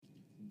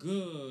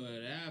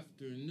Good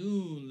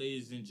afternoon,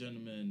 ladies and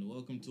gentlemen.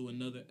 Welcome to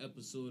another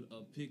episode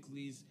of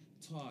Pickley's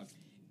Talk.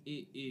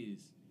 It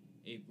is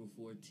April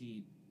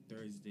 14th,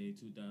 Thursday,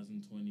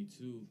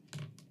 2022,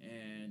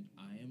 and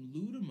I am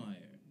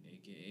Ludemeyer,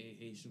 aka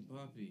Haitian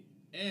Poppy,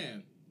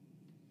 and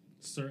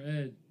Sir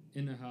Ed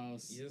in the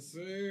house. Yes,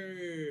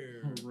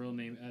 sir. Her real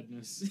name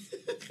Edness.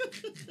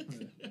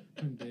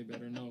 They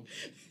better know.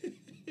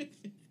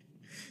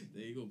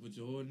 There you go. Put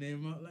your whole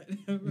name out like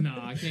that, bro.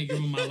 Nah, I can't give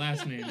him my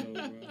last name though,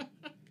 bro.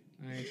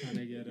 I ain't trying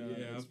to get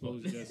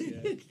exposed just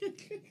yet.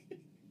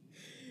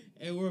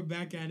 And we're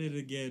back at it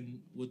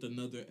again with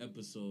another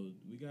episode.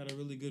 We got a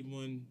really good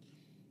one.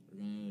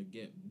 We're gonna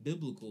get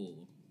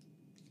biblical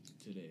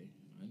today.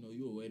 I know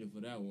you were waiting for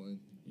that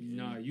one.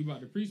 Nah, you about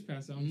to preach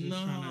past it. I'm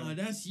just trying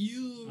to. That's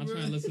you, I'm bro.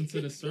 trying to listen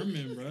to the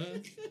sermon, bro.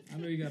 I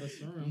know you got a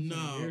sermon.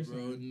 Nah,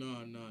 bro.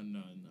 No.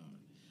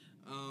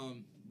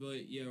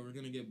 But yeah, we're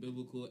gonna get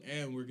biblical,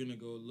 and we're gonna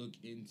go look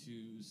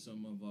into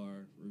some of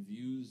our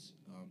reviews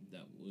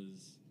that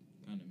was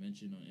kind of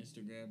mentioned on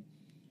Instagram.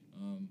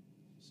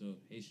 So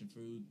Haitian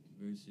food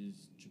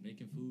versus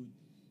Jamaican food.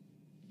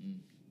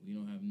 We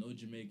don't have no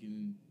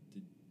Jamaican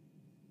to,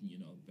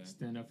 back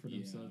stand up for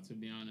themselves. To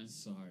be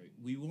honest, sorry,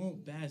 we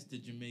won't bash the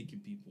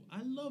Jamaican people.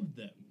 I love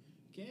them.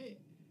 Okay,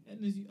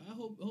 and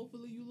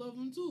hopefully you love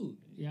them too.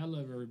 Yeah, I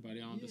love everybody.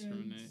 I don't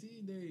discriminate.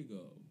 See, there you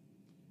go.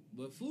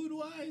 But food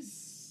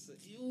wise,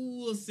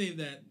 we'll save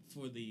that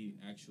for the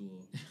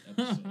actual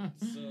episode.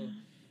 So,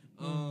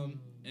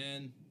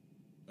 and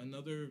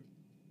another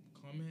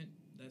comment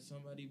that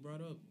somebody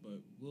brought up,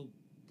 but we'll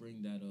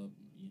bring that up,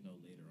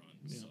 later on.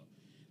 Yeah. So,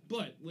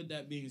 but with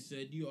that being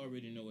said, you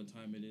already know what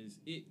time it is.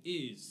 It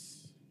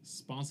is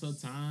sponsor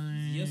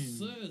time. Yes,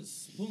 sir.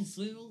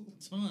 Sponsor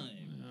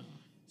time. Yeah.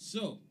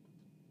 So,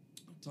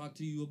 I talked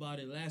to you about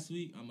it last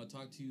week. I'm gonna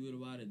talk to you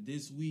about it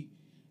this week.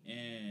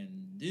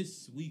 And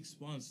this week's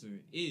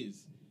sponsor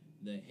is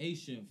the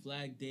Haitian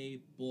Flag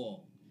Day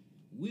Ball,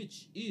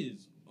 which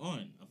is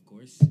on, of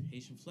course,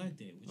 Haitian Flag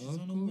Day, which is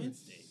on a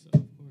Wednesday. Of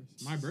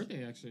course. My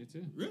birthday, actually,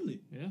 too. Really?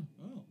 Yeah.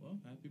 Oh, well,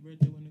 happy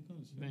birthday when it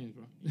comes. Thanks,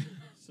 bro.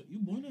 So, you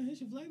born on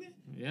Haitian Flag Day?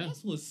 Yeah.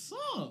 That's what's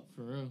up.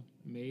 For real.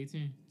 May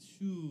 18th.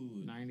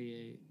 Shoot.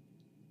 98.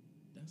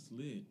 That's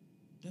lit.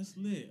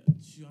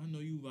 Shoot, I know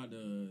you about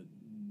to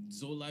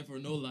Zoe life or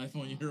no life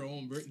on your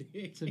own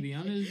birthday. To be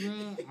honest,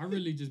 bro, I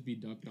really just be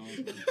ducked off,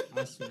 bro.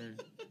 I swear.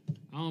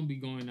 I don't be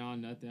going out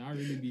nothing. I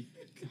really be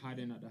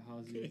hiding at the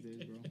house these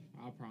days, bro.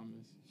 I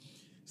promise.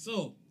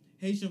 So,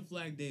 Haitian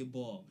Flag Day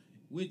Ball,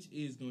 which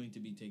is going to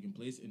be taking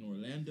place in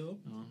Orlando.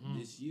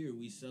 This year,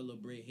 we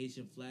celebrate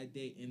Haitian Flag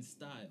Day in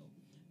style.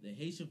 The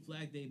Haitian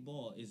Flag Day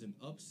Ball is an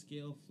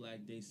upscale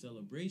Flag Day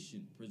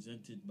celebration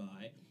presented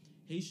by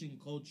Haitian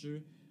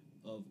Culture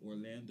of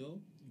Orlando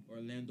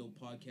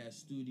Podcast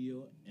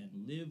Studio, and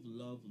Live,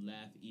 Love,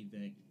 Laugh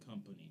Event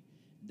Company.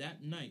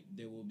 That night,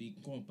 there will be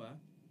compa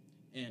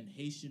and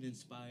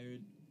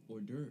Haitian-inspired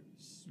hors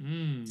d'oeuvres.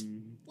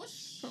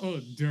 Whoosh.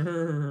 Hors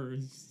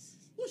d'oeuvres.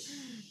 Whoosh.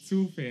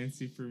 Too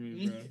fancy for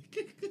me, bro.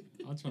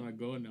 I'm trying to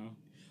go now.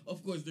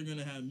 Of course, they're going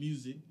to have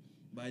music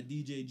by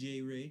DJ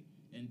J. Ray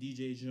and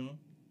DJ Jean.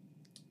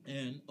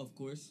 And, of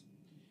course,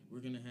 we're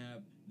going to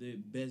have the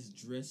Best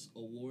Dress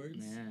Awards.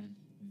 Man.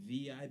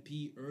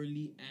 VIP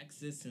early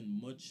access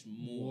and much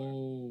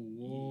more.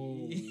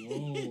 Whoa.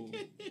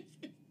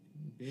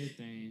 Big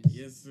things.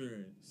 Yes,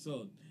 sir.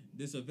 So,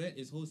 this event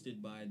is hosted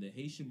by the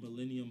Haitian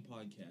Millennium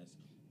Podcast.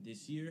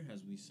 This year,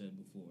 as we said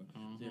before,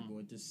 they're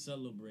going to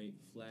celebrate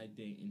Flag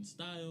Day in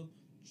style.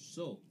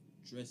 So,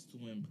 dress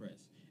to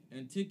impress.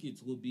 And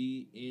tickets will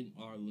be in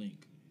our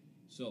link.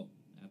 So,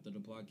 after the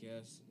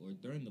podcast or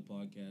during the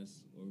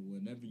podcast or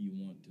whenever you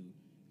want to,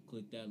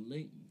 click that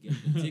link, get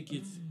the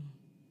tickets.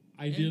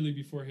 Ideally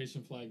before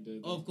Haitian Flag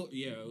Day. Of course,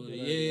 yeah.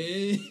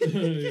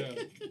 Yeah.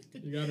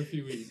 You got a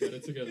few weeks. Get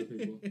it together,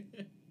 people.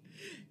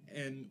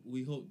 And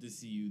we hope to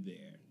see you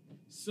there.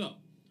 So,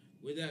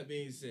 with that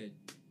being said,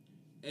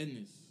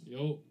 Edness.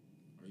 Yo.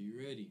 Are you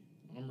ready?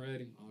 I'm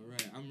ready. All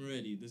right, I'm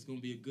ready. This is going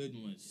to be a good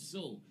one.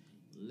 So,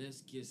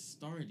 let's get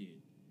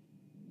started.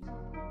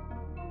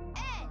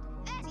 Ed,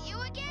 that's you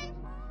again?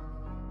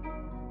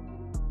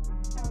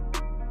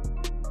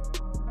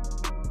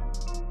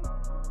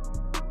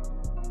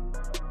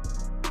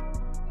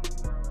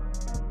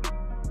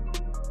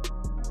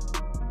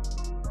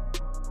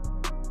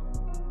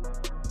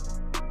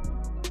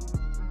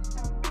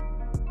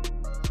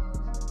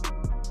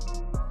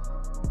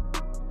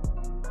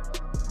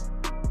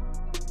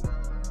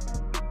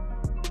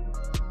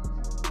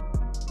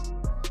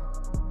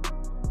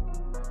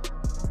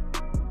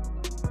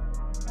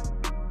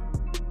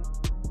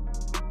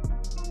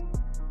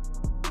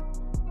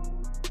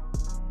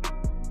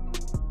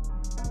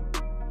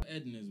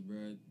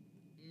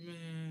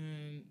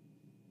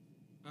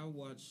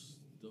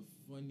 The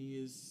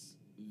funniest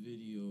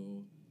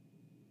video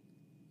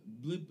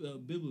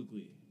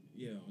biblically,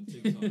 on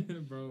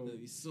TikTok. Bro.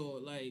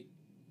 So,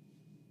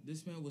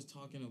 this man was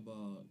talking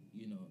about,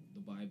 the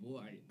Bible.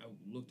 I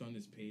looked on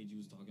his page. He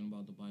was talking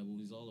about the Bible.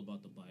 He's all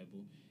about the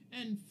Bible.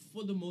 And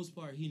for the most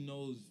part, he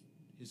knows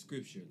his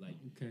scripture. Like,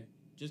 okay,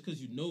 just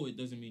because you know it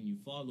doesn't mean you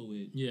follow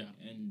it. Yeah.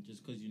 And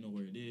just because you know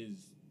where it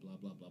is, blah,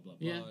 blah, blah, blah,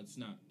 Yeah. blah. It's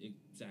not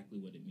exactly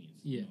what it means.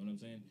 Yeah. You know what I'm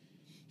saying?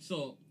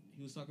 So,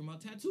 he was talking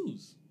about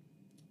tattoos.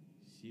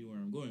 See where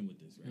I'm going with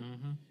this, right?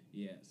 Uh-huh.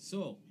 Yeah.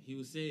 So, he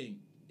was saying,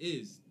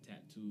 is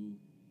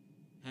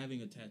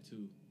having a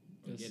tattoo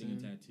or getting a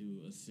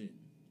tattoo a sin?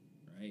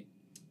 Right?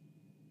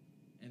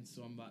 And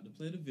so, I'm about to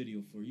play the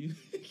video for you.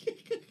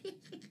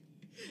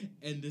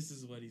 And this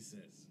is what he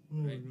says.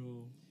 Right? Oh, no.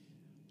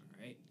 All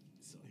right.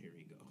 So, here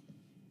we go.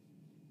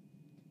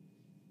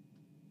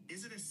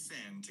 Is it a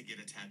sin to get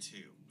a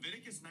tattoo?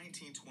 Leviticus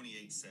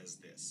 19:28 says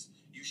this: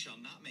 "You shall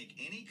not make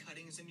any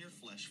cuttings in your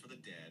flesh for the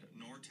dead,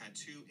 nor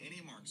tattoo any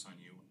marks on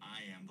you.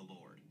 I am the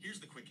Lord." Here's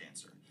the quick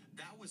answer.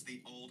 That was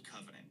the old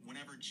covenant.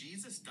 Whenever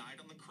Jesus died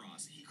on the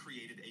cross, he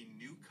created a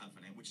new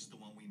covenant, which is the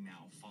one we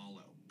now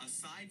follow.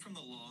 Aside from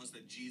the laws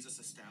that Jesus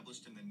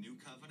established in the new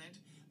covenant,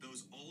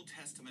 those Old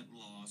Testament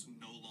laws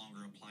no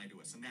longer apply to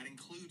us, and that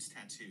includes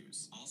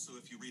tattoos. Also,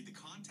 if you read the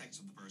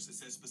context of the verse, it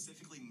says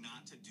specifically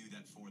not to do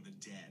that for the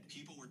dead.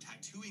 People were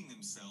tattooing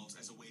themselves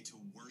as a way to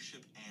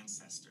worship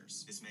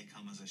ancestors. This may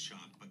come as a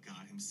shock, but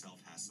God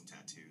himself has some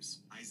tattoos.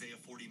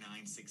 Isaiah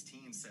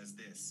 49:16 says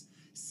this: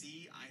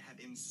 "See, I have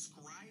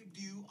inscribed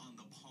you on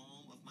the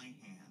palm of my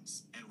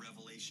hands." And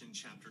Revelation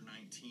chapter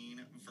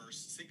 19, verse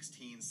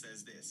 16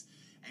 says this: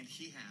 "And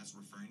he has,"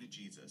 referring to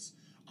Jesus,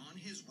 "on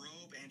his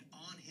robe and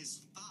on his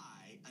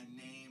thigh a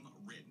name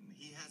written."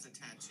 He has a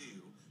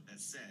tattoo that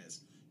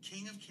says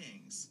King of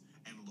Kings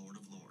and Lord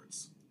of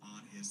Lords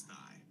on his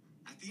thigh.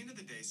 At the end of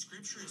the day,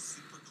 scripture is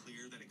super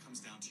clear that it comes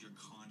down to your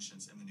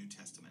conscience in the New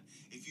Testament.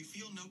 If you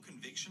feel no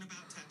conviction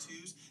about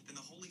tattoos, then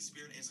the Holy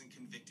Spirit isn't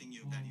convicting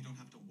you of that. You don't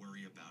have to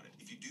worry about it.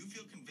 If you do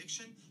feel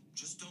conviction,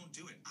 just don't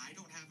do it. I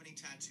don't have any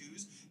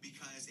tattoos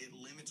because it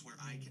limits where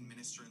I can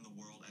minister in the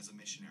world as a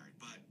missionary,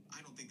 but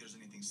I don't think there's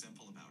anything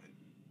sinful about it.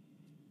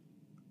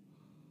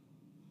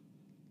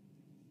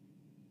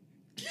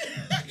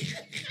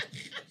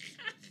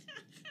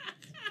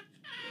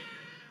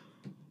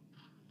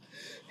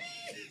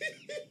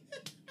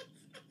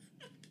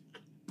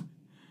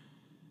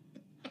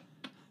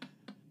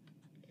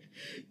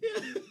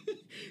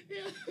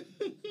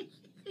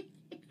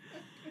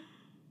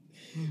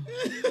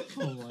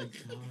 Oh my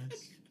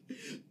gosh.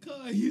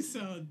 God, you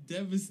sound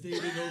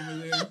devastated over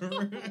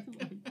there.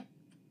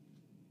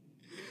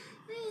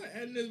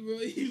 And then, bro,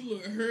 you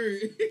look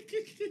hurt.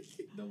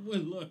 The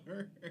one look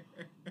hurt.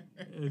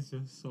 It's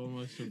just so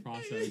much to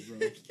process, bro.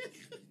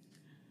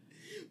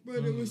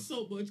 Bro, there was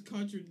so much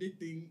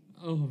contradicting.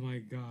 Oh my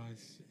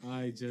gosh.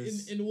 I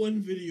just... In one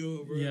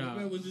video, bro. Yeah.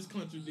 That was just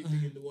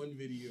contradicting in the one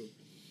video.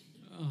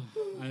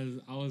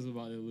 I was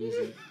about to lose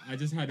it. I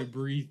just had to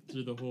breathe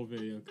through the whole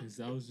video because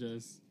that was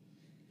just...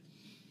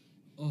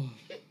 Oh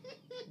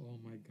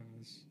my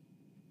gosh.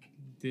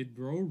 Did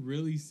bro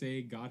really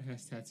say God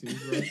has tattoos,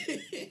 bro?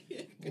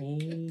 Oh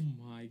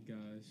my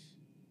gosh.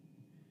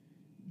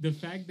 The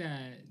fact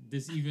that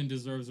this even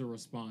deserves a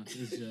response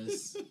is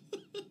just...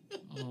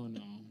 Oh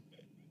no.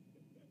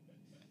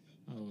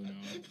 Oh no.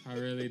 I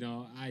really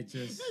don't. I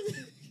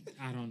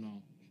don't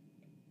know.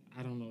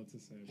 I don't know what to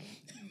say, bro.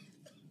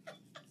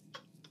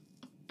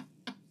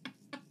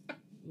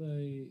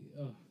 Like,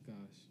 oh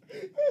gosh.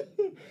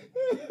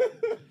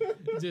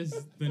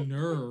 Just the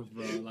nerve,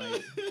 bro.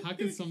 Like, how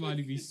could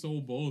somebody be so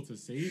bold to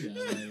say that?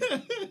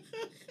 Like,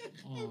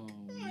 oh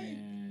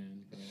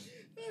man, bro.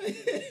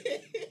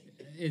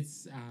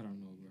 It's, I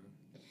don't know, bro.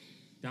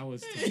 That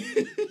was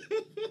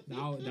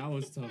tough. That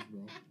was tough,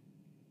 bro.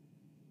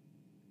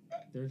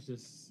 There's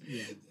just,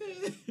 yeah.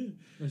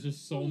 There's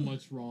just so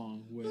much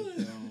wrong with,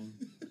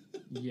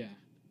 yeah.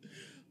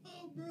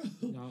 Oh, bro.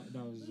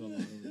 That was a lot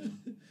of wrong.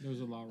 There was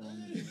a lot wrong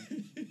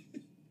with that.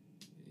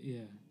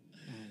 Yeah.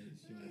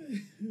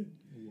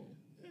 Whoa.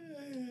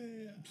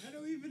 I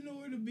don't even know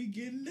where to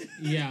begin.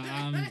 Yeah,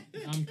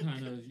 I'm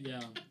kind of, yeah.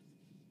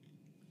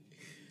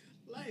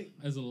 Like,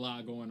 there's a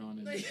lot going on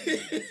in like,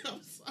 there.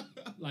 I'm sorry.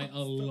 Like, a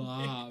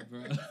lot,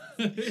 bro.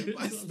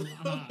 My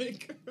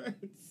stomach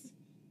hurts.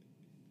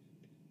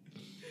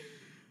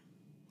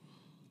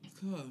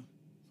 God,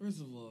 first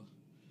of all,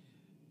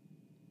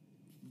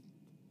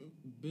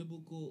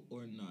 biblical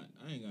or not,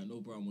 I ain't got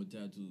no problem with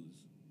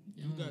tattoos.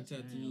 You got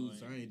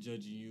tattoos, like, I ain't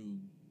judging you.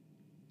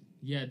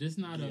 Yeah, it's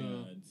not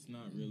really.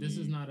 This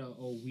is not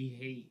we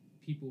hate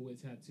people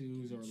with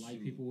tattoos or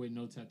like people with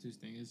no tattoos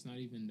thing. It's not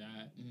even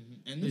that.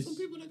 Mm-hmm. And there's some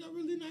people that got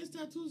really nice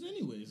tattoos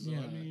anyway. So, yeah,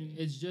 I mean,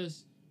 it's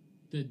just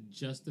the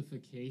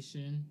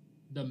justification,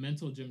 the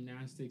mental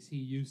gymnastics he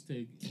used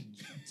to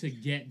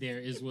get there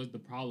is what the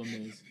problem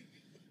is.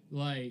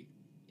 Like,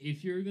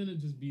 if you're gonna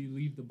just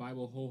believe the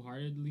Bible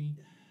wholeheartedly,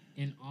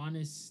 an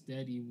honest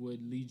study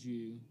would lead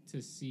you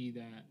to see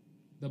that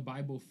the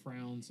Bible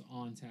frowns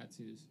on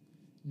tattoos.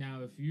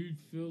 Now, if you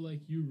feel like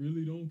you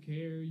really don't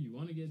care, you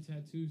want to get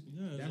tattoos,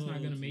 that's not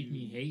going to make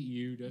me hate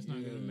you. That's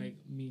not going to make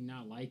me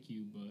not like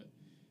you. But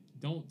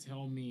don't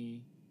tell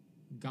me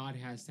God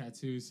has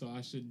tattoos, so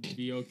I should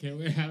be okay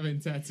with having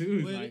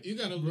tattoos. But like, you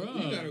gotta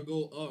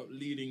go up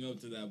leading up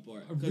to that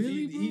part.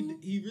 Really, bro?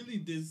 He really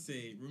did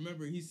say.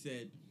 Remember, he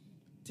said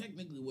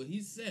technically what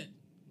he said.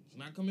 It's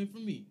not coming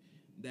from me.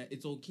 That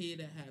it's okay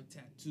to have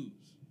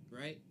tattoos,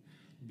 right?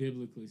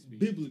 Biblically speaking.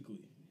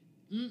 Biblically.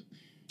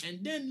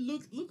 And then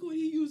look what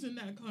he used in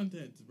that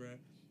context, bruh.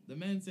 The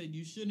man said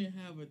you shouldn't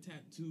have a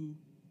tattoo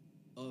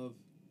of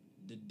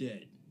the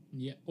dead.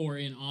 Yeah, or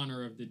in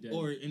honor of the dead.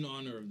 Or in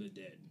honor of the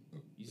dead.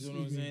 You see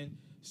what I'm saying?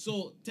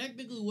 So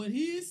technically what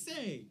he is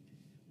saying,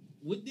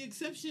 with the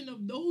exception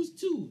of those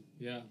two,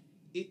 yeah,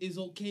 it is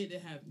okay to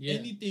have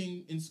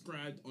anything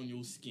inscribed on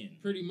your skin.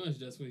 Pretty much,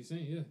 that's what he's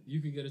saying, yeah.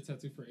 You could get a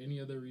tattoo for any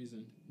other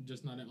reason,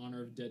 just not in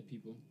honor of dead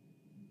people.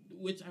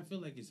 Which I feel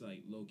like is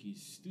like low-key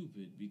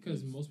stupid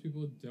because most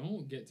people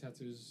don't get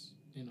tattoos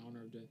in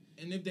honor of dead.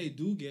 And if they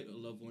do get a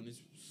loved one,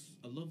 it's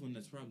a loved one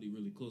that's probably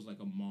really close, like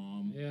a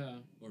mom,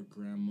 or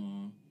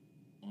grandma,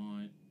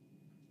 aunt,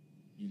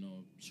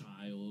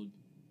 child,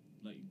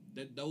 like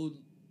that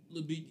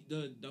would be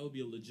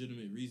a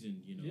legitimate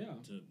reason,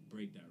 to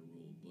break that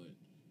rule. But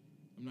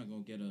I'm not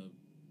gonna get a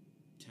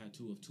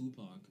tattoo of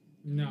Tupac.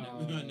 No,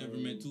 I never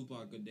met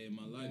Tupac a day in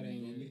my life.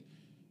 You know what I mean?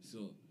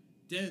 So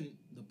then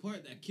the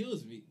part that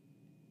kills me.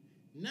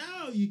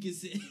 Now you can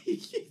say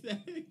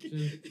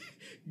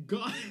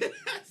God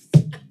has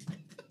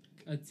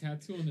a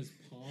tattoo on his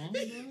palm,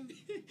 bro?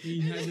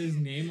 He has his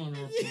name on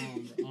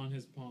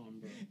his palm,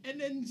 bro. And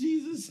then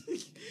Jesus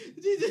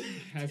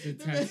has a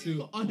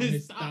tattoo on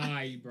his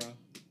thigh, bro.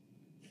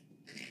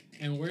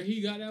 And where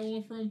he got that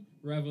one from?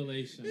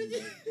 Revelation,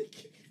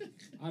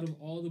 bro. Out of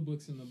all the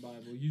books in the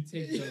Bible, you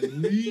take the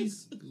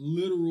least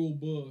literal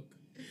book.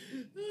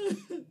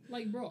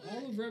 Like, bro,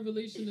 all of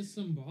Revelation is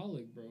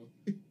symbolic, bro.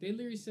 They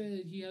literally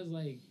said he has,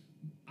 like,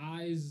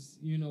 eyes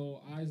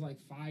like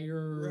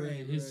fire,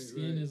 and his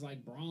skin is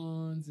like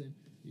bronze. And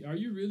are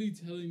you really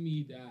telling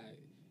me that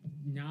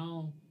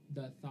now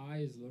the thigh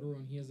is literal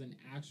and he has an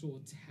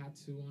actual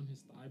tattoo on his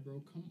thigh,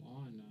 bro? Come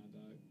on now,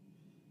 dog.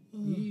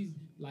 He's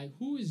like,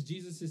 who is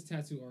Jesus'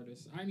 tattoo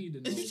artist? I need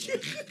to know, bro.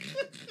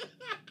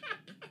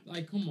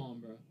 Like, come on,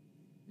 bro.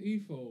 He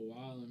for a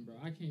while, bro.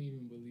 I can't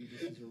even believe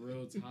this is a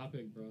real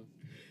topic, bro.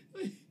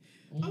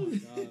 Oh my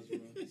gosh,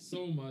 bro.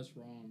 So much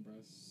wrong,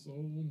 bro. So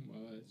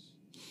much.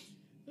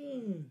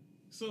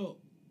 So,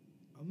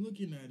 I'm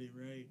looking at it,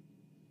 right?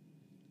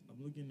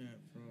 I'm looking at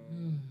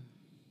from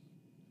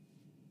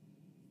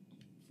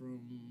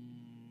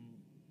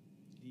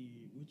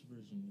which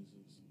version is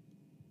this?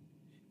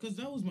 Because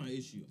that was my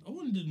issue. I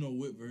wanted to know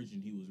what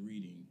version he was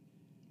reading.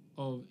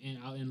 Oh,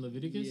 in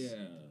Leviticus?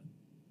 Yeah.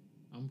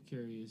 I'm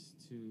curious,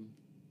 too.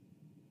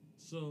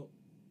 So,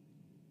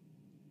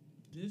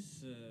 this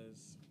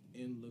says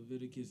in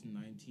Leviticus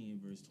 19,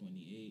 verse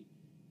 28,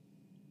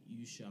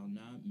 you shall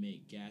not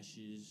make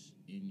gashes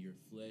in your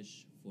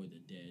flesh for the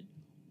dead,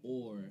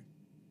 or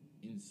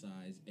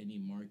incise any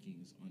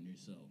markings on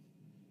yourself.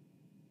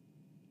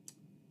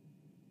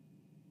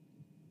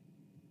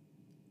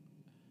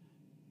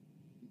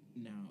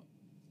 Now,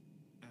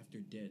 after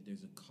dead,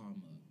 there's a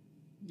comma.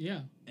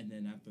 Yeah. And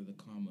then after the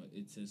comma,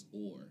 it says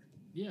or.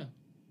 Yeah.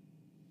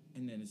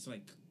 And then it's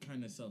like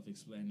kind of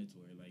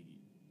self-explanatory. Like,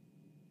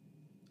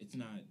 it's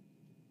not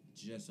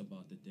just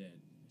about the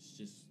dead. It's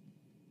just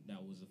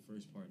that was the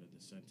first part of the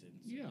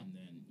sentence. Yeah. And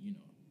then,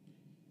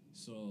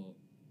 so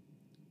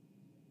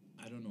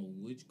I don't know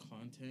which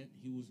content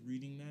he was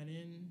reading that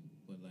in,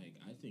 but like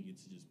I think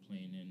it's just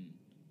plain in.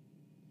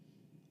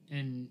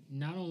 And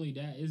not only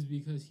that, is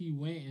because he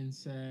went and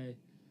said,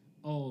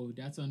 oh,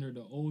 that's under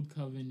the old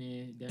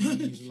covenant. That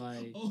means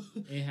like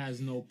it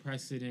has no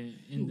precedent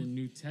in the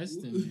New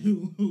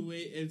Testament.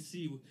 Wait and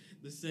see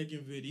the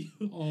second video.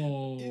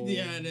 Oh.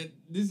 Yeah,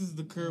 this is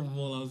the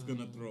curveball I was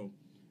gonna throw.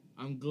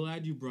 I'm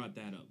glad you brought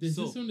that up. Is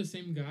this from the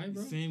same guy,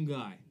 bro? Same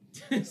guy.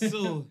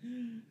 So,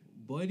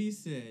 Buddy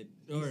said,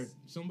 or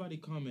somebody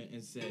commented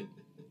and said,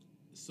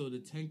 so the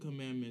 10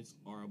 Commandments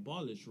are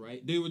abolished,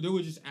 right? They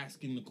were just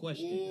asking the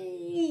question.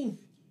 Ooh.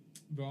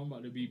 Bro, I'm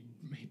about to be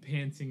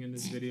panting in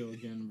this video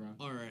again, bro.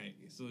 All right.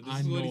 So this I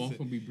is know what he I'm said.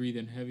 going to be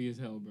breathing heavy as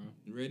hell, bro.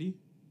 Ready?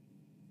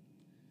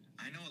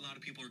 I know a lot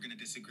of people are going to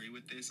disagree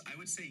with this. I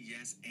would say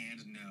yes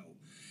and no.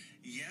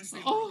 Yes, they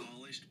were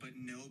abolished, but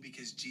no,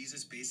 because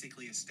Jesus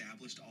basically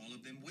established all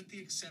of them, with the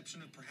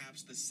exception of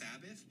perhaps the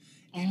Sabbath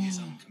and his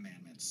own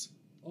commandments.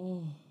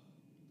 Bro.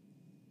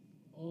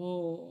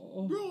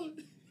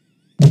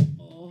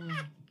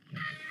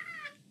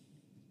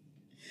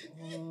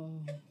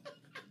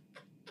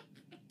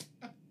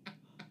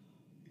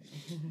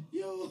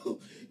 Yo.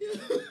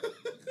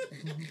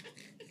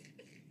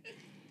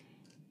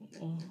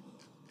 Oh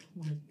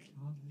my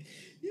God.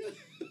 Yo,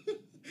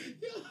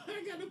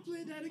 I gotta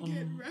play that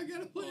again. I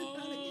gotta play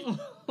that again.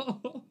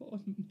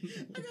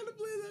 I gotta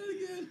play that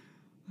again.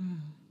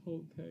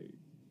 Okay.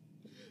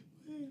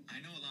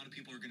 I know a lot of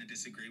people are going to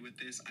disagree with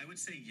this. I would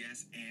say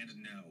yes and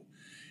no.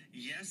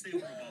 Yes, they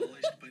were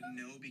abolished, but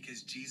no,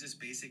 because Jesus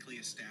basically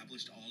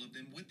established all of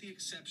them, with the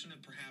exception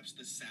of perhaps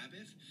the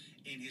Sabbath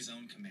in his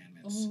own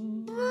commandments.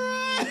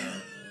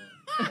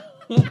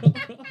 This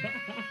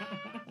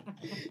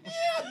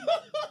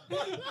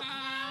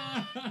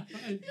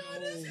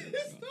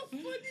is the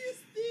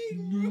funniest thing,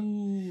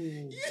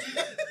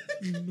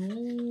 No.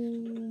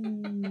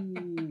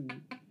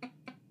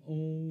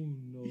 Oh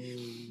no,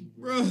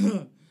 bro.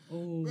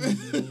 Oh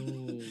Bro.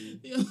 no.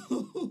 Yo.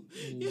 Oh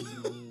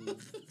no.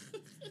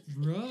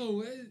 Bro,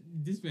 what?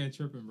 This man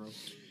tripping, bro.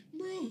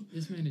 Bro.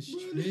 This man is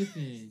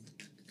tripping.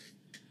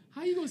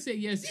 How you gonna say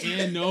yes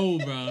and no,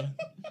 bro?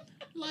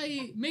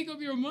 Like, make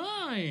up your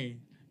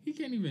mind. He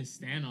can't even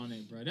stand on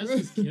it, bro. That's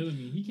just killing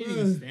me. He can't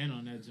even stand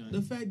on that joint.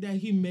 The fact that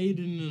he made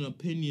it an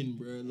opinion,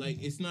 bro.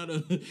 Like, it's not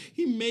a...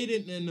 He made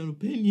it an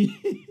opinion.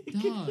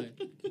 Dog.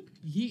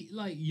 He,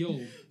 like, yo,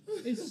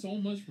 there's so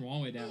much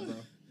wrong with that, bro.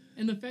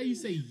 And the fact you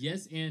say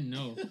yes and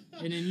no,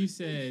 and then you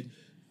said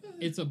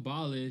it's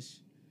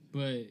abolished,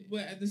 but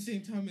at the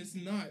same time, it's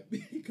not.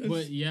 Because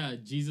but yeah,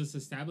 Jesus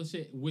established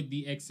it with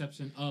the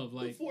exception of,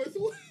 like... The fourth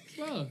one.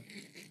 Bro,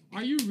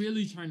 are you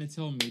really trying to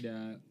tell me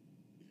that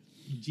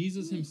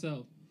Jesus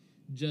himself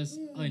just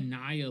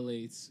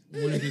annihilates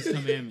one of his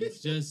commandments?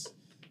 Just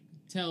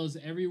tells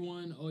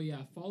everyone, oh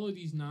yeah, follow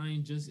these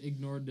 9, just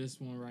ignore this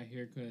one right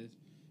here because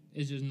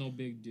it's just no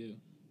big deal.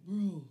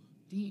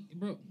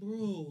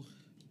 Bro.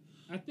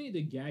 I think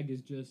the gag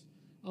is just,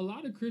 a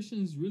lot of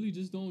Christians really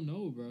just don't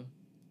know, bro.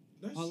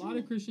 That's a lot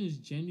of Christians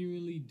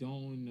genuinely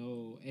don't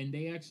know, and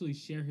they actually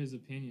share his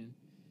opinion.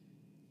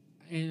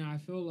 And I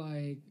feel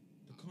like...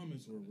 The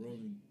comments were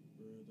rolling,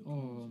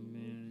 bro.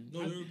 Man.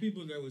 No, there were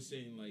people that were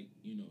saying, like,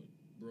 you know,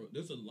 bro,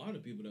 there's a lot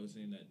of people that were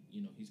saying that,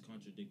 you know, he's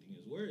contradicting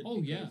his word.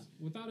 Oh, because, yeah,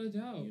 without a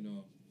doubt. You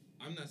know,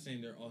 I'm not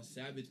saying they're all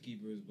Sabbath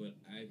keepers, but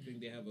I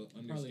think they have an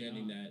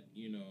understanding that,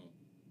 you know,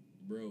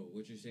 bro,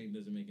 what you're saying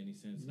doesn't make any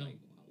sense. No. Like,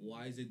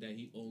 why is it that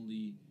he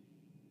only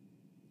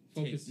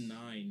takes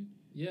 9,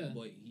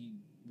 but he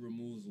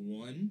removes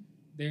 1?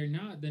 They're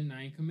not the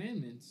 9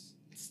 commandments.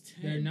 It's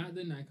 10. They're not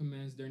the 9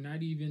 commandments. They're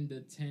not even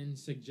the 10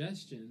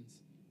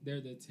 suggestions.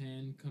 They're the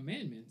 10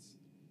 commandments.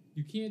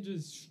 You can't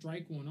just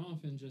strike one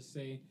off and just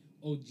say,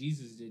 oh,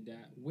 Jesus did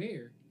that.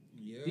 Where?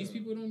 Yeah. These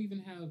people don't even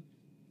have...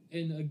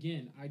 And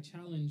again, I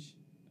challenge...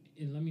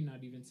 And let me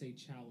not even say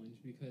challenge,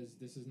 because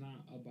this is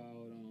not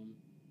about...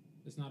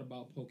 it's not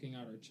about poking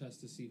out our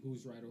chest to see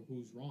who's right or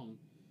who's wrong.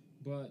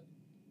 But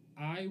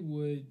I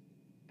would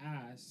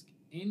ask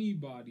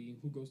anybody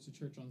who goes to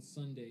church on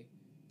Sunday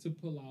to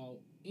pull out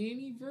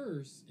any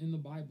verse in the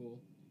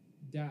Bible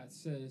that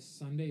says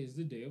Sunday is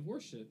the day of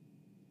worship.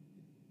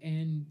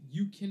 And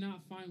you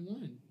cannot find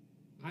one.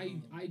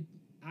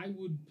 I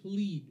would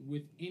plead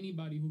with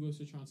anybody who goes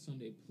to church on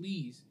Sunday,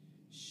 please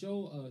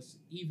show us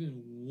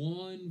even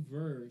one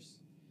verse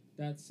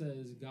that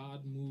says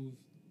God moved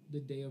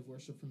the day of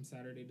worship from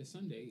Saturday to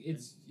Sunday.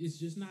 It's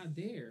just not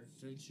there.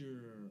 Since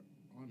you're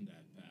on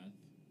that path,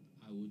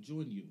 I will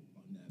join you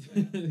on that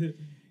path.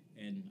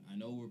 And I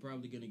know we're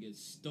probably going to get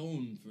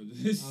stoned for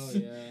this. Oh,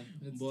 yeah.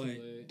 It's but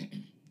too late.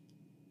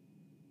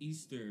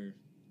 Easter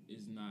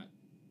is not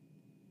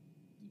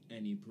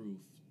any proof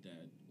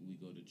that we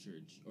go to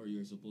church, or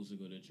you're supposed to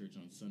go to church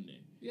on Sunday.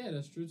 Yeah,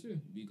 that's true,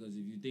 too. Because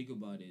if you think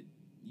about it,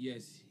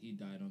 yes, he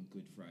died on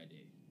Good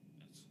Friday.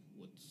 That's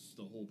what's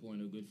the whole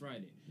point of Good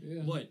Friday.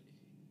 Yeah. But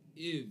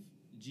if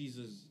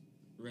Jesus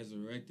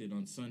resurrected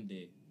on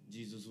Sunday,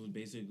 Jesus would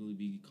basically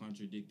be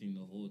contradicting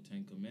the whole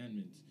 10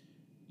 Commandments,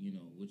 you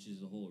know, which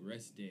is the whole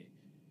rest day.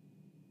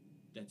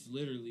 That's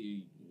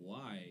literally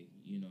why,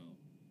 you know,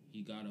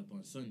 he got up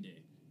on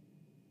Sunday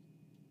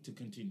to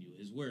continue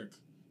his work,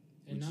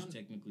 which is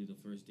technically the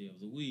first day of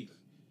the week.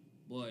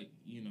 But,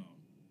 you know,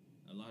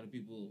 a lot of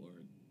people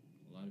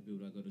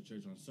that go to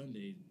church on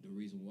Sunday, the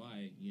reason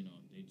why, you know,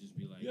 they just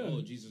be like,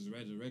 oh, Jesus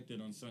resurrected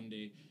on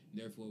Sunday,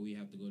 therefore we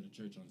have to go to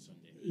church on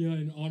Sunday. Yeah,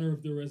 in honor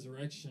of the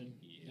resurrection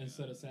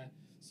instead of Saturday.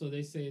 So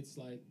they say it's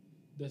like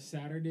the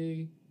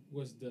Saturday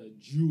was the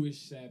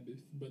Jewish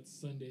Sabbath, but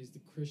Sunday is the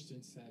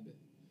Christian Sabbath.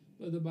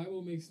 But the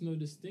Bible makes no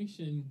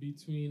distinction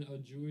between a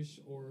Jewish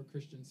or a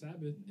Christian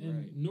Sabbath,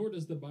 and nor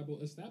does the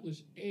Bible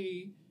establish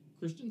a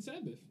Christian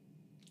Sabbath.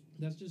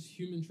 That's just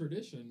human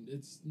tradition.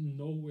 It's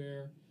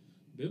nowhere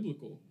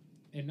biblical.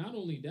 And not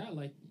only that,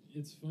 like,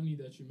 it's funny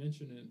that you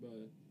mention it,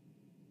 but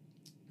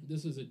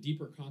this is a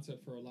deeper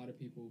concept for a lot of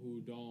people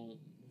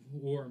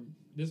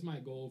this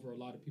might go over a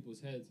lot of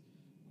people's heads.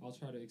 I'll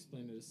try to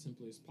explain it as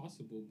simply as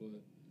possible,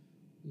 but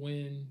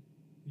when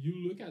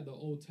you look at the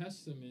Old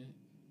Testament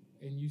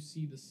and you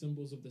see the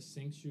symbols of the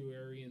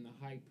sanctuary and the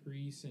high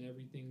priest and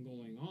everything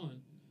going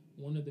on,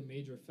 one of the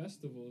major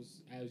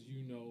festivals, as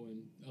you know,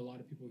 and a lot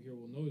of people here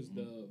will know, is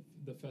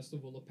the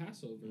festival of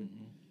Passover.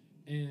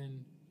 Mm-hmm.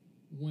 And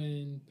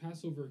when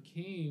Passover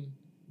came,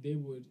 they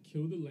would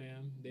kill the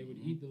lamb, they would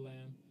eat the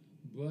lamb,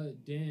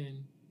 but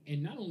then,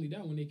 and not only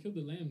that, when they killed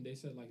the lamb, they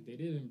said, like, they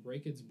didn't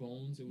break its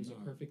bones, it was a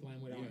perfect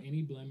lamb without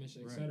any blemish,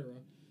 etc.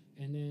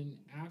 And then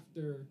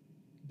after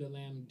the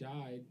lamb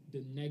died,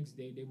 the next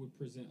day they would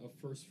present a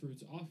first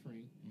fruits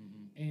offering.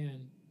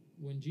 And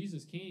when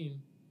Jesus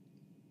came,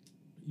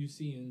 you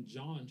see in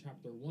John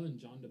chapter 1,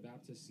 John the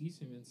Baptist sees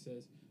him and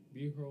says,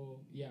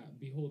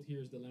 behold, here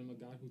is the Lamb of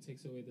God who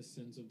takes away the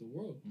sins of the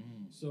world.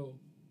 Mm-hmm. So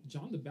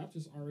John the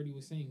Baptist already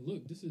was saying,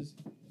 look, this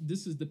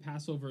is the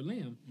Passover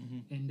lamb,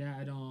 Mm-hmm. and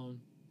that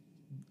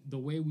the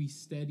way we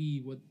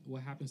study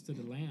what happens to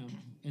the lamb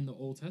in the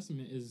Old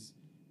Testament is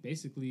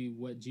basically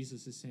what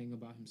Jesus is saying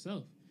about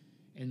himself.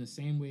 And the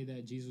same way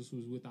that Jesus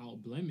was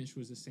without blemish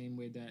was the same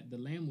way that the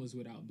lamb was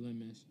without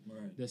blemish.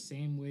 Right. The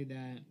same way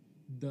that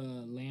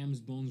the lamb's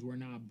bones were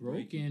not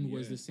broken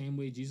was the same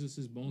way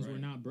Jesus's bones were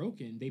not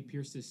broken. They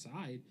pierced his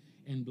side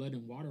and blood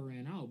and water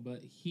ran out,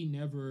 but he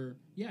never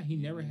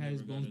had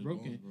his bones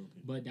broken.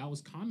 But that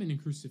was common in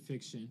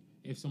crucifixion.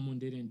 If someone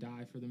didn't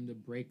die, for them to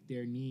break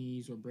their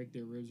knees or break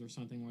their ribs or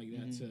something like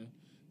that to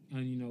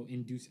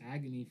induce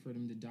agony for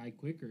them to die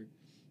quicker.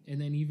 And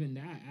then even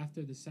that,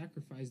 after the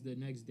sacrifice, the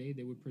next day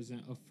they would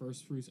present a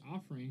first fruits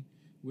offering,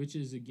 which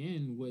is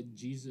again what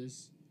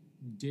Jesus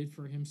did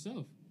for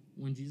himself.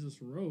 When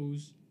Jesus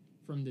rose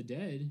from the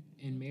dead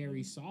and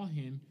Mary saw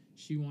him,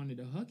 she wanted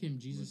to hug him.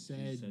 Jesus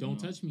said, don't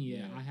touch me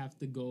yet. I have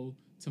to go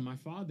to my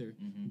Father.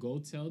 Mm-hmm. Go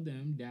tell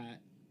them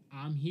that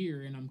I'm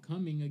here and I'm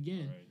coming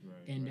again.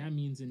 And that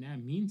means in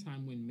that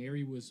meantime, when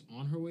Mary was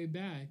on her way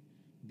back,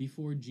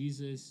 before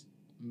Jesus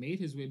made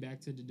his way back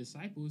to the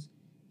disciples,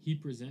 he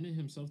presented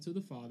himself to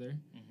the Father.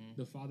 Mm-hmm.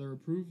 The Father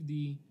approved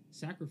the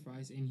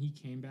sacrifice, and he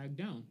came back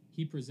down.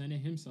 He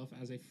presented himself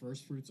as a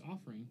first fruits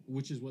offering,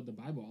 which is what the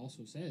Bible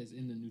also says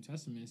in the New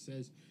Testament. It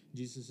says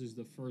Jesus is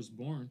the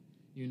firstborn,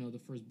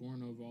 the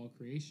firstborn of all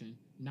creation,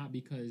 not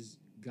because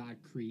God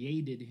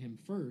created him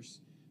first,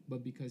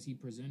 but because he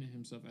presented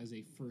himself as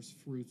a first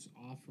fruits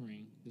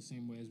offering, the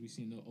same way as we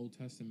see in the Old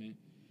Testament.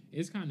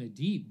 It's kind of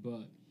deep,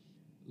 but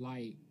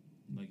like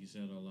you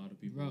said, a lot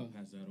of people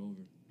pass that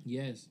over.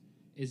 Yes.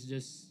 It's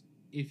just,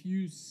 if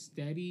you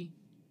study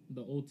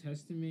the Old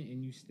Testament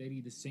and you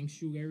study the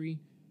sanctuary,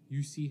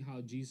 you see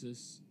how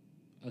Jesus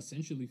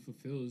essentially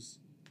fulfills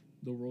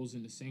the roles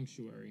in the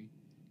sanctuary.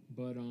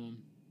 But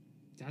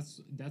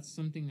that's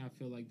something I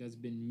feel like that's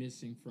been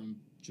missing from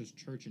just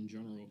church in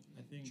general.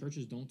 I think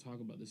churches don't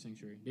talk about the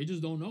sanctuary. They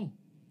just don't know.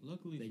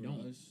 Luckily they for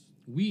don't. us,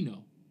 we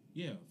know.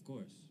 Yeah, of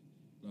course.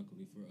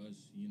 Luckily for us,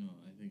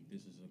 I think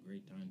this is a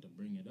great time to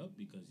bring it up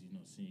because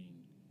seeing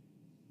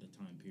the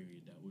time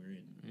period that we're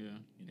in. Yeah.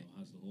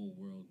 As the whole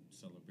world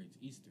celebrates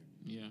Easter.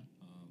 Yeah.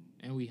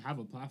 And we have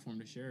a platform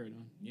to share it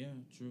on. Yeah,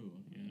 true.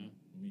 Yeah.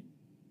 I mean,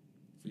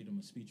 freedom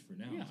of speech for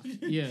now.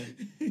 Yeah.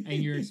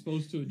 And you're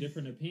exposed to a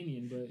different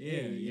opinion, but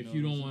if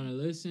you don't want to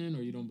listen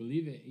or you don't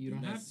believe it, you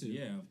don't have to.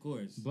 Yeah, of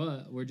course.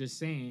 But we're just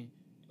saying,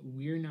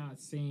 we're not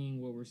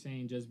saying what we're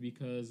saying just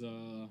because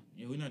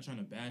we're not trying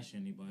to bash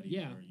anybody.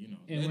 Yeah.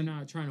 And we're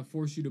not trying to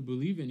force you to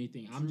believe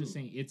anything. I'm just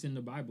saying it's in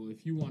the Bible.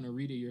 If you want to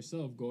read it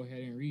yourself, go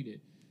ahead and read it.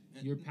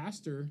 Your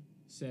pastor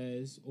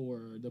says,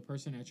 or the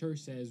person at church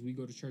says, we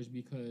go to church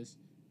because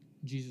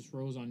Jesus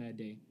rose on that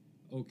day.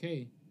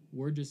 Okay,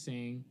 we're just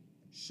saying,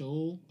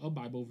 show a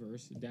Bible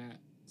verse that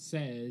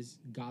says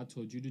God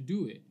told you to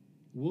do it.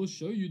 We'll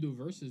show you the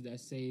verses that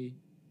say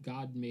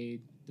God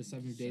made the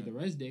seventh day the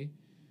rest day.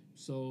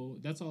 So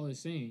that's all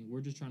it's saying.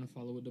 We're just trying to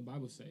follow what the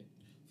Bible say.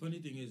 Funny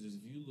thing is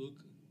if you look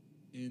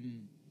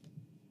in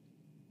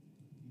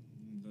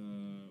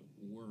the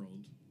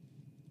world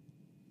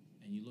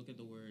and you look at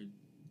the word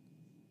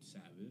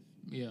Sabbath,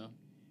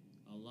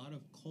 a lot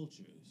of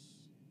cultures,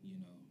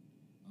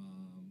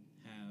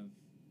 have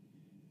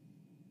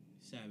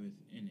Sabbath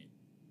in it.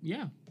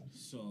 Yeah.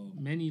 So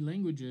many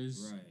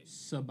languages, right?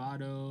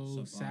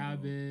 Sabbato,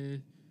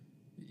 Sabbath,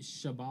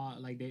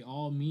 Shabbat, like they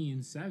all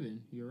mean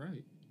 7. You're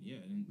right. Yeah,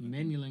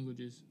 many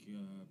languages.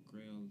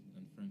 Creole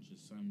and French is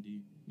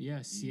samedi.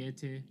 Yeah,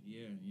 siete.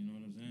 Yeah, you know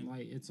what I'm saying.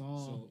 Like it's all.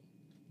 So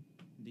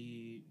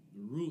the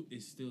root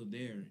is still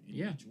there in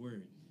each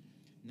word.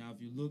 Now,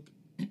 if you look,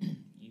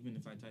 even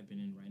if I type it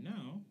in right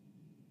now,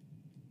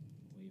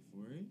 wait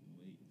for it.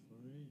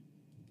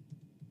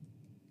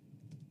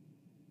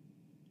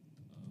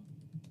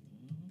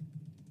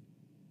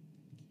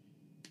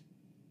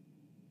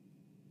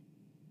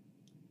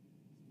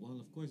 Well,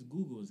 of course,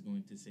 Google is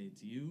going to say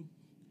to you,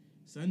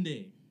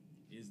 Sunday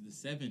is the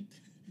 7th.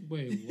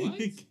 Wait, what?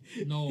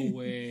 No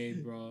way,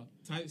 bro.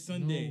 Type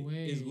Sunday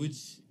is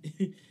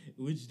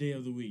which day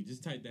of the week.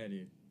 Just type that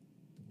in.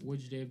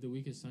 Which day of the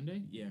week is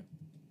Sunday? Yeah.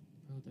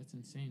 Bro, that's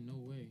insane. No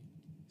way.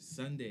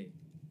 Sunday.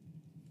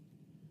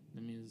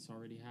 That means it's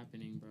already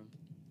happening, bro.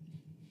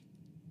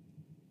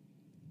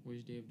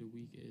 Which day of the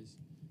week is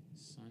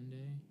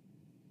Sunday?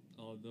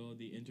 Although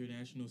the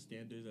international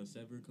standards of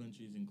several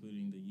countries,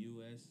 including the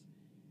U.S.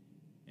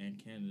 and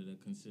Canada,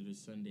 consider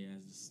Sunday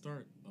as the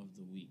start of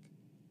the week.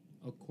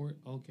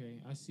 Okay,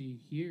 I see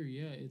here,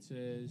 it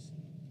says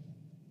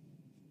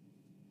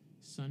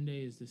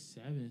Sunday is the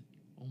 7th.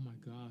 Oh my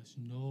gosh,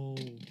 no.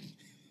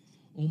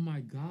 Oh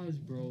my gosh,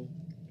 bro.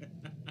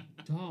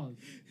 Dog.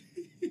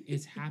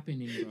 It's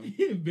happening, bro.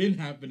 It been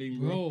happening,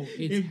 bro.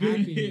 It's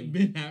happening. It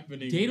been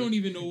happening. They bro. don't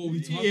even know what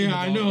we talking about. Yeah,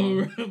 I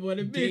know, bro. bro.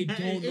 But They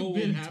don't know what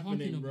we're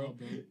talking bro. about,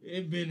 bro.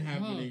 It been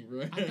happening,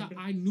 bro.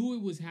 I knew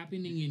it was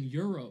happening in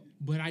Europe,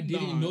 but I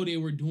didn't know they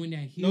were doing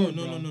that here.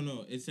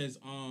 No. It says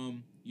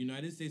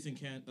United States and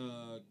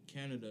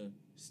Canada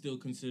still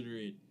consider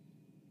it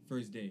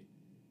first day.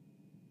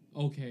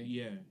 Okay.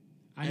 Yeah.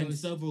 I know and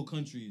several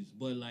countries,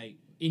 but like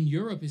in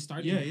Europe, it's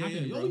starting to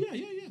happen, bro. Oh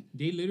yeah.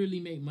 They literally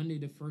make Monday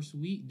the first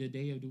week, the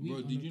day of the week.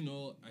 Bro, did you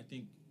know? I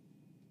think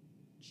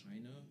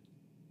China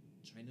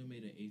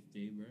made an 8th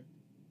day, bro.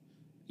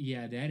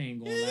 Yeah, that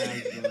ain't gonna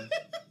last, bro.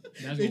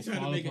 That's they gonna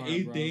trying to make an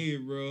 8th day,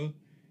 bro.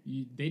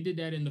 They did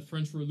that in the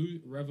French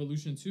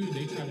Revolution too.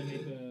 They tried to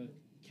make a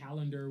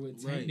calendar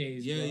with 10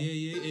 days. Yeah, bro.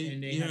 Yeah.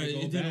 And they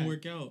it didn't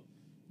work out.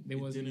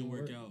 It didn't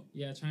work out.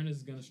 Yeah,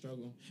 China's gonna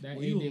struggle. That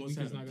 8 day week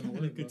is not gonna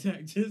work, bro.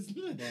 Attack just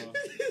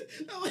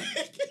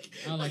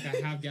I like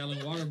a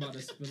half-gallon water about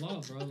to spill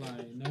off, bro.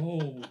 Like,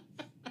 no.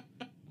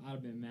 I'd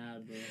have been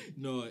mad, bro.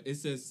 No, it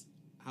says,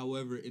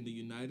 however, in the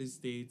United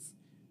States,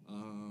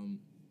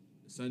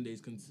 Sunday's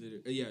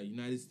considered...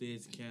 United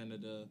States,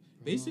 Canada.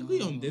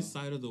 Basically, on this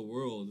side of the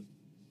world,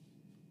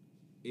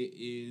 it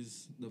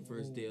is the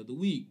first day of the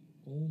week.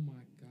 Oh,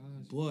 my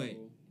gosh, But,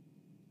 bro.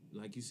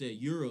 like you said,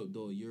 Europe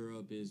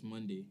is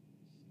Monday.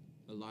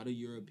 A lot of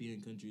European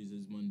countries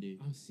is Monday.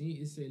 I'm seeing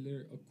it say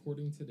later,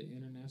 according to the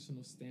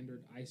international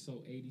standard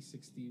ISO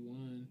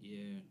 8061.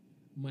 Yeah.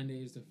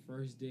 Monday is the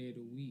first day of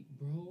the week,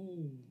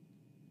 bro.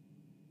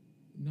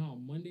 No,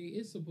 Monday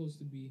is supposed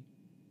to be.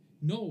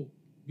 No,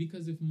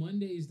 because if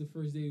Monday is the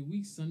first day of the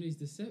week, Sunday's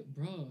the set,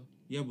 bro.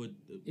 Yeah, but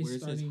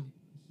it's starting.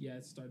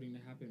 It's starting to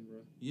happen, bro.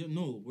 Yeah,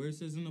 no, where it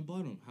says in the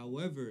bottom.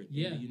 However,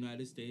 in the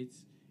United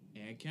States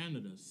and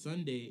Canada,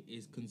 Sunday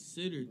is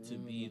considered to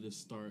be the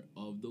start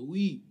of the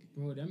week.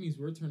 Bro, that means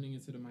we're turning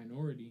into the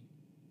minority.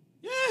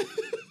 Yeah.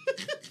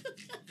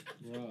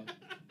 Bro,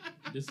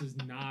 this is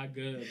not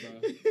good,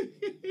 bro.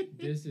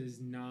 This is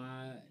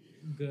not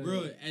good.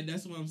 Bro, and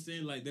that's what I'm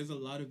saying. Like, there's a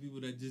lot of people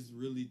that just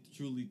really,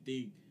 truly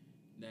think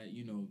that,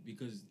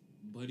 because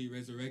Buddy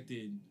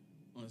resurrected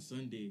on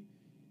Sunday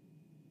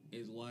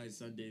is why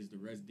Sunday is the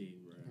rest day,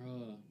 bro.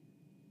 Bro,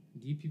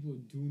 these people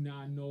do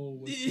not know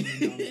what's coming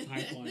down the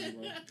pipeline,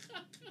 bro.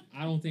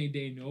 I don't think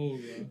they know,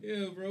 bro.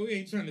 Yeah, bro, we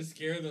ain't trying to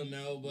scare them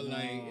now, but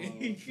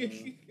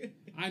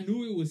I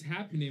knew it was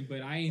happening,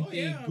 but I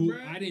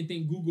didn't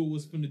think Google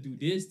was gonna do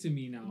this to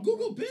me now.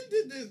 Google been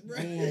did this, bro.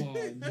 Oh,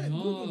 no.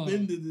 Google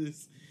been did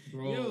this,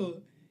 bro.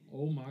 Yo.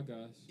 Oh my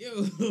gosh.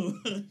 Yo.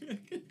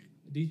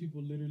 These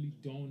people literally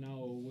don't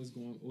know what's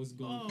going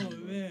on. Oh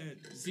man.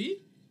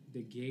 See?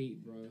 The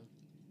gate, bro.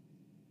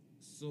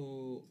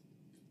 So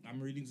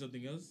I'm reading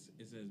something else.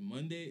 It says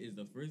Monday is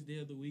the first day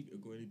of the week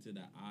according to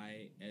the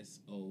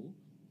ISO.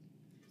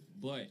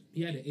 But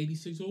the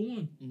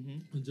 8601.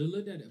 Mm-hmm. Just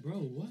look at it, bro.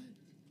 What?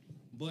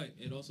 But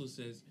it also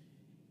says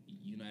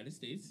United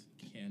States,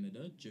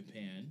 Canada,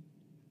 Japan.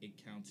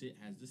 It counts it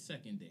as the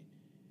second day.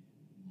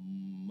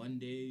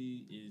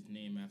 Monday is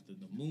named after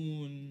the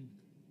moon.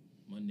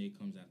 Monday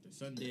comes after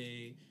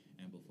Sunday,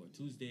 and before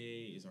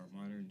Tuesday is our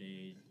modern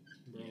day,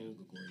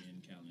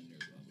 Gregorian calendar.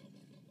 Blah blah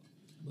blah blah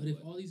blah. But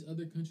if all these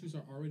other countries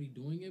are already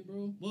doing it,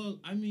 bro. Well,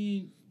 I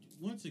mean,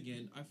 once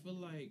again, I feel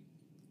like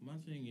my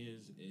thing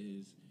is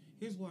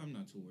here's why I'm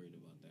not too worried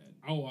about that.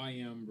 Oh, I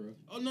am, bro.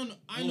 Oh no,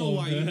 I know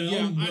why.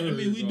 Yeah, I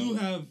mean, we do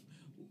have.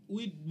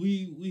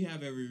 We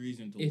have every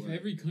reason to worry. If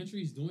every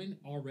country's doing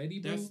already,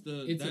 bro,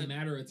 it's a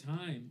matter of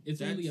time.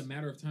 It's only a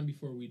matter of time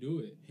before we do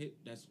it.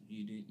 That's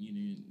you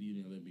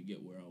didn't let me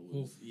get where I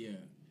was. Oof. Yeah,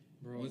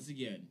 bro. Once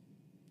again.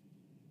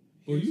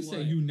 Well, you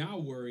say you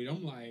not worried.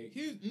 I'm like,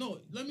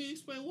 let me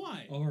explain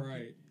why. All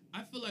right.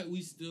 I feel like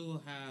we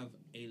still have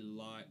a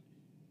lot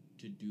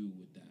to do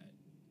with that.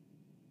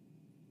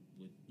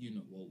 With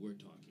what we're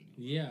talking about.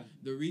 Yeah.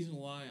 The reason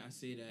why I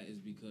say that is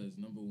because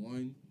number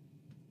one.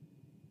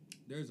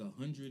 There's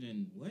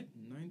 190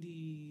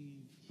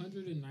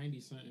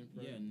 something.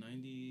 Bro. Yeah,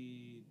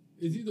 90.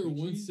 It's either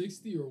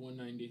 160 or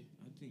 190.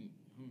 I think.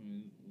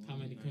 How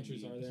many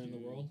countries are there in the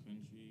world?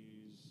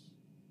 Countries.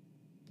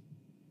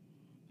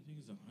 I think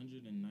it's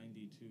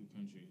 192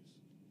 countries.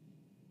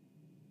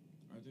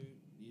 Are there?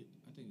 Yeah,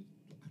 I think.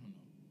 I don't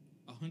know.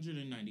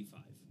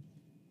 195.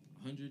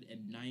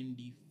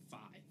 195.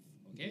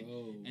 Okay.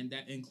 Whoa. And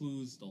that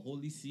includes the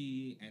Holy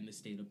See and the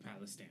state of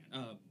Palestine.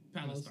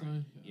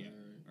 Palestine. Yeah.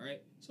 All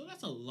right. So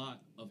that's a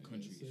lot of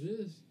countries. Yes, it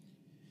is.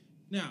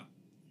 Now,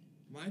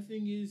 my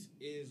thing is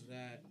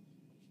that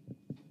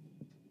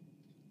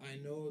I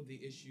know the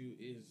issue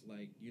is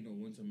like,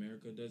 once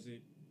America does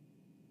it,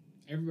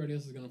 everybody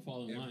else is going to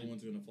fall in line.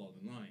 Everyone's going to fall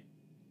in line.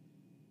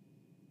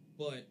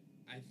 But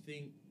I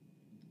think,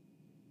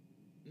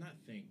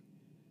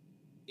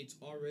 it's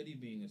already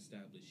being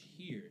established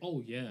here.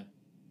 Oh, yeah.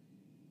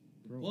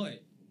 Bro.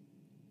 But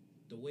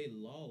the way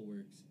law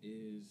works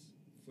is,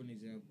 for an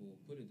example,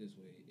 put it this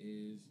way,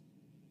 is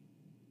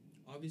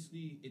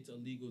obviously it's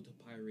illegal to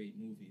pirate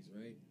movies,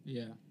 right?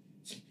 Yeah.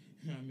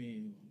 I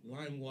mean,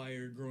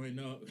 LimeWire growing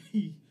up,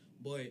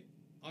 but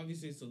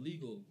obviously it's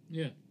illegal.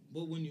 Yeah.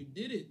 But when you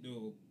did it,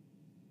 though,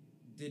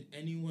 did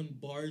anyone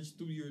barge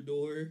through your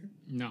door?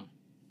 No.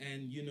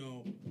 And, you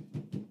know,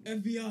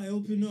 FBI,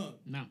 open up.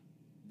 No.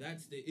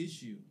 That's the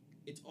issue.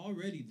 It's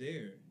already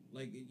there.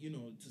 Like, you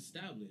know, it's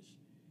established.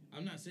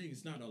 I'm not saying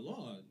it's not a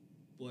law,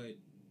 but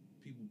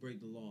people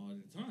break the law all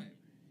the time.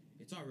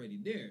 It's already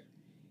there.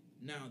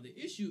 Now, the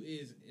issue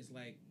is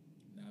like,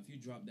 now, if you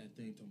drop that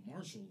thing to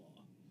martial law,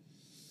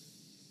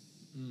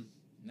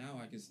 now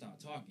I can stop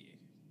talking.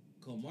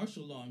 Because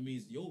martial law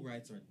means your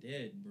rights are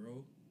dead,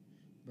 bro.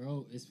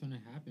 Bro, it's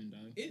gonna happen,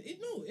 dog. It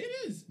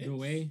is. The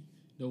way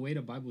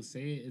the Bible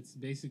say it, it's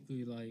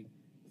basically like,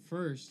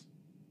 first,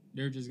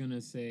 they're just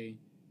gonna say,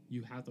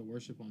 you have to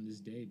worship on this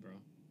day, bro.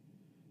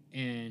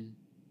 And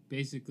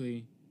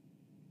basically,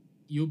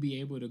 you'll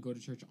be able to go to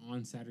church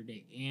on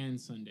Saturday and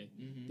Sunday.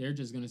 Mm-hmm. They're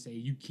just gonna say,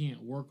 you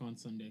can't work on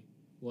Sunday.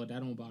 Well,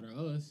 that don't bother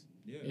us.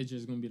 Yeah. It's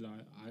just gonna be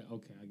like,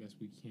 I guess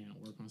we can't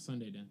work on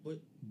Sunday then.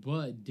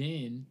 But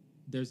then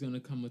there's gonna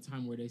come a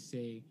time where they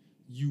say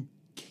you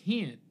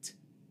can't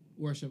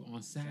worship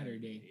on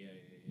Saturday.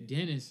 Yeah.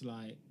 Then it's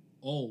like,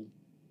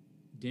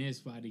 then it's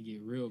about to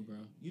get real, bro.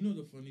 You know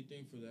the funny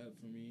thing for that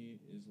for me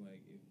is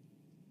like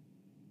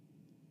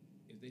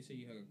if they say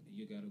you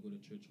gotta go to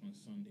church on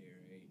Sunday,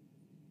 right?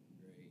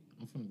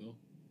 I'm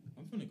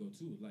finna go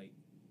too. Like,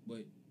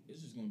 but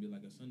it's just gonna be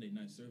like a Sunday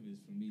night service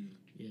for me.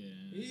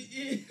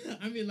 Yeah.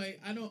 I mean, like,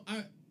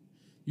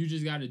 you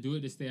just got to do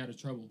it to stay out of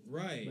trouble.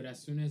 Right. But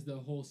as soon as the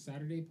whole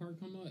Saturday part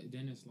come up,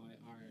 then it's like,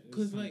 all right.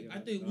 Because, like, I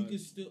think we could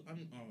still... I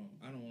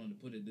don't want to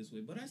put it this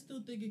way, but I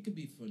still think it could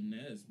be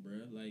finesse, bro.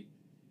 Like,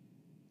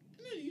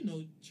 and then, you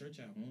know, church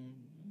at home.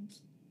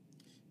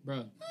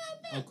 Bro,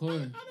 of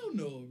course. I don't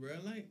know, bro.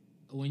 Like...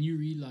 When you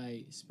read,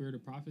 like, Spirit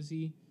of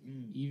Prophecy,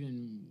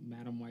 even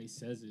Madam White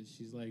says it.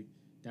 She's like,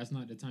 that's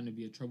not the time to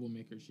be a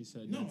troublemaker. She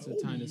said that's the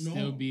time to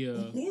still be a...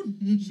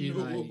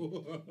 like,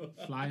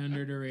 fly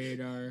under the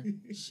radar,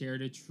 share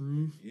the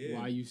truth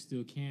while you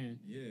still can.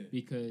 Yeah.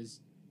 Because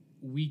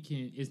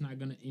it's not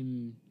going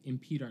to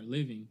impede our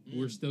living.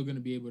 We're still going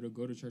to be able to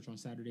go to church on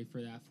Saturday for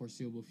that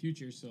foreseeable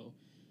future. So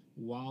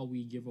while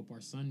we give up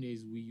our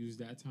Sundays, we use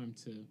that time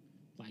to,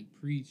 like,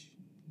 preach.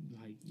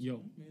 Like,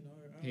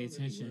 pay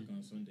attention. Work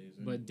on Sundays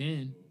anyway, but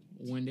then,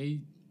 when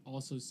they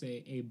also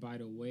say, hey, by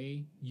the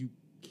way, you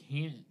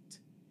can't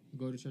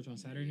go to church on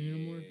Saturday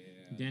anymore,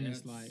 then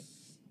it's like,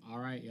 all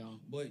right, y'all.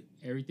 But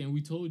everything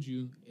we told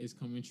you is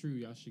coming true.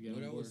 Y'all should get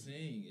on board. What I was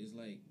saying is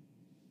like,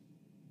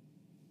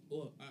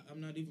 well, I'm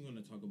not even going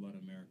to talk about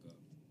America.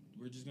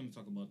 We're just going to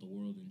talk about the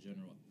world in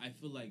general. I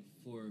feel like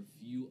for a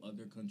few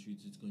other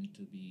countries, it's going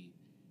to be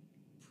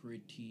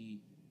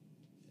pretty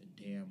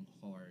damn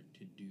hard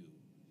to do.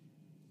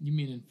 You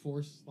mean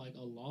enforce, like,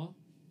 a law?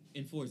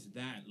 Enforce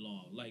that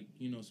law. Like,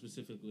 you know,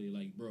 specifically,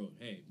 like, bro,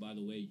 hey, by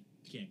the way,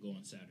 you can't go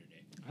on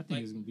Saturday. I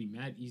think it's going to be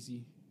mad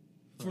easy.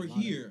 For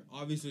here,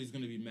 obviously, it's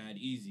going to be mad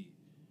easy.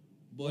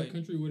 But what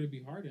country would it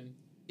be hard in?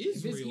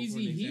 Israel, if it's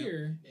easy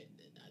here...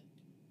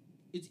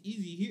 It's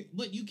easy here.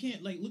 But you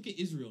can't, like, look at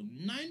Israel.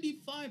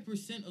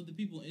 95% of the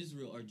people in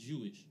Israel are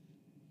Jewish.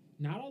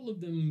 Not all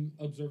of them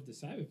observe the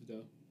Sabbath,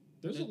 though.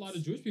 There's a lot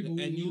of Jewish people who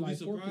eat,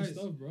 like, pork and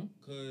stuff, bro.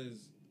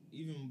 Because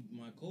even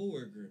my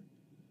coworker,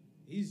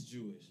 he's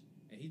Jewish.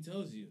 And he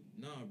tells you,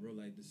 nah, bro,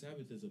 like, the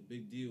Sabbath is a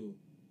big deal.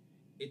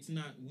 It's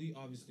not, we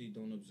obviously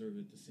don't observe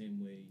it the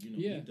same way, you know,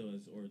 he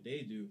does or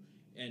they do.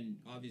 And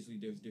obviously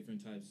there's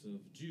different types of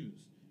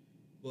Jews.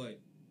 But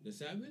the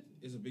Sabbath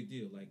is a big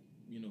deal. Like,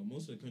 you know,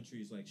 most of the country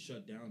is, like,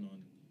 shut down on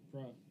it.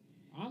 Bro,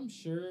 I'm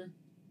sure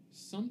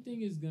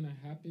something is going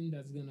to happen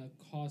that's going to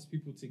cause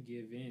people to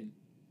give in.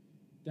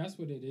 That's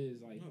what it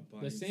is. Like,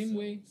 the same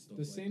way,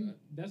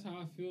 that's how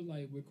I feel,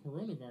 like, with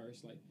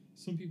coronavirus. Like,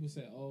 some people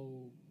say,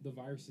 oh, the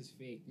virus is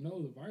fake.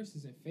 No, the virus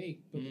isn't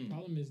fake. But the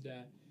problem is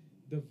that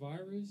the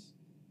virus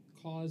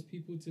caused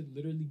people to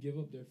literally give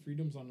up their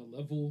freedoms on a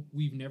level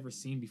we've never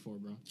seen before,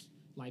 bro.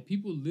 Like,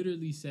 people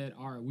literally said,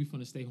 all right, we're going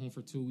to stay home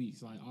for 2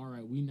 weeks. Like, all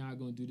right, we not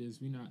going to do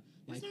this. We not.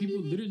 Like,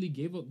 people literally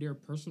gave up their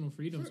personal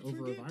freedoms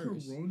over a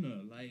virus.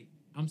 Corona, like.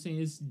 I'm saying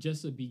it's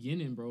just a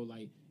beginning, bro.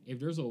 Like, if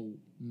there's a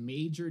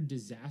major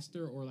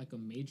disaster or, like, a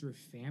major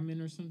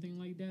famine or something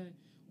like that,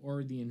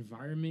 or the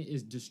environment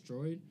is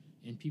destroyed,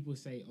 and people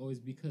say, oh, it's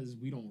because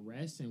we don't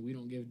rest and we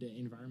don't give the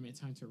environment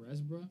time to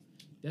rest, bro.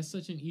 That's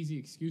such an easy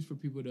excuse for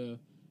people to,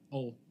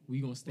 oh, we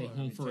gonna stay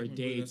home for a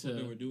day. That's what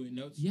they were doing.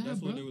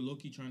 That's what they were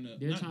low-key trying to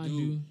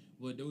do.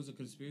 But there was a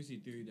conspiracy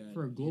theory that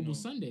for a global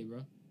Sunday,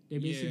 bro. They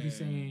basically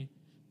saying,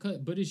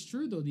 but it's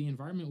true though. The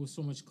environment was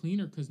so much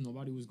cleaner because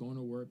nobody was going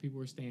to work. People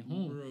were staying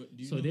home.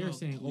 Bro, so they're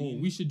saying, oh,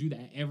 we should do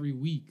that every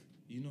week.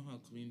 You know how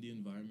clean the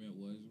environment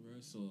was, bro.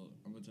 So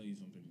I'm gonna tell you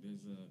something.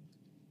 There's a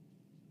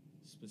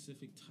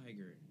specific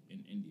tiger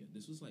in India.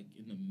 This was like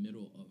in the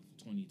middle of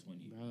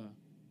 2020.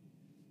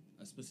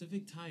 A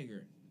specific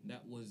tiger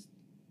that was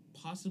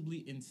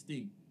possibly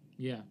extinct.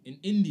 Yeah. In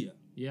India.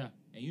 Yeah.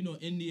 And you know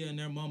India and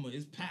their mama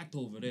is packed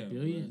over there.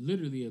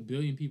 Literally 1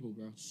 billion people,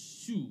 bro.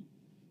 Shoot.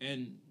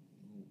 And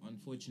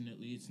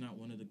unfortunately, it's not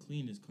one of the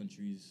cleanest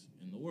countries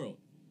in the world.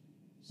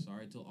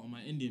 Sorry to all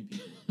my Indian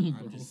people.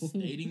 I'm just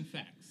stating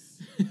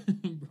facts.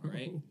 All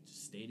right?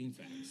 Just stating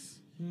facts.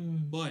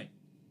 But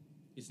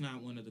it's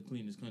not one of the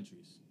cleanest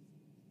countries.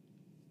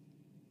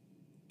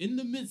 In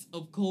the midst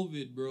of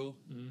COVID, bro,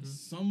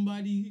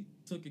 somebody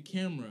took a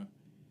camera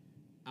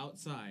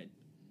outside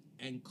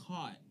and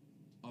caught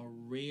a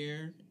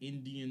rare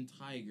Indian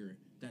tiger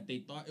that they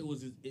thought it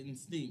was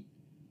instinct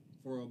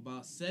for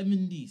about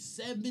 70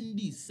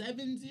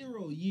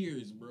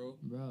 years, bro.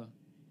 Bro.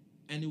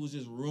 And it was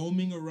just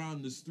roaming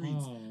around the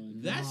streets. Oh,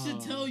 that should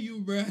tell you,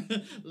 bro.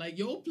 Like,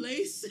 your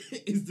place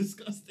is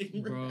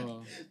disgusting,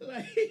 bro.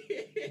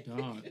 Like,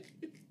 dog.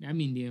 I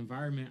mean, the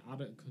environment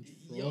out of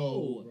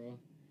control, bro.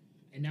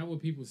 And now what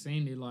people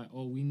saying, they're like,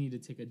 oh, we need to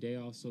take a day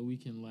off so we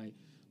can, like,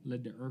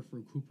 let the earth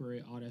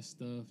recuperate, all that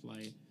stuff,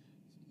 like,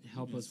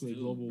 help us with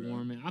global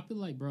warming. I feel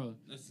like, bro.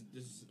 This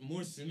is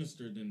more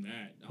sinister than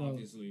that, bro,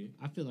 obviously.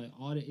 I feel like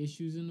all the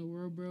issues in the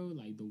world, bro,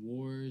 like the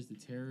wars, the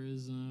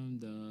terrorism,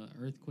 the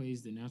earthquakes,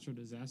 the natural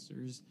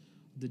disasters,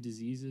 the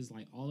diseases,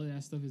 like, all of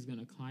that stuff is going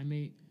to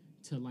climate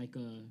to, like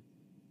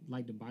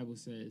the Bible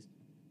says,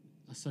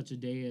 such a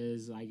day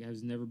as like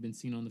has never been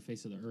seen on the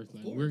face of the earth.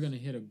 Like, we're gonna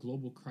hit a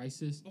global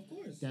crisis. Of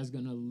course. That's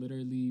gonna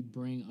literally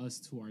bring us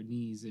to our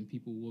knees, and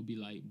people will be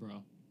like,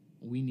 "Bro,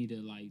 we need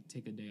to like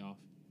take a day off."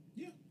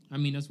 Yeah. I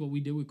mean, that's what we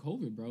did with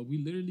COVID, bro. We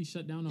literally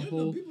shut down a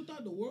whole. No, people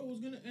thought the world was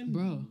gonna end,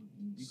 bro,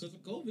 because of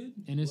COVID.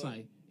 And it's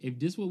like, if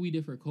this what we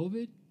did for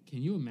COVID,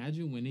 can you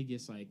imagine when it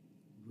gets like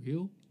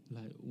real?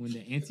 Like when the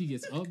ante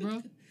gets up,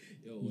 bro.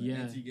 Yo, when the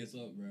ante gets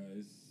up, bro.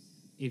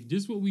 If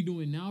this what we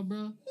doing now,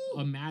 bro,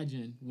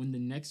 imagine when the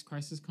next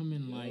crisis come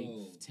in like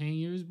 10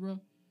 years, bro.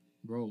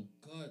 Bro.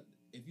 God,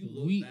 if you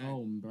look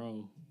back,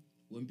 bro.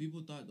 When people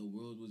thought the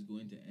world was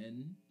going to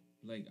end,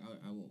 like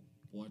I will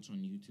watch on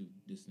YouTube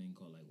this thing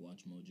called like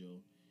Watch Mojo.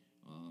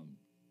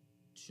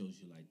 Shows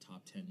you like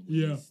top 10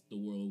 ways the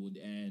world would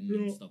end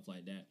and stuff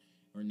like that,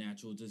 or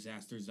natural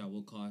disasters that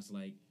will cause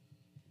like.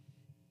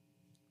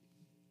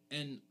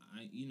 And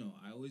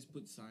I always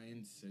put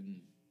science and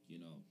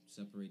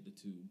separate the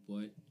two,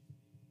 but.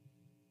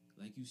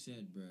 Like you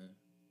said, bruh,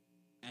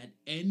 at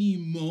any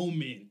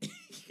moment,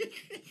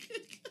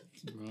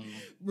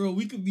 bro,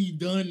 we could be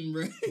done,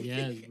 bro.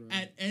 Yes, bro.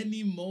 At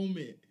any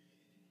moment.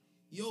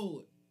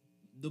 Yo,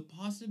 the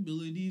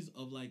possibilities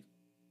of, like,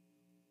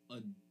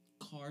 a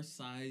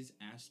car-sized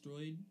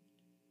asteroid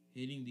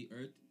hitting the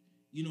Earth,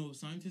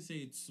 scientists say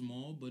it's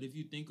small, but if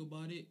you think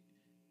about it,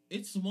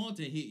 it's small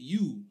to hit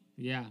you.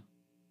 Yeah.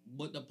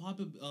 But the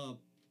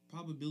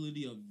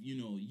probability of,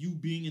 you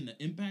being in the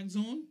impact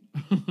zone...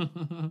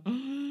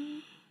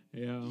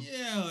 Yeah,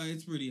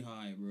 it's pretty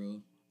high,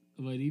 bro.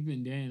 But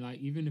even then, like,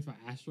 even if an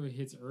asteroid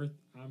hits Earth,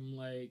 I'm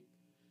like,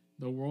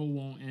 the world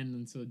won't end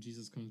until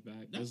Jesus comes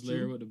back. That's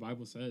literally what the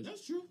Bible says.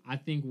 That's true. I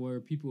think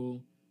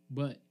and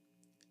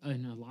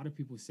a lot of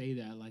people say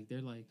that, like, they're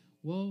like,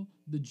 well,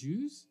 the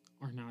Jews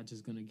are not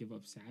just gonna give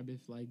up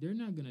Sabbath. Like, they're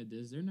not gonna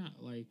They're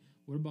not like,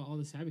 what about all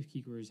the Sabbath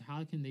keepers?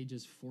 How can they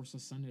just force a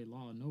Sunday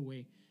law? No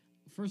way.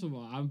 First of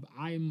all,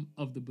 I'm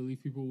of the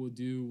belief people will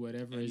do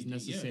whatever is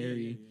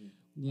necessary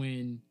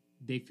when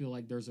they feel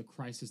like there's a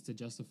crisis to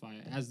justify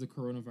it. As the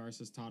coronavirus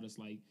has taught us,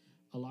 like,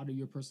 a lot of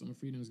your personal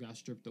freedoms got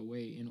stripped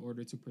away in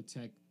order to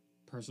protect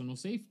personal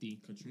safety.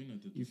 Katrina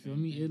did the You feel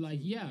me? It like,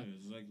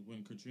 it's like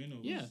when Katrina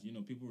was,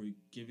 people were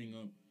giving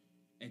up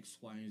X,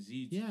 Y, and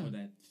Z for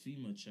that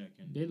FEMA check,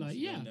 and they like,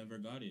 never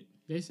got it.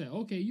 They said,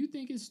 okay, you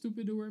think it's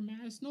stupid to wear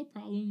masks? No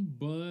problem,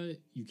 but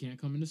you can't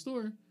come in the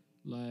store.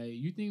 Like,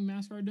 you think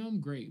masks are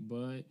dumb? Great,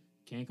 but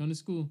can't come to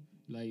school.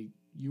 Like,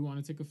 you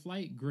want to take a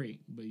flight?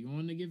 Great. But you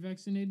want to get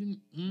vaccinated?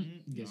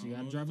 Guess you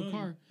got to drive a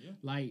car. Yeah.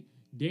 Like,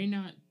 they're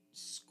not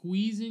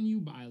squeezing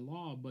you by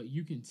law, but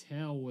you can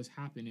tell what's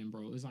happening,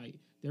 bro. It's like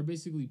they're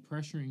basically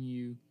pressuring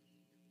you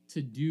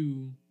to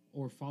do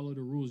or follow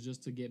the rules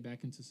just to get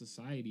back into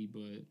society.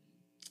 But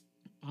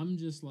I'm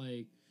just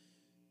like,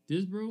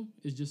 this, bro,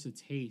 is just a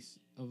taste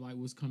of, like,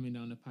 what's coming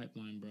down the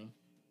pipeline, bro.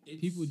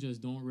 People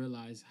just don't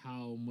realize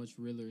how much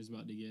realer it's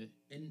about to get.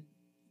 And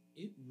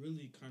it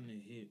really kind of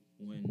hit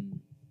when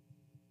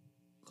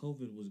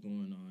COVID was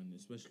going on,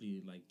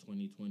 especially like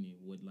 2020,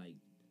 with like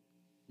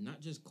not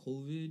just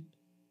COVID,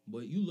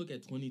 but you look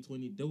at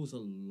 2020, there was a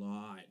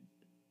lot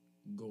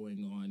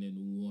going on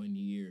in 1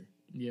 year.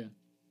 Yeah.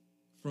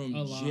 From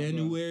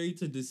January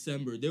to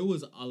December, there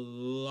was a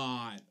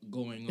lot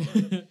going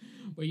on.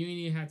 But you ain't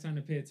even had time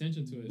to pay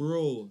attention to it.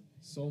 Bro.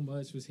 So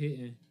much was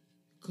hitting.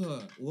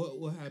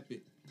 What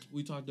happened?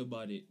 We talked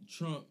about it.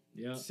 Trump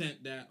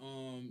sent that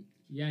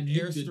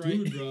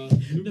airstrike, bro.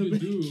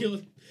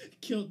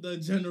 Killed the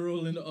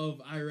general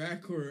of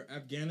Iraq or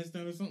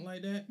Afghanistan or something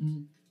like that.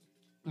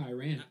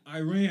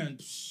 Iran.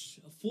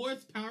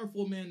 Fourth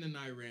powerful man in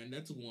Iran.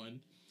 That's one.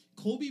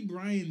 Kobe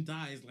Bryant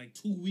dies like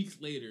 2 weeks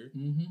later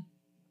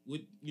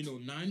with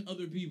 9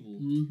 other people,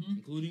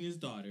 including his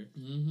daughter.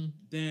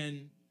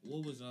 Then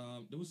what was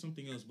there was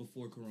something else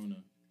before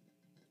Corona.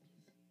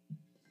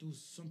 There was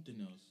something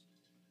else.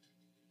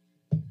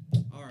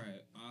 All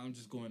right, I'm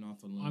just going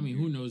off a limb. I mean,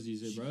 who knows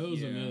these days, bro? There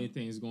was a million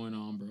things going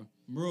on, bro.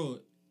 Bro,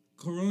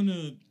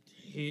 Corona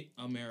hit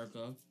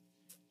America.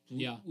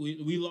 Yeah.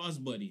 We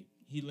lost Buddy.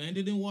 He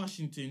landed in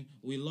Washington.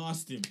 We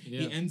lost him.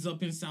 Yeah. He ends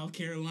up in South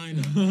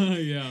Carolina.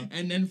 Yeah.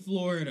 And then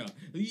Florida.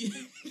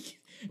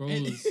 Bro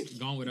was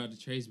gone without a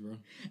trace, bro.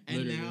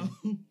 And now,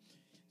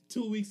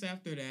 2 weeks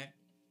after that,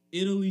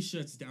 Italy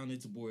shuts down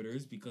its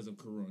borders because of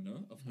Corona,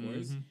 of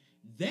course. Mm-hmm.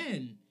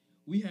 Then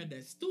we had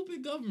that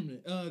stupid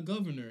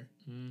governor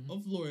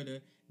of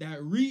Florida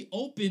that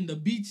reopened the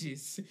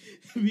beaches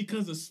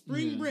because of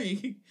spring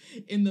break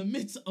in the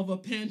midst of a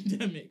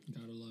pandemic.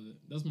 Gotta love it.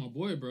 That's my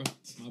boy, bro.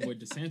 My boy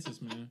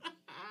DeSantis, man.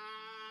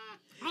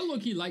 I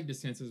low-key like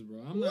DeSantis, bro.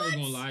 I'm not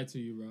even gonna lie to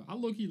you, bro. I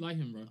low-key like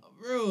him, bro.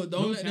 Bro,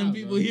 don't let them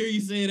people hear you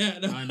say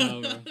that. I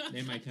know, bro.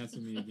 They might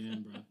cancel me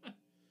again, bro.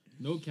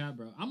 No cap,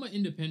 bro. I'm an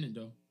independent,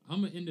 though.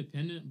 I'm an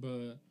independent,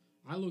 but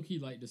I low-key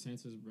like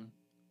DeSantis, bro.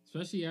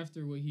 Especially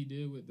after what he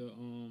did with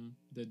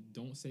the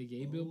Don't Say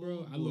Gay bill,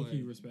 bro. I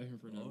low-key respect him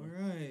for that. All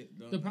right.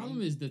 The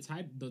problem is the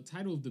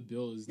title of the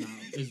bill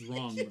is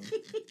wrong, bro.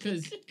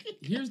 Because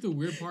here's the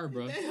weird part,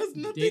 bro.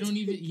 They don't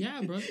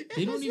even bro.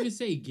 They don't even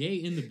say gay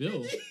in the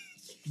bill.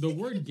 The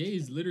word gay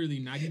is literally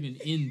not even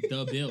in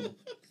the bill.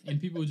 And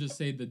people just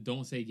say the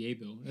Don't Say Gay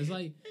bill. It's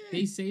like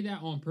they say that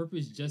on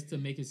purpose just to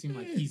make it seem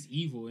like he's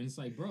evil. And it's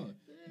like, bro,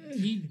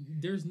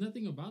 there's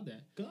nothing about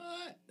that.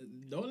 God,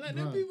 don't let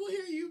them people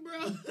hear you,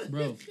 bro.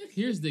 Bro,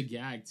 here's the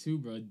gag too,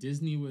 bro.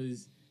 Disney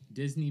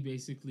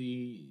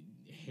basically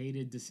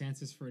hated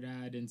DeSantis for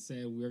that and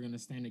said we're gonna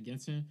stand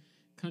against him.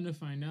 Come to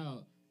find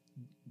out,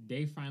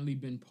 they finally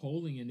been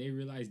polling and they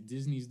realized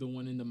Disney's the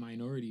one in the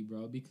minority,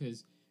 bro,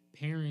 because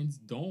parents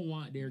don't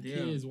want their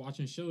kids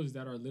watching shows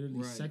that are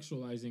literally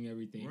sexualizing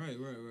everything. Right.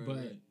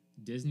 But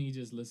Disney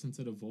just listened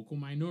to the vocal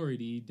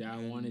minority that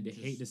wanted to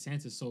hate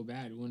DeSantis so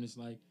bad when it's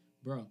like,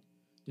 bro,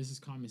 this is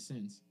common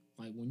sense.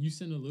 Like, when you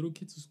send a little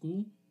kid to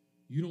school,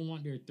 you don't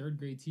want their third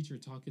grade teacher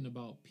talking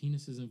about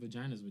penises and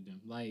vaginas with them.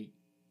 Like,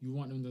 you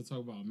want them to talk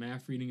about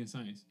math, reading, and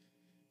science.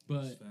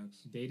 But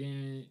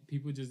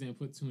people just didn't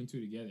put two and two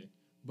together.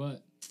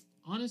 But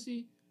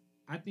honestly,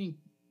 I think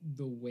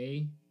the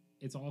way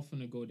it's all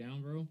finna go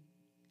down, bro,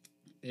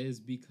 is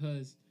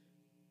because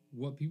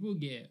what people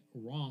get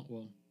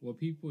wrong, what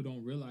people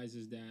don't realize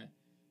is that,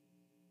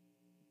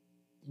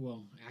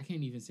 I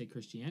can't even say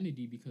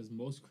Christianity because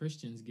most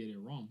Christians get it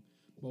wrong.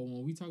 But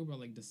when we talk about,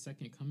 like, the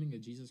second coming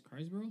of Jesus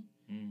Christ, bro,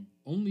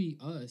 only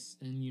us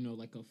and,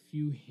 like, a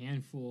few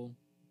handful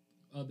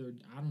other,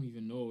 I don't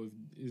even know if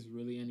there's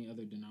really any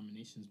other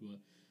denominations, but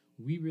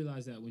we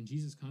realize that when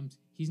Jesus comes,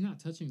 he's not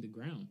touching the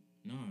ground.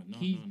 No.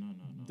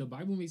 The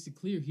Bible makes it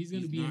clear he's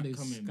going to be in the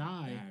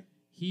sky. Back.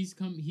 He's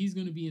going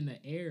to be in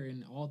the air,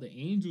 and all the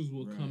angels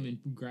will come and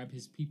grab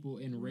his people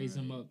and raise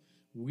them up.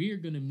 We're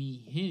going to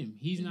meet him.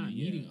 He's not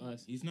meeting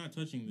us. He's not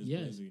touching this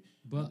place.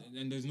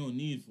 And there's no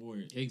need for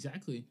it.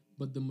 Exactly.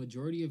 But the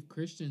majority of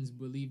Christians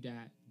believe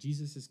that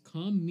Jesus is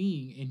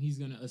coming and he's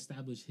going to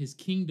establish his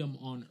kingdom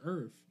on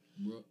earth.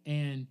 Bro.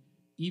 And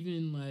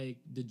even, like,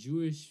 the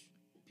Jewish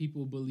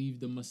people believe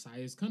the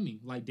Messiah is coming.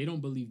 Like, they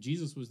don't believe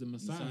Jesus was the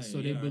Messiah,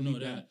 so they believe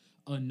that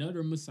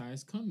another Messiah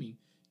is coming.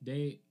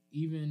 They,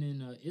 even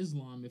in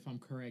Islam, if I'm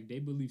correct, they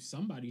believe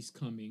somebody's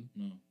coming.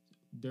 No.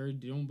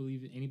 They don't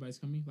believe anybody's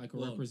coming? Like, a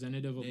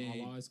representative of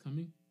Allah is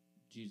coming?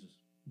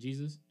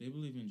 Jesus? They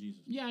believe in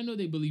Jesus. Yeah, I know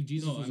they believe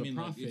Jesus was a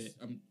prophet.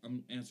 Like,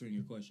 I'm answering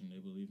your question. They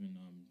believe in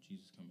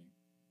Jesus coming.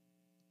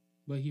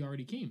 But he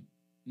already came.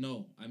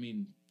 No, I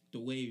mean, the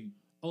way...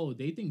 Oh,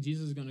 they think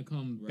Jesus is going to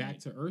come back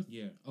to earth?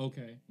 Yeah.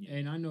 Okay. Yeah.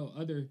 And I know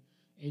and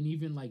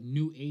even like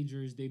New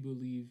Agers, they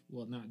believe,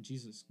 well, not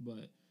Jesus,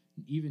 but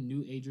even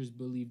New Agers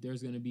believe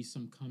there's going to be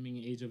some coming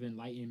age of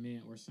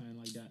enlightenment or something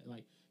like that.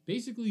 Like,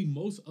 basically,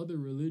 most other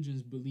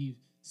religions believe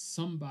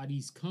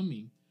somebody's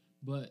coming,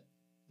 but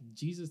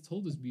Jesus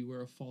told us beware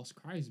of false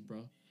Christ,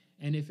 bro.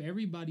 And if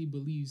everybody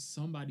believes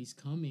somebody's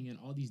coming in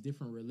all these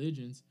different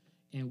religions,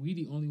 and we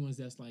the only ones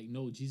that's like,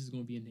 no, Jesus is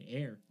going to be in the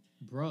air,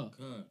 bruh,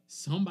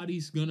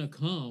 somebody's gonna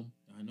come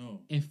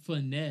and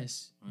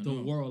finesse the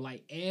world.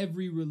 Like,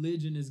 every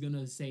religion is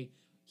gonna say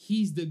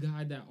he's the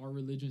guy that our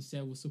religion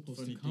said was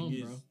supposed to come,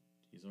 bro.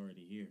 He's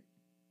already here.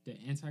 The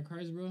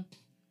Antichrist, bro,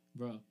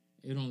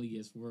 it only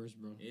gets worse,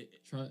 bro.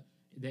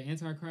 The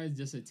Antichrist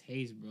just a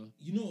taste, bro.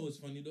 You know what's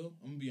funny though?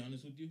 I'm gonna be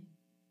honest with you.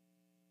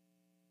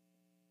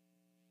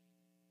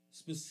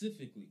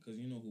 Specifically, because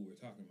you know who we're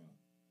talking about.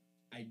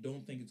 I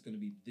don't think it's gonna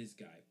be this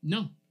guy.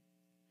 No.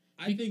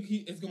 I think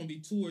it's going to be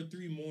 2 or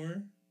 3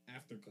 more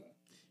after Cut.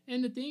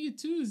 And the thing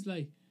too is,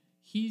 like,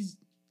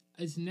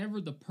 it's never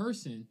the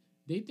person.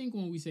 They think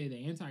when we say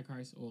the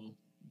Antichrist,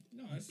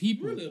 it's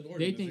people, really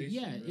they think,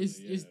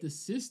 it's the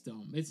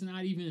system. It's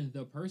not even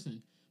the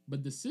person.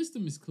 But the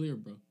system is clear,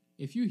 bro.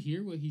 If you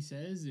hear what he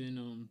says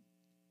and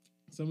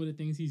some of the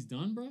things he's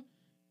done, bro,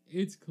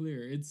 it's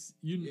clear. It's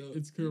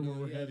clear where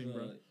we're heading,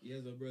 bro. He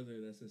has a brother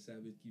that's a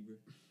Sabbath keeper.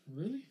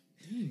 Really?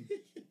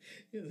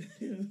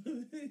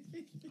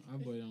 My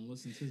boy don't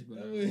listen to his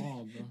brother at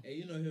all, bro. Hey,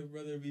 you know his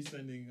brother be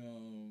sending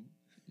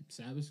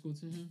Sabbath school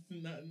to him?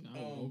 I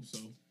hope so.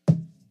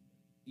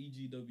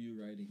 EGW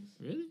writings.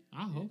 Really?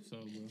 I hope so,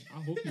 bro.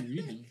 I hope you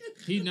read them.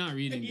 He's not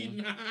reading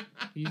them.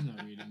 He's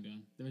not reading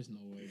them. There's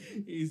no way,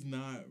 bro. He's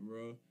not,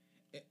 bro.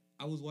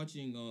 I was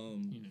watching He's not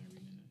reading them.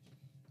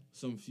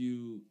 some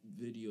few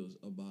videos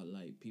about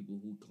like people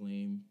who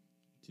claim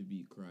to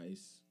be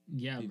Christ.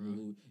 Yeah,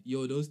 people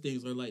bro. Those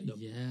things are like the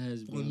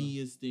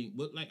funniest thing.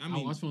 But like, I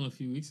mean, I watched one a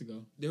few weeks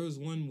ago. There was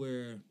one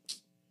where,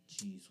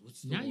 jeez,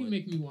 what's the now one? you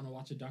make me want to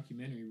watch a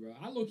documentary, bro.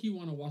 I low-key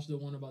want to watch the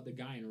one about the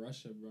guy in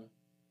Russia, bro.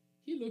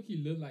 He low-key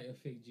looked like a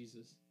fake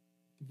Jesus.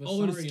 The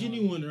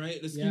skinny one,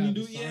 right? The skinny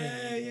dude.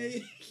 Yeah.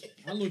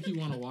 I low-key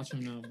want to watch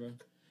him now, bro.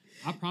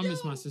 I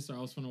promised my sister I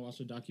was going to watch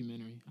a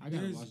documentary. I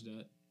got to watch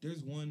that.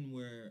 There's one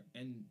where,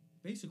 and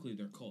basically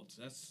they're cults.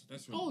 That's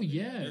really. Oh,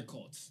 yeah. They're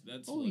cults.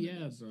 That's. Oh,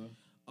 yeah, bro.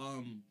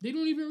 They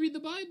don't even read the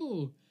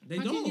Bible. They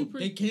don't.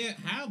 They can't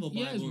have a Bible.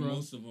 Yes, bro.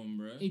 Most of them,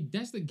 bro.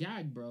 That's the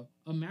gag, bro.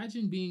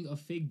 Imagine being a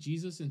fake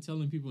Jesus and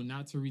telling people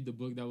not to read the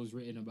book that was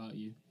written about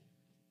you.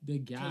 The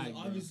gag.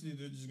 Obviously,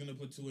 they're just gonna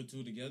put two and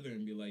two together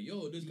and be like,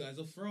 "Yo, this guy's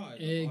a fraud."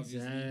 Exactly.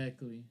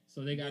 Obviously.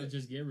 So they gotta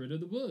just get rid of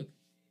the book.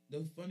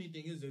 The funny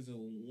thing is, there's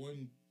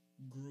one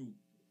group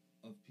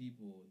of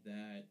people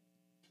that,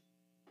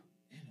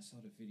 and I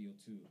saw the video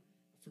too.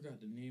 I forgot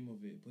the name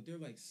of it, but they're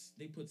like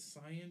they put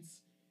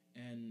science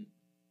and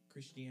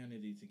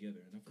Christianity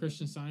together. And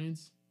Christian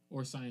Science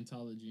or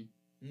Scientology?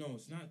 No,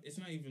 it's not. It's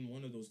not even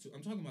one of those two.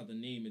 I'm talking about the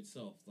name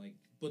itself. Like,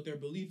 but their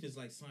belief is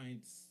like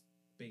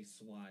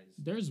science-based wise.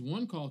 There's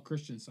one called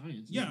Christian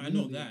Science. Yeah, I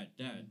know that.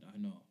 I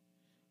know.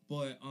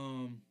 But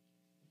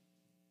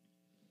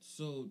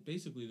so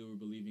basically, they were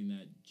believing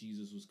that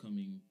Jesus was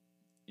coming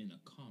in a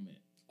comet.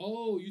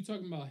 Oh, you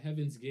talking about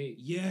Heaven's Gate?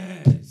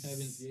 Yes.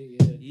 Heaven's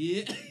Gate.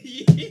 Yeah.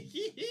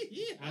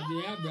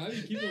 Yeah, bro. I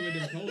be keeping with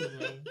them codes,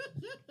 bro.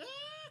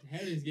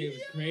 Heaven's Gate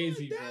was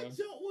crazy, bro. That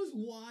jump was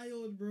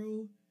wild,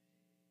 bro.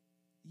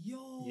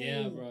 Yo.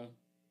 Yeah, bro.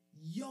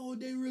 Yo,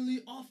 they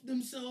really off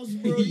themselves,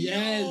 bro.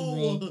 Yes,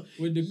 bro.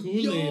 With the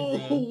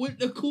Kool-Aid, bro. With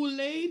the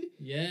Kool-Aid?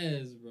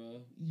 Yes,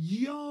 bro.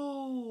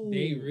 Yo.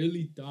 They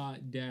really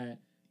thought that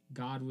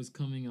God was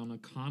coming on a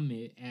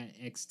comet at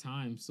X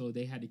time, so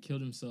they had to kill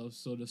themselves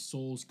so the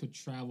souls could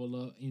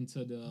travel up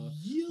into the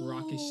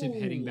rocket ship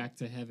heading back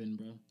to heaven,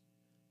 bro.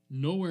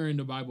 Nowhere in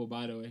the Bible,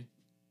 by the way.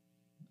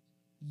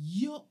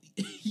 Yo,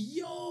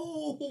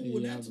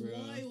 that's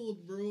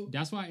wild, bro.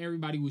 That's why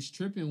everybody was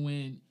tripping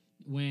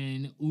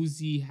when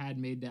Uzi had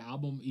made the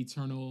album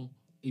Eternal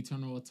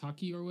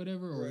Ataki or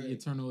whatever, or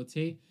Eternal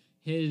Ate.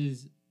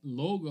 His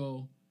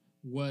logo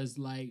was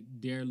like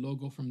their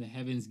logo from the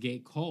Heaven's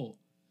Gate cult.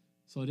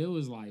 So they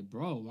was like,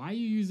 bro, why are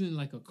you using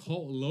like a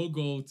cult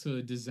logo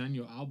to design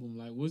your album?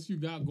 Like, what's you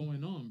got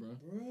going on, bro?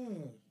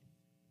 Bruh.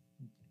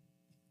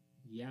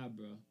 Yeah,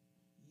 bro.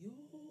 Yo,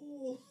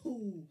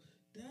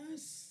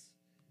 that's...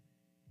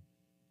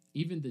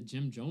 Even the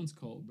Jim Jones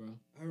cult, bro.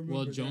 I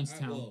remember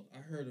Jonestown.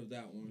 I heard of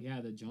that one. Yeah,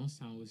 the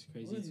Jonestown was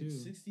crazy too.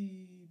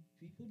 60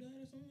 people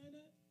died or something like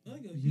that?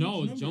 Like a huge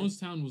number.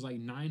 Jonestown was like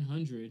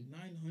 900.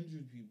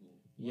 900 people.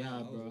 Yeah,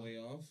 wow, bro. I was way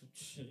off.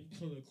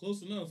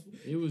 Close enough.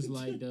 It was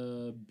like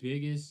the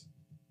biggest.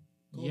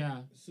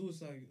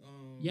 Suicide.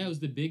 Yeah, it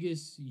was the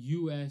biggest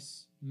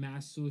U.S.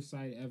 mass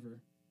suicide ever.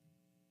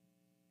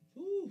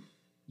 Ooh.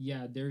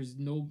 Yeah,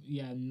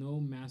 no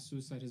mass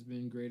suicide has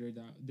been greater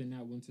than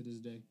that one to this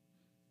day.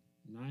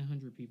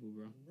 900 people,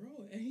 bro.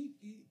 Bro, and he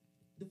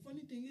the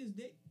funny thing is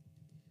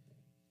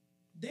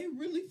they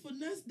really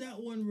finessed that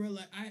one, bro.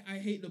 Like I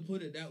hate to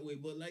put it that way,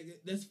 but like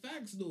that's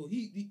facts though.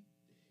 He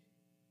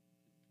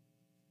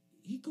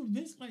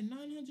convinced like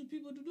 900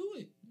 people to do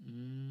it.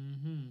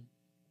 Mm-hmm.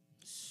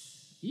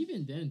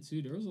 Even then,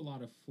 too, there was a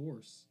lot of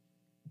force.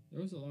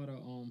 There was a lot of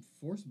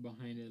force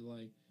behind it.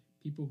 Like,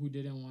 people who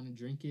didn't want to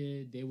drink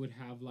it, they would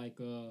have, like,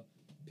 a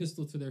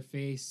pistol to their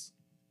face.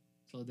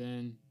 So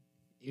then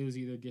it was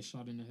either get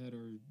shot in the head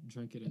or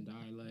drink it and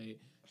die. Like,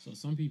 so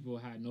some people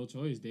had no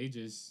choice. They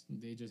just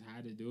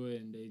had to do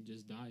it, and they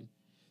just died.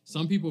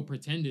 Some people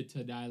pretended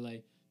to die.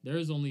 Like,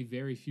 there's only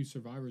very few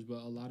survivors,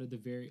 but a lot of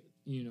the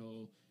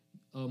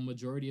a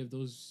majority of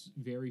those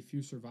very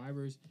few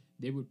survivors,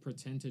 they would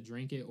pretend to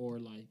drink it, or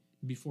like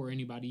before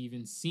anybody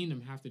even seen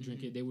them have to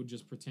drink it, they would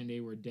just pretend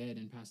they were dead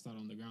and passed out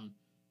on the ground.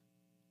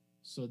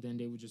 So then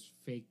they would just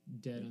fake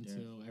dead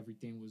until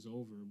everything was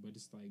over. But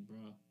it's like,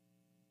 bro,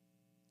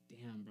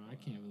 damn, bro, I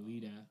can't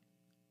believe that.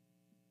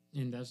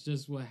 And that's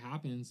just what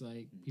happens.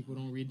 Like, people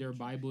don't read their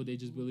Bible, they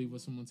just believe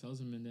what someone tells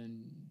them, and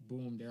then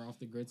boom, they're off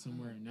the grid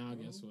somewhere. And now,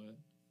 guess what?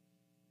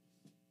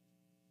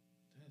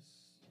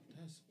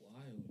 That's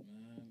wild, man.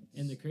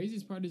 And the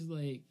craziest part is,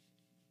 like,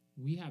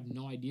 we have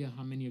no idea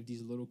how many of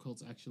these little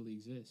cults actually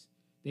exist.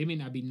 They may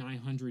not be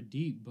 900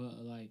 deep,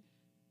 but, like,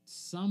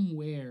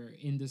 somewhere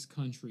in this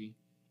country,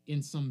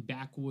 in some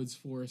backwoods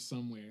forest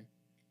somewhere,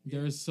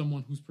 there is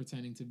someone who's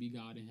pretending to be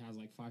God and has,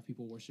 like, 5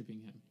 people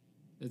worshiping him.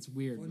 It's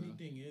weird, bro. Funny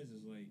thing is,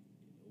 like,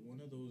 one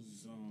of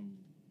those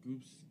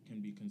groups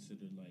can be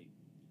considered, like,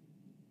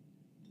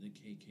 the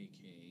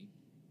KKK.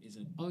 It's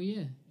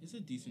a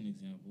decent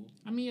example.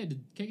 I mean, yeah, the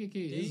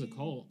KKK is a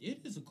cult.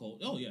 It is a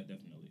cult. Oh, yeah,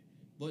 definitely.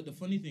 But the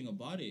funny thing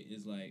about it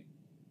is, like,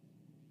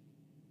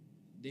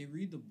 they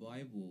read the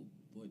Bible,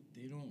 but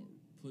they don't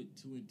put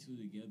two and two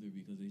together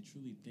because they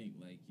truly think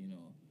like, you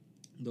know,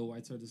 the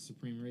whites are the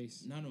supreme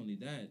race. Not only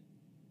that,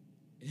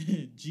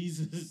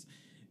 Jesus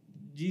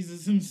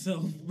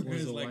himself Was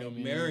is a like white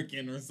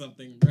American or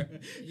something, bro.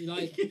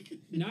 Like,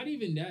 not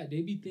even that.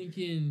 They be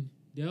thinking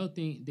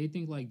they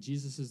think like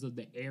Jesus is of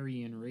the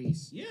Aryan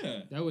race.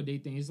 Yeah, that's what they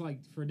think. It's like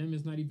for them,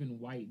 it's not even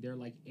white. They're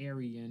like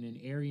Aryan, and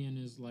Aryan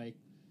is like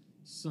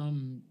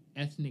some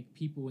ethnic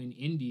people in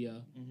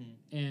India,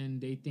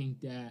 and they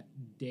think that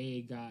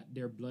they got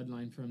their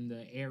bloodline from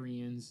the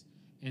Aryans,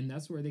 and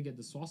that's where they get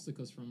the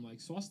swastikas from. Like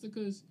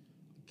swastikas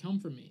come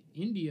from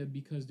India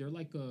because they're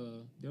like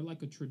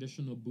a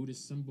traditional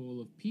Buddhist symbol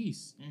of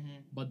peace.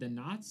 But the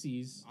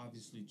Nazis,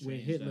 obviously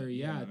with Hitler,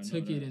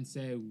 took it and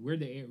said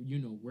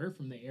we're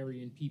from the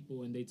Aryan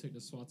people, and they took the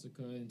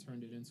swastika and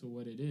turned it into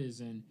what it is.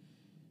 And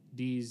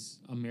these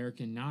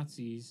American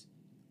Nazis,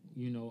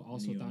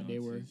 also thought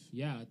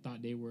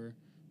they were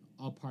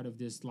a part of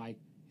this like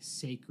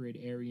sacred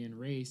Aryan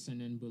race,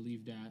 and then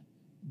believed that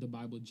the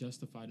Bible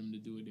justified them to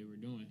do what they were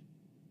doing.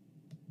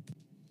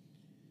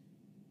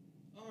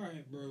 All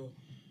right, bro.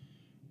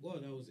 Well,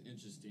 that was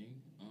interesting.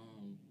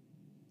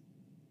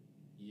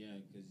 Yeah,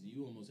 because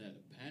you almost had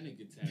a panic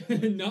attack.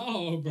 Like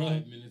No, bro.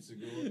 5 minutes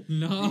ago.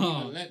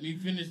 No. Let me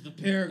finish the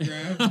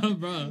paragraph.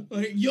 Bro.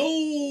 Like,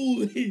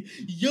 yo.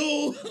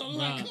 I'm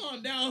like,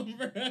 calm down,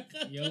 bro.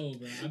 Yo,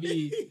 bro.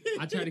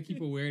 I try to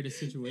keep aware of the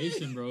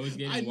situation, bro. It's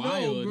getting wild. I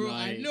know, bro.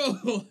 Like, I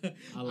know.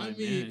 Like,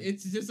 man, man,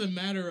 it's just a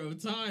matter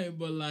of time,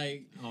 but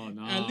like,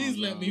 at least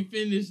bro. let me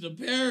finish the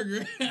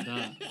paragraph.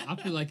 I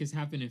feel like it's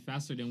happening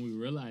faster than we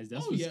realize.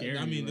 That's what's scary.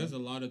 I mean, bro. there's a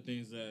lot of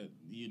things that,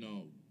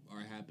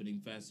 are happening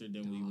faster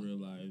than we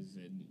realize.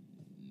 And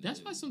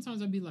that's why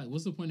sometimes I'd be like,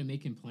 what's the point of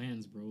making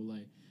plans, bro?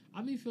 Like,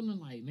 I be feeling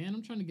like, man,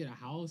 I'm trying to get a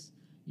house,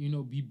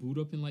 be boot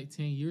up in like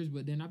 10 years,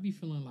 but then I be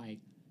feeling like,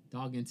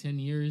 dog, in 10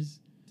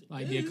 years,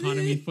 like the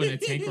economy for the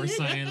tank or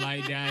something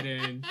like that,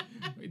 and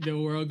the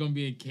world gonna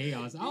be in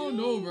chaos. I don't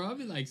know, bro. I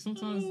be like,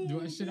 sometimes,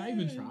 should I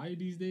even try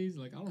these days?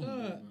 Like, I don't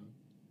know,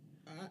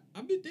 bro.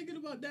 I've been thinking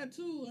about that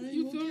too.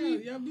 You feel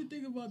me? Yeah, I've been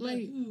thinking about like,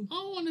 that too. I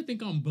don't want to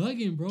think I'm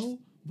bugging, bro,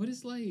 but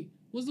it's like,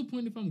 what's the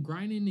point if I'm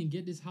grinding and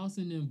get this house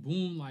and then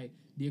boom, like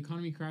the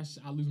economy crashes,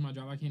 I lose my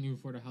job, I can't even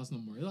afford a house no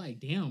more. It's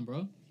like, damn,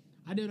 bro,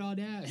 I did all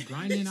that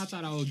grinding. I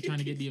thought I was trying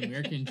to get the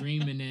American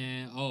dream, and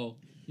then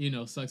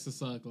sucks to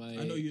suck. Like,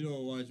 I know you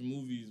don't watch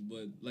movies,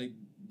 but like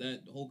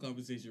that whole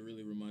conversation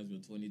really reminds me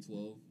of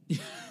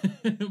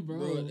 2012.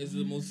 Bro, it's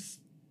the most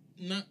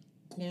not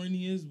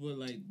corniest, but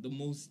like the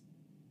most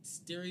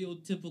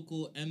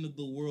stereotypical end of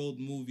the world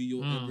movie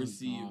you'll ever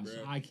see, bro.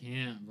 I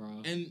can't, bro.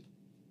 And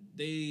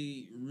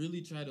they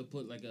really try to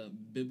put like a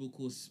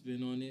biblical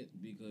spin on it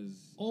because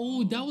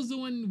that was the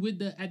one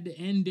with at the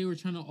end they were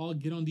trying to all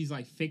get on these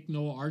like fake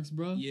Noah arcs,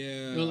 bro.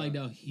 Yeah, they were like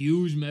the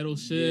huge metal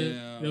shit.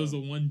 Yeah, there was a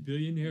 $1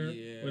 billionaire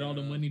with all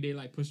the money. They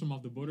like pushed him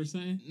off the boat or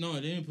something. No,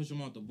 they didn't push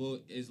him off the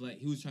boat. It's like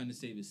he was trying to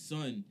save his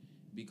son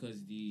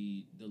because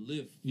the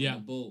lift from the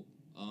boat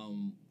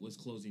was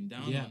closing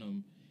down on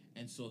him,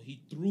 and so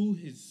he threw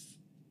his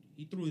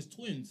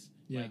twins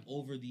like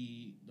over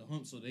the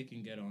hump so they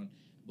can get on.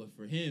 But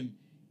for him,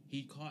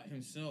 he caught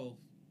himself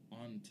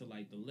onto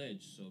like the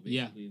ledge. So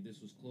basically,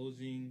 this was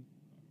closing.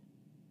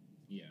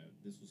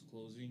 This was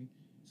closing.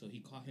 So he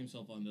caught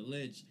himself on the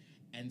ledge,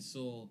 and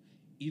so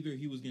either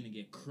he was gonna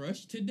get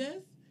crushed to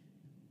death,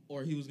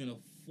 or he was gonna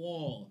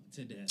fall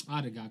to death.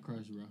 I'd have got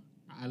crushed, bro.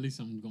 At least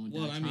I'm going.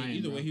 Well, die I mean, trying,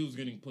 either bro. way, he was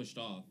getting pushed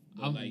off.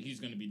 But like he's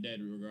gonna be dead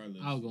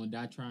regardless. I was gonna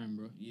die trying,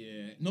 bro.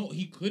 Yeah, no,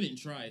 he couldn't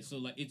try. So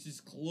like, it's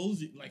just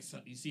closing. Like,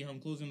 so, you see how I'm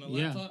closing the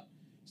laptop?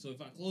 So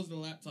if I close the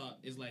laptop,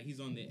 it's like he's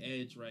on the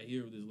edge right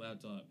here with his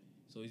laptop.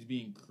 So he's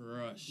being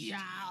crushed.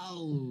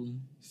 Yow.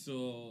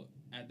 So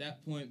at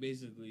that point,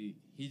 basically,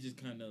 he just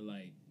kind of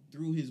like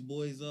threw his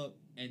boys up,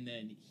 and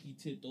then he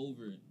tipped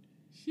over.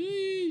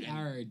 Sheesh.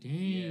 Alright,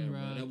 damn,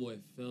 bro. That boy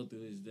fell to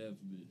his death.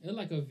 It's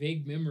like a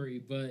vague memory,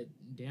 but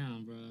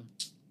damn, bro.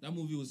 That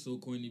movie was so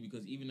corny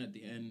because even at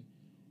the end,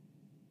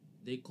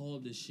 they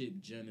called the ship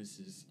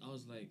Genesis. I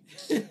was like,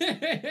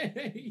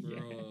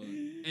 bro.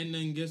 And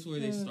then guess where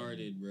they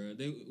started, bro?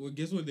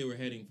 Guess what they were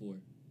heading for?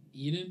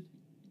 Eden?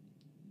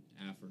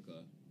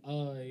 Africa.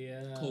 Oh,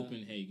 yeah.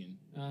 Copenhagen.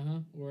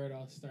 Where it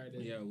all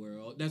started. Yeah,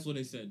 that's what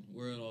they said.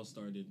 Where it all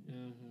started.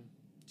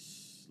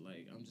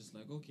 Like, I'm just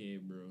like, okay,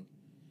 bro.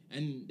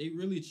 And they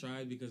really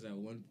tried because at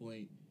one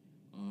point,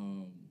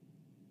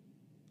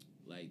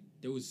 like,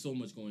 there was so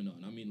much going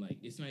on. I mean, like,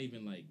 it's not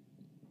even, like,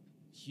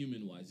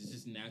 human-wise. It's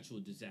just natural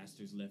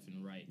disasters left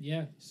and right.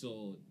 Yeah.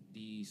 So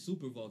the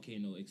super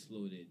volcano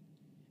exploded,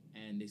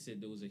 and they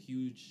said there was a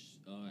huge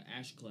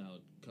ash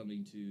cloud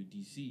coming to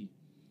D.C.,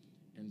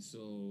 and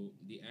so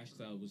the ash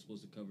cloud was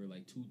supposed to cover,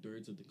 like,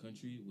 2/3 of the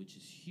country, which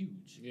is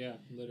huge. Yeah,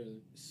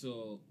 literally.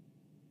 So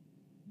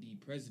the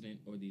president,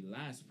 or the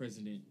last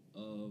president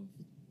of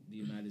the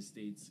United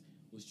States,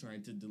 was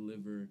trying to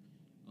deliver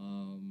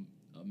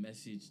a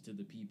message to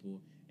the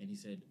people, and he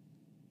said,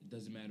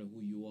 doesn't matter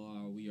who you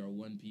are. We are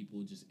one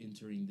people just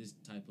entering this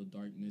type of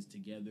darkness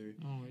together.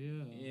 Oh,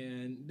 yeah.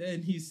 And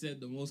then he said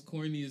the most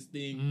corniest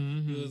thing.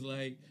 Mm-hmm. He was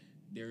like,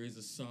 there is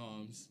a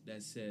Psalms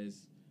that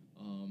says,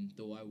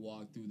 though I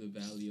walk through the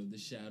valley of the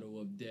shadow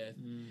of death.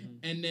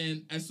 Mm-hmm. And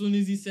then as soon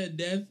as he said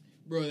death,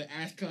 bro, the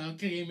ash cloud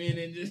came in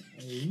and just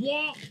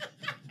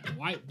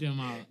wiped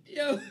them out.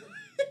 Yo.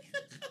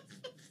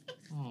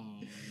 Oh,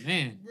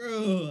 man.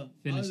 Bro,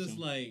 Finished I was just him.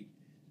 like,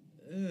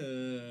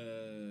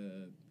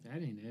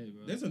 That ain't it,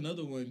 bro. There's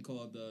another one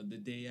called The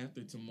Day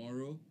After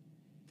Tomorrow.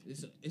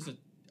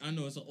 I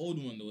know it's an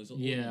old one though. It's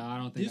an old one. I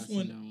don't think This I've seen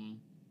one that one.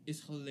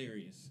 is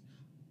hilarious.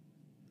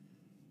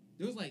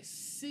 There was like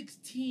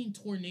 16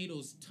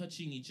 tornadoes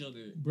touching each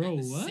other Bro,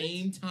 at the what?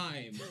 same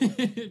time. Bro,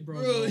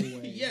 Bro, no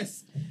way.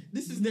 yes.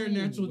 This is their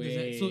No natural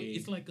disaster. way. So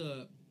it's like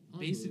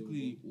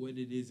basically Unbelievable. what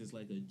it is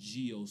like a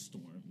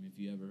geostorm, if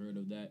you ever heard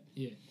of that.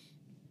 Yeah.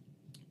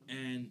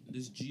 And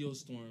this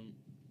geostorm,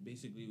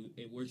 basically,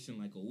 it works in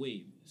like a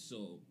wave.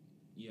 So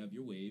you have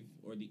your wave,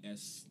 or the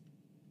S,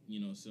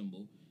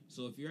 symbol.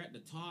 So if you're at the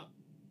top,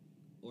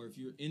 or if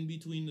you're in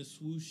between the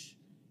swoosh,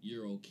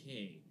 you're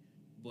okay.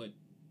 But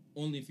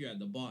only if you're at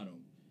the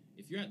bottom.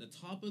 If you're at the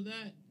top of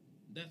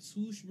that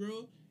swoosh,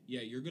 bro,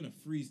 yeah, you're gonna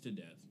freeze to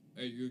death.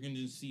 Or you're gonna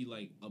just see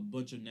like a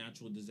bunch of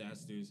natural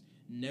disasters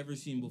never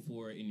seen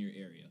before in your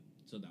area.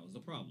 So that was the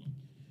problem.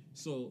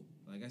 So,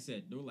 like I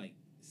said, there were like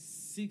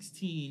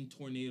 16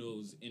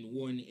 tornadoes in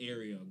one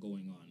area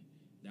going on.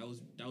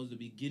 That was the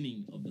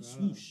beginning of the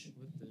swoosh.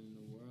 What in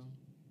the world?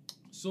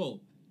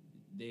 So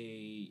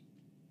they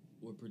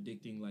were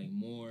predicting like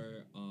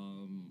more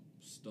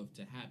stuff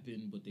to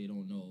happen, but they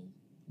don't know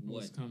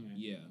What's coming.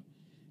 Yeah.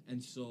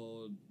 And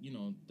so,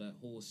 that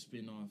whole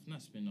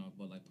not spin-off,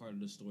 but like part of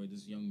the story,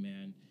 this young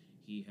man,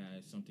 he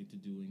had something to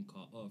do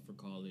for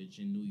college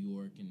in New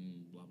York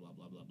and blah, blah,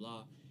 blah, blah,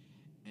 blah.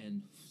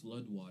 And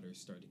floodwaters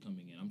started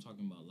coming in. I'm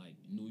talking about like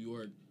New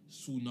York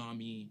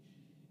tsunami,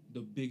 the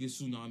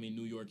biggest tsunami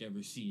New York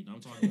ever seen. I'm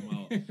talking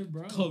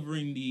about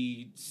covering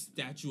the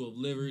Statue of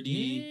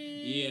Liberty.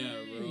 Dang.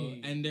 Yeah, bro.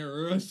 And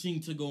they're rushing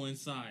to go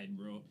inside,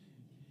 bro.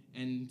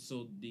 And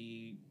so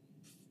the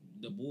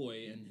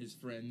boy and his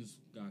friends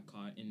got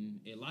caught in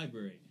a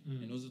library.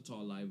 And it was a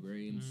tall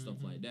library and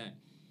stuff like that.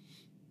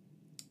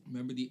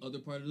 Remember the other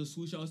part of the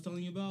swoosh I was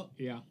telling you about?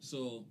 Yeah.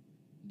 So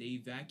they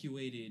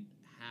evacuated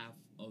half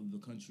of the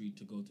country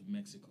to go to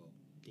Mexico.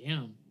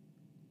 Damn.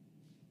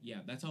 Yeah,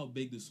 that's how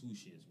big the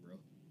swoosh is, bro.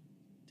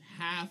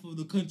 Half of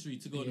the country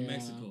to go to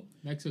Mexico.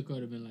 Mexico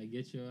would have been like,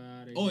 get you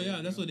out of here. Oh,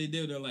 yeah, that's what they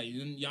did. They're like,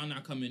 y'all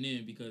not coming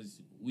in because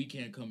we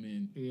can't come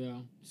in. Yeah.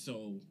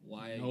 So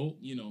why, Nope.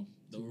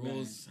 The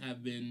roles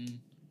have been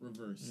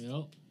reversed.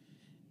 Yep.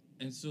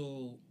 And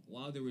so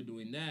while they were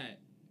doing that,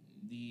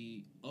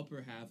 the upper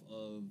half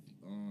of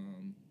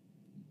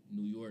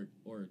New York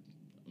or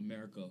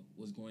America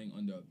was going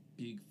under a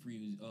big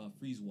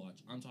freeze watch.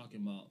 I'm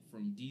talking about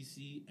from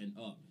DC and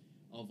up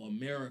of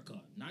America.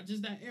 Not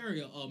just that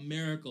area.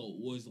 America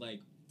was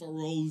like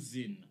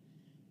frozen.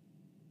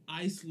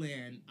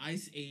 Iceland,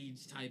 Ice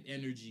Age type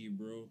energy,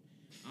 bro.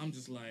 I'm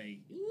just like,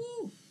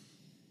 oof.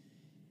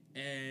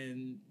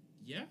 And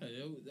yeah,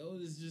 it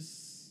was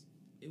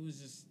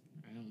just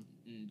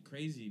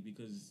crazy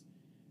because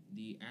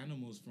the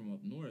animals from up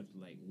north,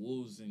 like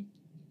wolves and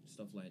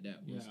stuff like that,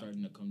 were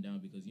starting to come down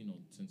because,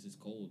 since it's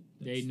cold.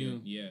 They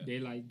knew. Yeah. They,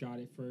 got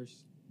it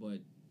first. But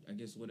I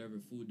guess whatever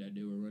food that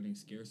they were running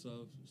scarce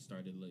of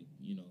started,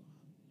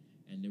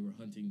 and they were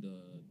hunting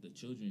the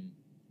children,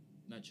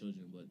 not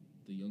children, but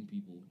the young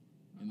people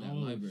in that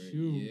library.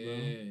 Shoot,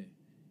 bro.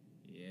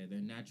 Yeah,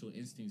 their natural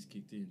instincts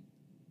kicked in.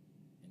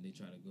 And they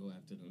try to go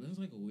after them. That's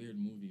like a weird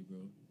movie, bro.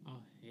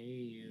 Oh,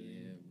 hey.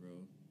 Yeah,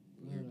 bro.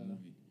 Weird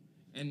movie.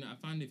 And I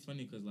find it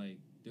funny because,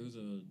 there was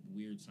a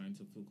weird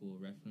scientific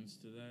reference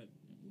to that,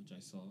 which I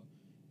saw.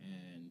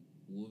 And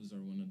wolves are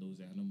one of those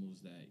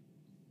animals that,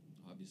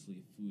 obviously,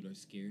 if food are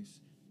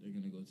scarce, they're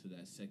going to go to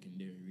that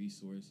secondary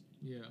resource.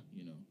 Yeah.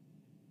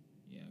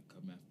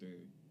 Come after.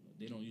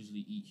 They don't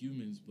usually eat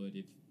humans, but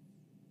if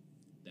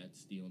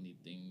that's the only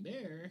thing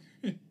there.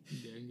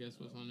 Then guess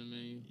what's on the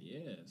menu?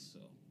 Yeah, so.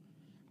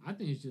 I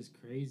think it's just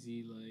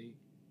crazy,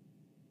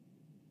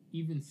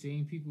 even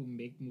seeing people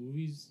make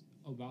movies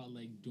about,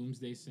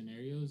 doomsday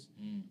scenarios,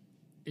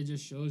 it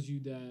just shows you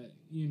that,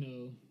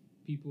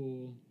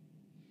 people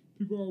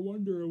are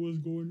wondering what's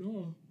going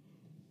on.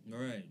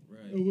 Right.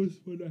 And what's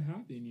going to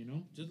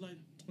happen, Just like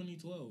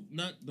 2012.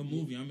 Not the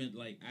movie, I meant,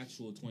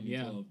 actual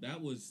 2012. Yeah.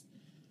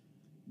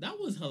 That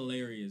was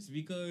hilarious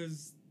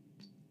because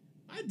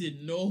I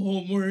did no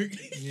homework.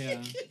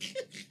 Yeah.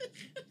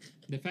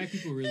 The fact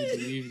people really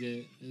believed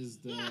it is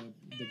the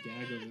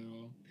gag of it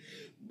all.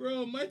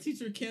 Bro, my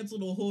teacher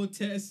canceled the whole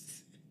test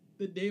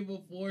the day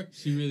before.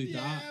 She really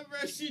thought? Yeah,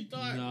 bro, she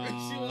thought. Nah. Bro,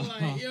 she was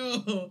like,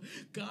 yo,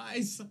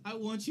 guys, I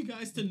want you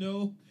guys to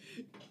know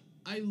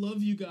I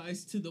love you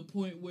guys to the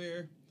point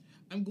where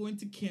I'm going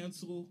to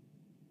cancel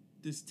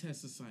this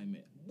test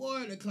assignment.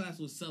 Boy, the class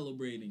was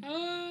celebrating.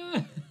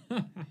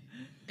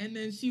 And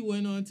then she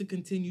went on to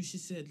continue. She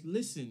said,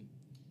 listen,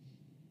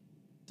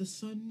 the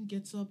sun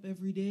gets up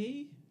every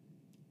day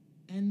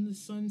and the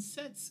sun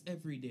sets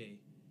every day.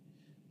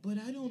 But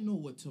I don't know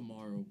what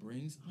tomorrow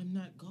brings. I'm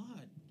not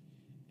God.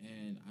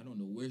 And I don't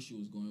know where she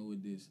was going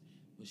with this,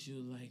 but she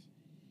was like,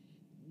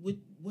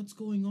 what's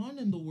going on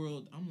in the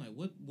world? I'm like,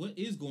 what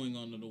is going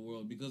on in the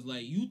world? Because,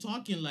 like, you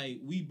talking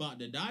like we about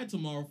to die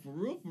tomorrow, for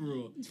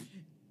real.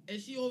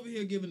 And she over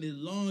here giving this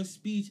long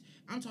speech.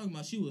 I'm talking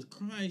about she was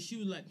crying. She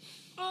was like,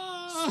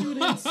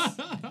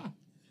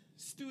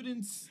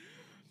 students,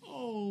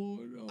 oh,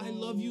 no. I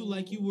love you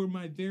like you were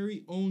my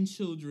very own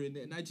children.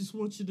 And I just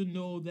want you to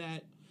know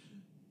that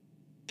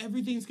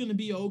everything's going to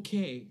be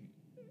okay.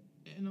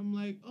 And I'm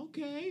like,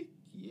 okay,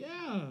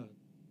 yeah,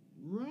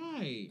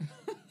 right.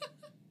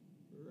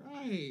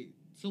 Right.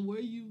 So where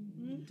are you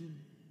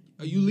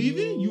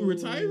leaving? You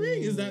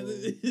retiring? Is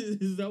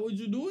that what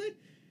you're doing?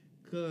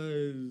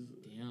 Cause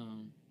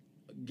damn,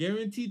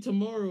 guaranteed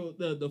tomorrow,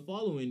 the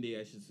following day,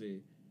 I should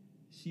say,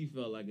 she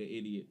felt like an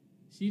idiot.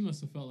 She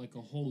must have felt like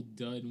a whole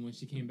dud when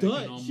she came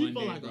back in on she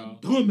Monday, felt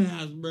like bro. a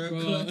dumbass,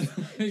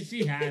 bro.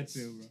 She had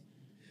to, bro.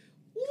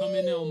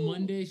 Coming in on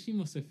Monday, she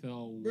must have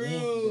felt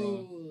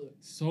bro.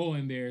 So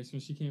embarrassed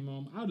when she came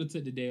home. I would have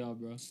took the day off,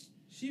 bro.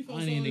 She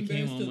felt so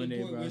embarrassed to the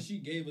point where she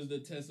gave us the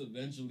test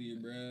eventually,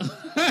 bro. I'm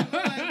like,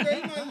 bro,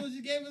 you might as well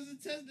just gave us a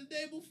test the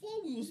day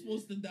before we were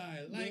supposed to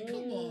die. Like,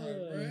 come on,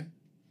 bro.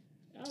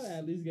 I would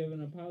at least give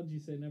an apology,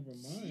 say never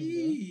mind,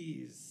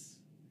 Jeez.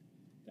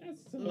 bro.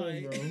 That's so,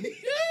 like, bro.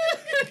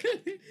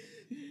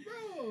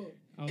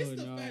 Bro,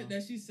 it's the fact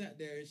that she sat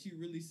there and she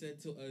really said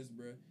to us,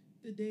 bro,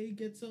 the day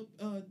gets up,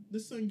 the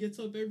sun gets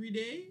up every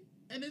day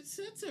and it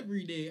sets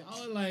every day. I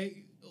was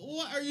like,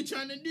 what are you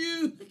trying to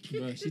do?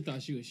 Bro, she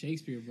thought she was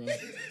Shakespeare, bro.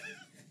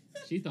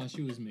 She thought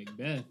she was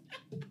Macbeth.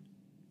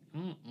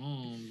 Bro.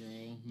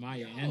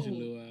 Maya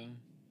Angelou.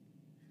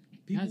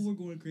 People were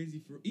going crazy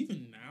for,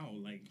 even now,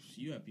 like,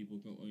 you have people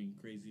going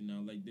crazy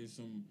now. Like, there's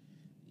some,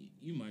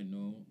 you might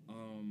know,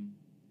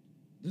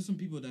 there's some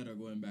people that are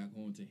going back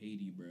home to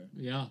Haiti, bro.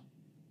 Yeah.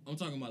 I'm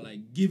talking about,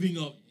 like, giving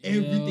up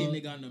everything they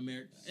got in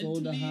America.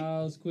 Sold the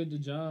house, quit the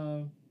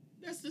job.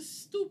 That's the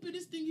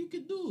stupidest thing you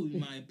could do, in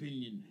my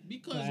opinion.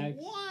 Because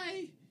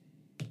why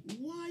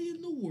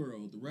in the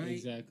world, right?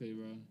 Exactly,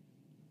 bro.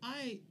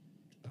 I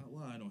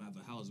don't have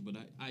a house, but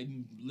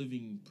I'm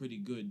living pretty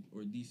good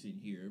or decent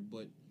here.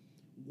 But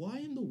why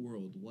in the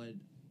world would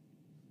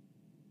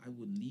I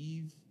would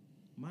leave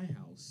my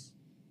house,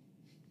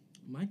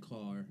 my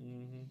car,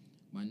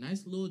 my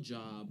nice little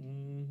job,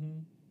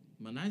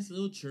 my nice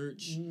little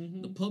church,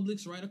 the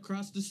Publix right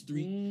across the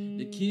street,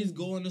 the kids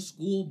go on the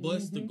school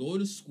bus to go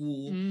to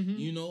school,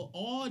 you know,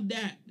 all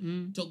that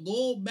to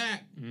go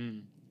back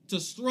to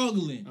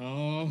struggling.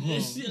 Oh,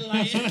 this shit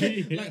like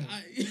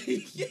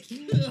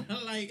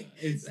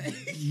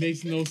it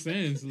makes no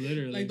sense,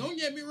 literally. Like, don't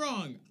get me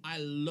wrong, I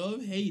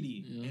love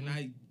Haiti and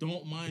I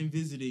don't mind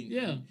visiting.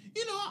 Yeah,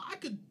 you know, I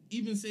could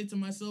even say to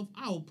myself,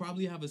 I will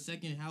probably have a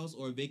second house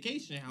or a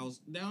vacation house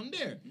down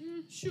there.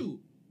 Shoot,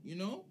 you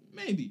know,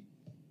 maybe.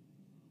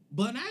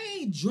 But I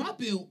ain't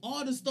dropping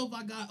all the stuff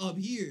I got up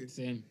here.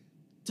 Same.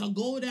 To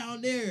go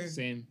down there.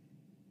 Same.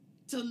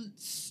 To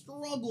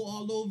struggle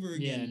all over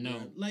again. Yeah, no.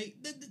 Bro. Like,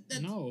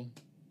 that's... No,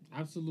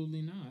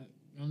 absolutely not.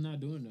 I'm not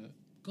doing that.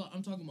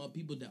 I'm talking about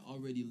people that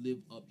already live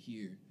up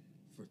here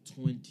for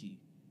 20,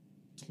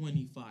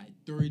 25,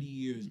 30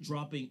 years,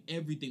 dropping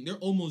everything. They're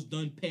almost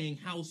done paying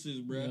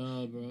houses, bro.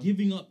 Yeah, bro.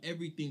 Giving up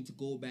everything to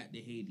go back to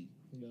Haiti.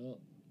 Yeah.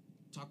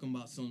 Talking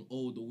about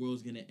the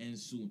world's going to end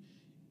soon.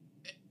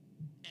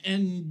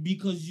 And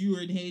because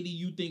you're in Haiti,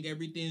 you think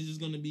everything's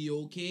just going to be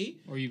okay?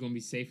 Or you're going to be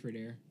safer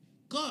there.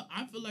 God,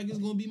 I feel like it's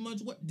going to be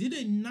much worse. Did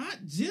it not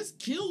just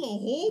kill a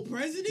whole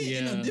president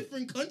in a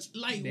different country?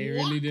 Like, they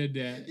really did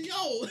that.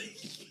 Yo.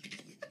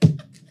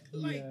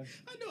 Like,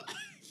 I know.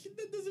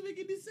 That doesn't make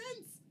any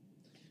sense.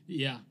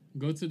 Yeah.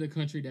 Go to the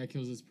country that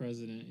kills its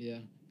president. Yeah.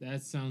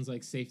 That sounds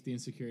like safety and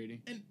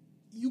security. And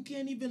you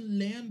can't even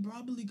land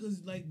probably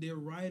because, like, they're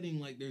rioting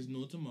like there's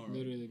no tomorrow.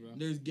 Literally, bro.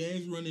 There's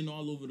gangs running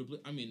all over the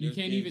place. I mean, you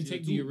can't even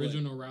take the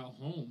original route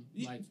home.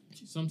 Like,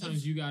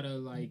 sometimes you gotta,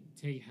 like,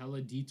 take hella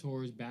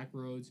detours, back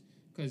roads,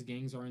 because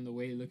gangs are in the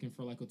way looking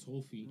for, like, a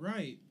toll fee.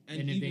 Right.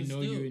 And if they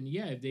know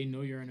if they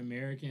know you're an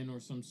American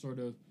or some sort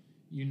of,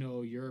 you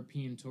know,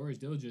 European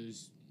tourist, they'll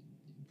just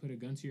put a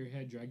gun to your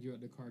head, drag you out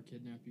the car,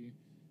 kidnap you.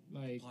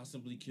 Like,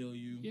 possibly kill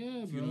you.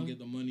 Yeah, if bro. you don't get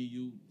the money,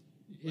 you...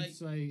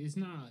 It's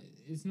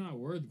it's not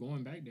worth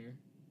going back there.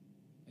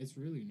 It's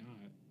really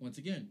not. Once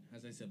again,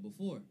 as I said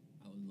before,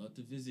 I would love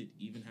to visit,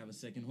 even have a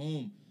second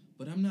home,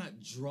 but I'm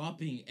not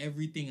dropping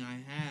everything I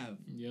have.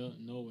 Yeah,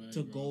 no way.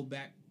 To go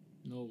back.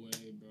 No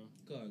way, bro.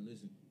 God,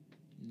 listen.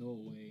 No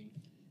way.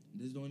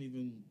 This ain't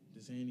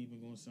even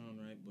gonna sound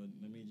right, but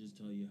let me just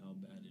tell you how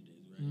bad it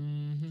is, right?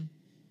 Mm-hmm.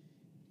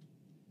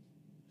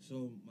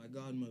 So my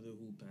godmother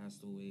who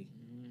passed away,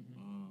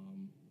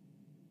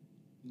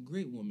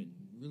 great woman,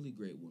 really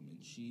great woman.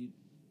 She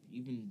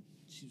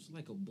was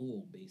like a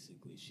bull,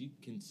 basically. She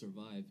can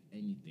survive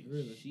anything.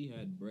 Really? She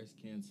had breast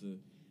cancer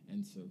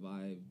and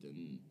survived,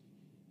 and,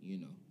 you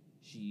know,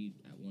 she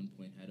at one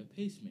point had a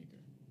pacemaker.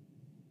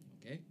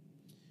 Okay?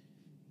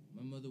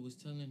 my mother was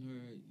telling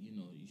her,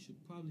 you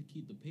should probably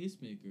keep the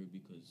pacemaker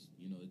because,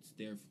 it's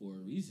there for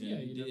a reason. Yeah,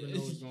 you never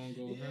know what's going to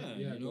go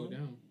go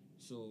down.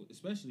 So,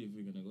 especially if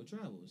you're going to go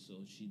travel.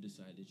 So, she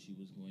decided she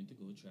was going to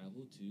go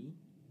travel to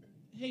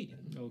Haiti.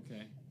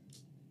 Okay.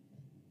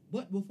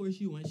 But before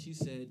she went, she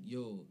said,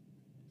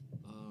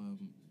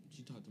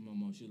 she talked to my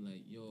mom. She was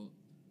like,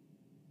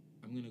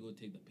 I'm going to go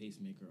take the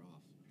pacemaker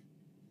off.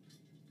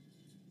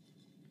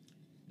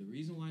 The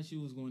reason why she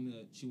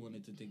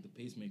wanted to take the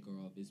pacemaker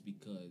off is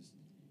because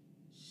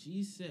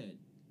she said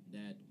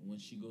that when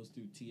she goes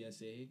through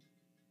TSA,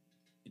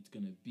 it's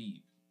going to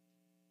beep.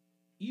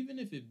 Even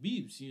if it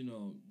beeps,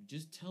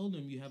 just tell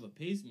them you have a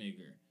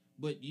pacemaker.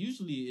 But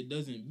usually it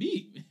doesn't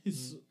beep.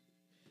 Mm-hmm.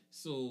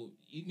 So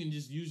you can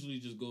usually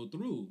just go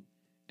through.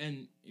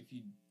 And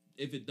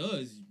if it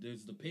does,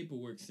 there's the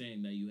paperwork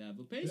saying that you have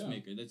a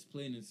pacemaker. Yeah. That's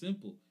plain and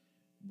simple.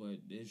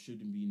 But there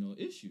shouldn't be no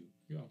issue.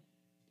 Yeah.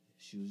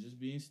 She was just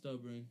being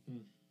stubborn.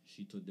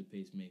 She took the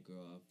pacemaker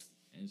off.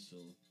 And so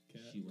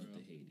she went to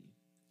Haiti.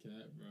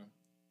 Cat, bro.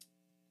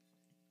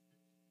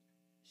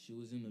 She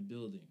was in the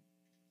building.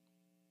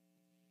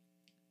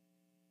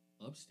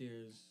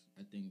 Upstairs,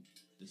 I think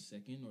the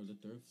second or the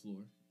third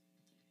floor,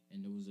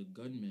 and there was a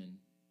gunman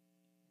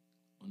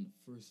on the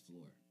first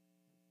floor.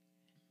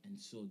 And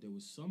so there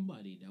was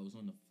somebody that was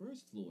on the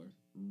first floor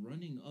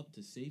running up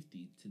to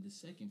safety to the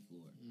second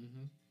floor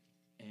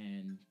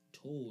and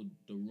told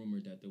the rumor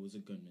that there was a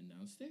gunman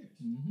downstairs.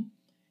 Mm-hmm.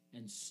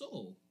 And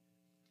so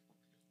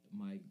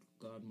my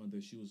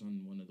godmother, she was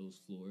on one of those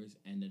floors,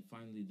 and then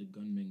finally the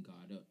gunman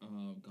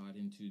got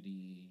into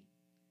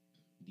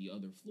the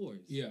other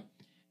floors. Yeah.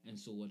 And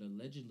so what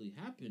allegedly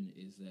happened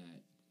is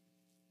that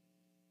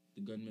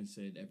the gunman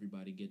said,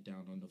 everybody get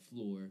down on the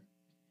floor.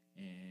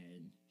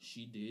 And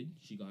she did.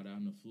 She got out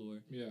on the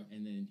floor. Yeah.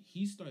 And then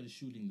he started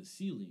shooting the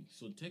ceiling.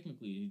 So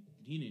technically,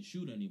 he didn't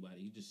shoot anybody.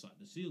 He just shot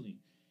the ceiling.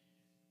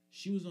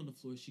 She was on the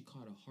floor. She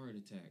caught a heart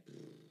attack.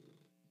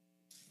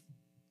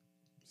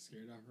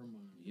 Scared out her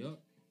mind.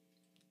 Yup.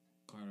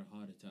 Caught a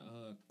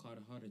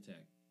heart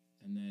attack.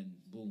 And then,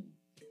 boom.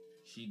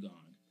 She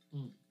gone.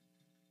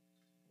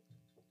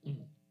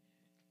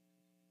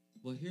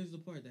 But here's the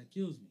part that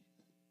kills me.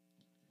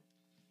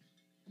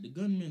 The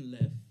gunman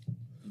left.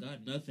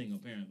 Got nothing,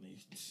 apparently.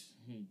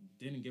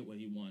 Didn't get what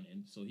he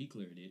wanted, so he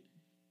cleared it.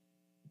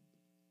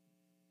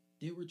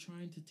 They were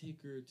trying to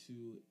take her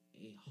to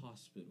a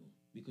hospital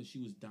because she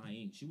was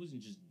dying. She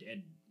wasn't just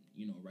dead,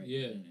 right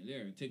then and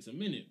there. It takes a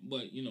minute,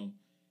 but,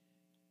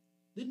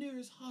 the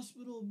nearest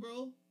hospital,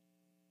 bro,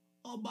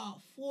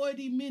 about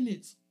 40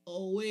 minutes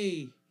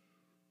away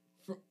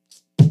from...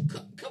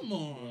 Come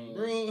on,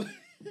 bro.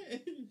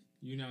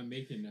 You're not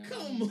making that.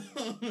 Come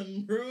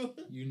on, bro.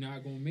 You're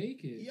not gonna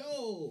make it.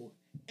 Yo.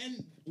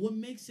 And what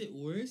makes it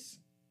worse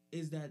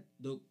is that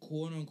the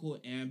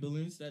quote-unquote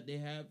ambulance that they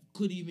have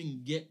could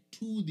even get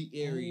to the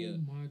area.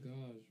 Oh, my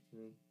gosh,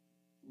 bro.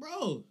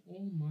 Bro.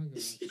 Oh, my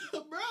gosh.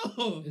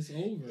 Bro. It's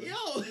over.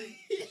 Yo.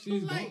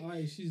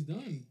 She's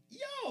done.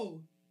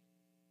 Yo.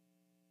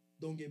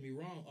 Don't get me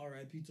wrong.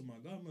 R.I.P. to my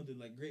godmother.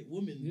 Great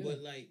woman. Yeah. But,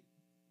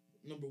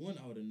 number one,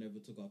 I would have never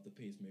took off the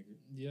pacemaker.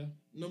 Yeah.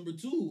 Number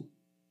two...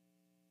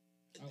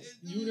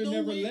 you would have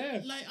never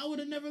left. I would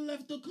have never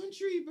left the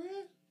country, bro.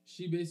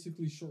 She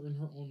basically shortened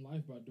her own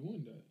life by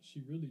doing that.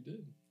 She really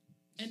did.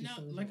 And now,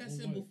 like I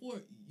said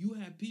before, you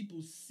have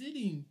people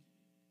sitting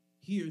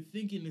here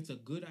thinking it's a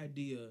good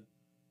idea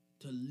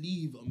to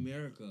leave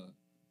America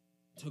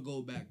to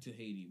go back to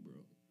Haiti,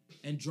 bro.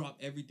 And drop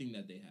everything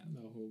that they have.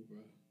 No,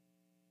 bro.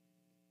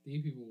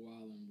 These people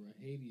wildin', bro.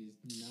 Haiti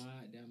is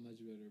not that much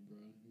better, bro.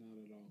 Not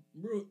at all.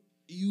 Bro,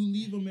 you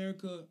leave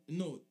America...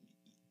 No,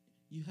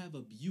 you have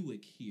a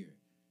Buick here.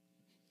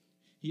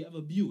 You have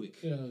a Buick.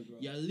 Yeah, bro.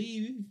 You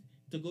leave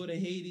to go to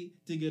Haiti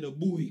to get a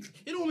Buick.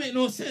 It don't make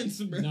no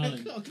sense, bro.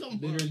 None. Come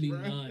Literally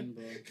on, bro. None,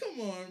 bro.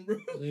 Come on, bro.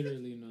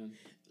 Literally none.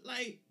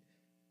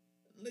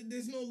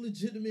 There's no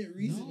legitimate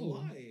reason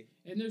why.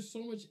 And there's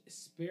so much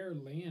spare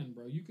land,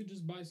 bro. You could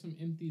just buy some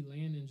empty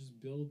land and just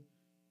build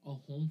a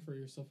home for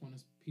yourself on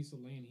a piece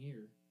of land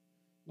here.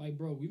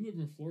 Bro, we live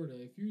in Florida.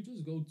 If you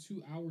just go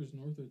 2 hours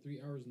north or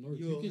 3 hours north,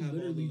 you can have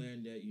literally all the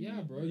land that you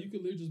need, bro. You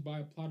could literally just buy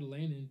a plot of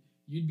land and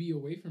you'd be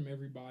away from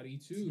everybody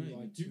too.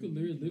 You could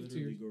literally live to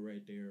your... go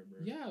right there, bro.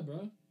 Yeah,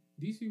 bro.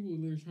 These people are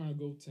literally trying to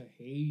go to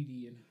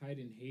Haiti and hide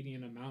in Haiti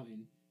in a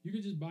mountain. You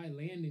could just buy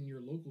land in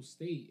your local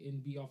state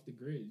and be off the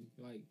grid.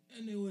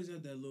 And they always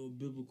have that little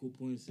biblical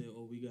point saying,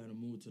 "Oh, we gotta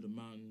move to the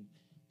mountain."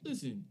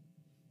 Listen,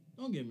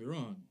 don't get me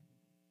wrong.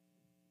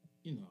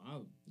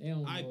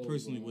 I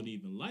personally wouldn't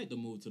even like to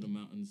move to the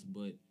mountains,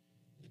 but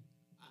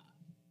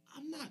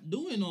I'm not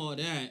doing all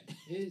that.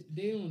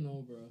 They don't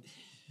know, bro.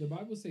 The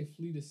Bible say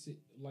flee to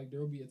there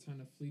will be a time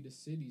to flee to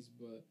cities,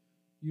 but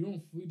you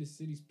don't flee to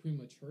cities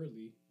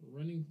prematurely.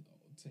 Running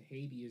to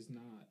Haiti is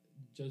not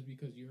just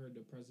because you heard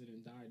the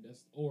president died.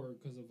 Or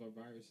because of a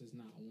virus is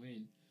not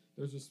when.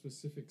 There's a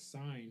specific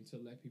sign to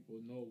let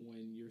people know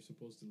when you're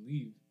supposed to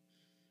leave.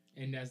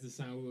 And that's the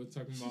sign we were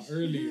talking about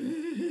earlier.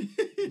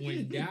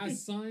 When that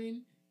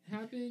sign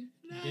happen,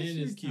 That's then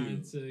it's cute.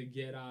 time to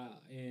get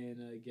out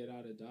and get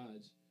out of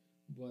Dodge.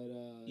 But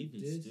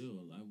even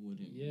still, I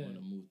wouldn't want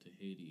to move to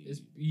Haiti.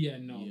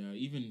 No. Yeah,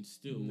 even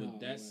still, No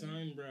with that way.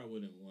 sign, bro, I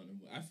wouldn't want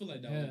to. I feel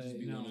like that would just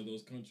be one of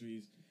those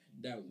countries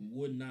that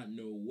would not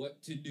know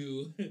what to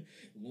do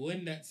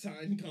when that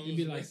sign comes. It'd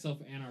be like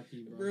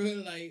self-anarchy,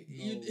 bro. Like,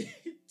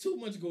 too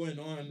much going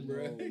on,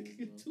 bro.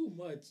 Too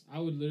much. I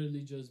would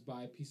literally just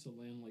buy a piece of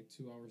land like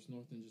 2 hours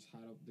north and just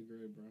hide up the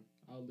grid, bro.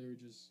 I would literally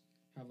just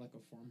have like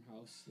a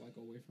farmhouse like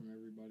away from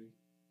everybody.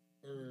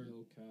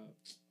 No cap.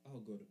 I'll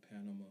go to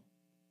Panama.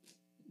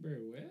 Bro,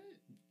 what?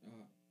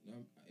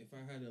 If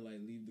I had to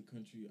like leave the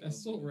country,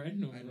 that's so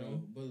random. I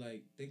know, but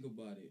like think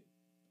about it.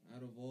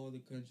 Out of all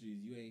the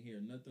countries, you ain't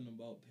hear nothing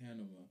about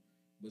Panama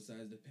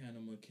besides the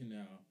Panama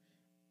Canal.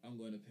 I'm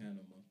going to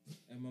Panama,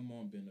 and my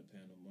mom been to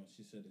Panama.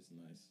 She said it's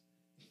nice.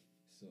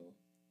 So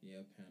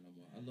yeah,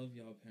 Panama. I love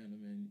y'all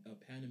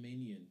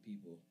Panamanian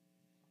people.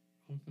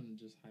 I'm finna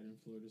just hide in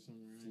Florida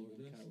somewhere. I ain't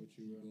gonna cat with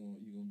you, bro.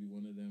 You gonna be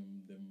one of them.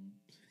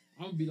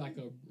 I'm gonna be like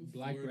a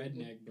black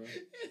redneck, bro.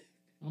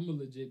 I'm gonna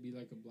legit be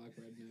like a black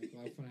redneck.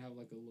 Like, I'm gonna have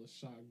like a little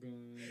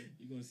shotgun.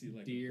 You're gonna see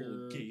like deer, a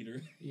whole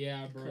gator.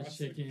 Yeah, bro.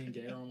 Chicken,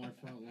 gator on my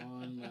front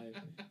lawn. Like,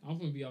 I'm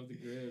gonna be off the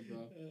grid,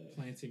 bro.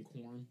 Planting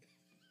corn.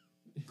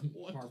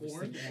 What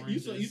corn?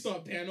 You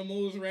thought Panama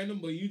was random,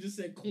 but you just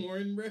said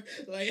corn, bro.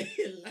 Like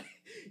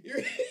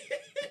you're.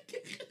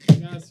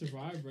 You gotta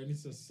survive, bro.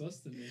 It's a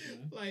sustenance,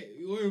 man. Like,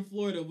 we're in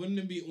Florida. Wouldn't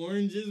it be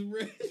oranges,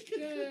 bro?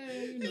 Yeah,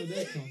 you know,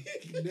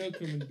 they'll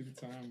come in due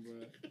time,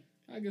 bro.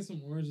 I get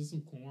some oranges,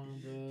 some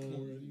corn,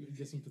 bro.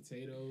 Get some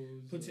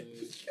potatoes.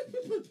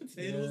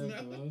 Potatoes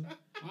now. Bro.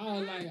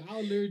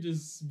 I'll literally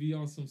just be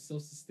on some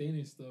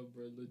self-sustaining stuff,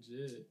 bro.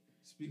 Legit.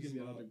 Speaking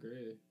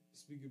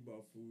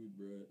about food,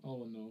 bro.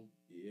 Oh no.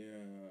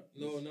 Yeah.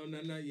 No,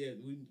 not yet.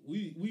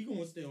 We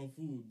gonna stay on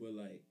food, but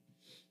like,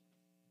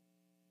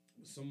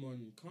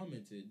 someone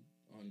commented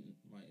on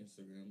my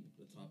Instagram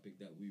the topic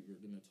that we were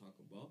gonna talk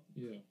about.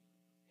 Yeah.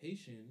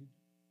 Haitian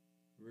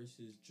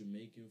versus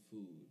Jamaican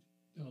food.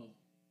 Oh.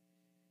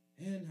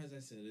 And as I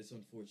said, it's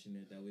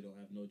unfortunate that we don't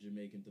have no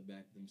Jamaican to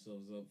back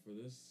themselves up for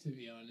this. To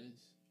be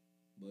honest.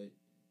 But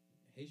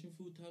Haitian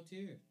food top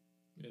tier.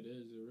 It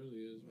is. It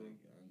really is, bro.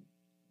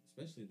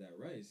 Especially that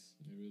rice.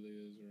 It really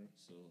is, bro.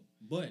 So,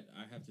 but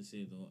I have to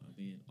say though, I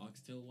mean,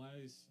 oxtail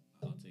wise,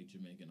 I'll take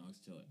Jamaican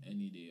oxtail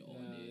any day, all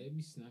day. It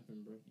be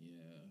snapping, bro.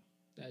 Yeah.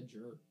 That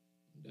jerk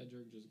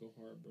just go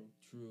hard, bro.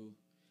 True.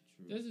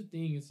 That's the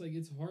thing. It's like,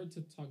 it's hard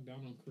to talk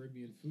down on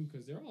Caribbean food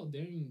because they're all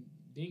dang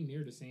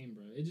near the same,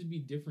 bro. It just be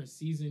different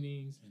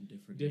seasonings and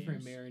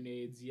different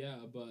marinades. Yeah,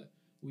 but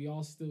we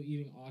all still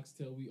eating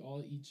oxtail. We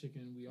all eat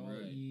chicken. We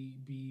all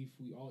eat beef.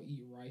 We all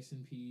eat rice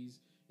and peas.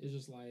 It's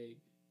just like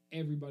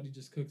everybody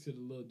just cooks it a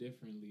little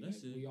differently.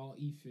 That's like, it. We all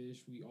eat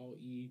fish. We all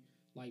eat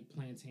like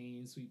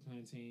plantains, sweet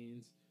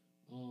plantains,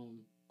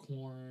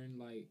 corn.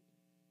 Like,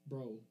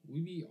 bro,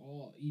 we be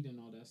all eating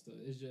all that stuff.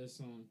 It's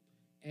just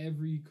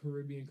every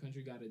Caribbean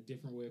country got a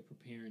different way of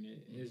preparing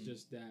it. Mm-hmm. It's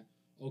just that,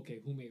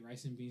 okay, who made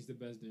rice and beans the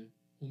best then?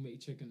 Who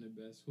made chicken the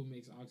best? Who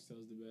makes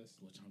oxtails the best?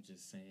 Which I'm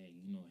just saying,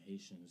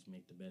 Haitians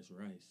make the best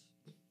rice.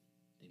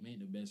 They make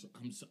the best.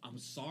 I'm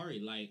sorry,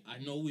 like, I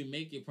know we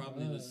make it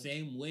probably the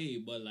same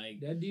way, but like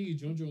that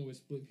Jojo with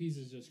split peas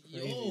is just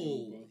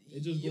crazy, bro.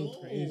 It just goes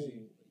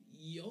crazy.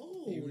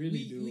 They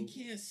really do. We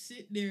can't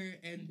sit there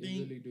and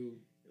think really do.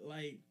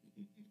 Like,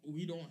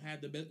 we don't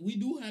have the best. We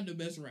do have the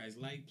best rice,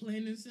 like,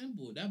 plain and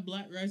simple. That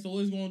black rice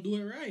always gonna do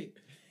it right.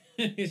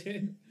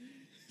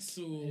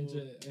 So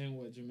and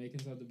what,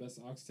 Jamaicans have the best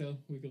oxtail?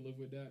 We could live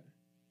with that.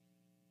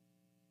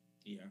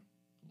 Yeah.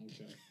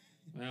 Okay.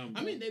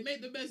 I mean, they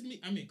make the best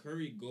meat. I mean,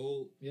 curry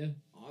goat. Yeah.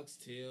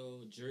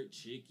 Oxtail, jerk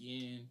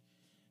chicken.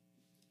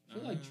 I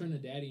feel like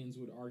Trinidadians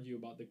would argue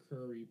about the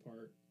curry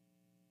part.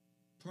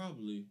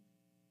 Probably.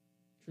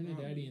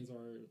 Trinidadians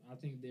I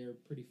think they're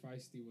pretty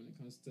feisty when it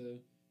comes to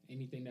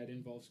anything that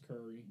involves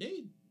curry.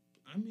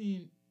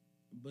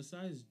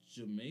 Besides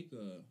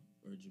Jamaica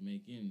or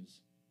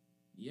Jamaicans,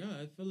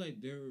 yeah, I feel like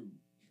they're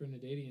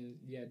Trinidadians.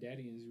 Yeah,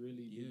 Dadians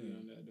really do be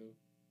on that though.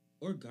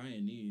 Or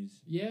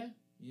Guyanese. Yeah,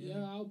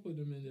 I'll put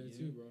them in there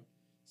too, bro.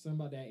 Something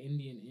about that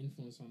Indian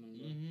influence on them,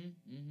 bro.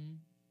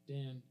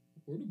 Damn,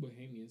 where do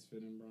Bahamians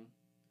fit in, bro?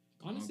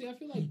 Conch. Honestly, I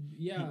feel like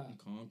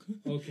Conch.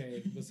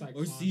 Okay, besides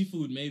or conch.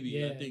 Seafood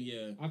maybe. I think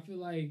I feel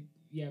like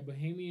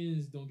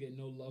Bahamians don't get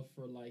no love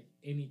for like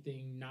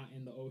anything not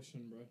in the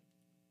ocean, bro.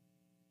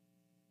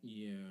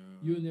 Yeah.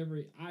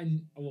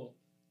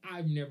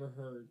 I've never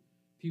heard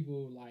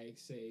people like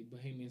say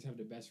Bahamians have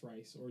the best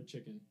rice or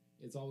chicken.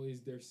 It's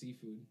always their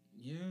seafood.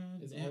 Yeah.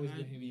 It's always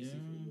Bahamian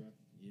seafood, bro.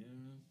 Yeah.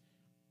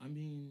 I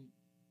mean,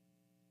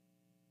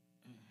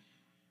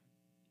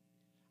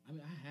 I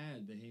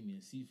had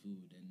Bahamian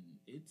seafood, and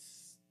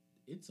it's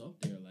up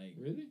there. Like,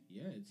 really?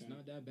 Yeah, it's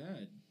not that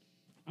bad.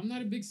 I'm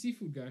not a big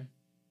seafood guy.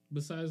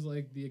 Besides,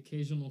 like, the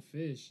occasional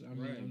fish, I'm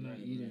not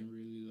eating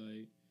really,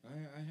 like...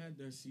 I had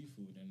their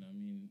seafood, and, I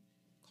mean,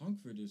 conch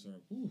fritters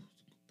are... Ooh,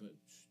 but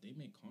they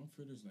make conch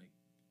fritters, like...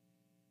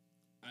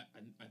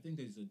 I think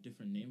there's a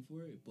different name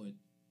for it, but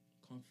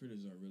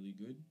comforters are really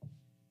good,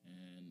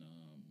 and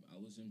I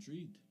was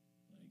intrigued.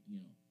 Like, you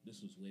know,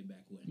 this was way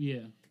back when.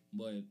 Yeah.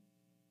 But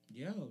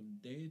yeah,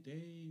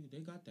 they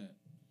got that.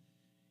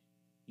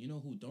 You know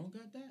who don't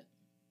got that?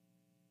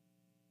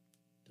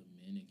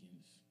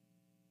 Dominicans.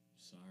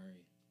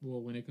 Sorry.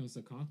 Well, when it comes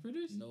to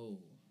comforters, No.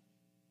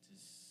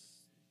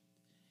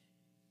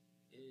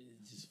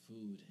 It's just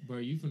food. bro,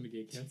 you finna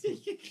get canceled.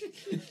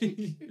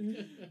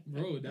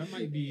 Bro, that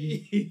might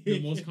be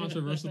the most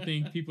controversial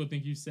thing people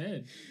think you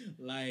said.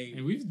 Like,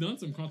 And we've done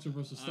some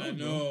controversial stuff. I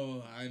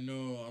know.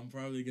 I'm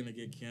probably gonna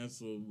get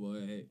canceled,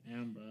 but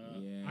And bro,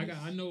 yes.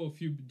 I know a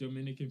few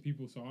Dominican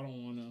people, so I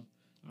don't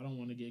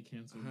wanna get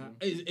canceled. Bro.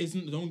 it's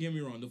don't get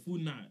me wrong. The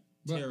food not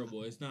Bro,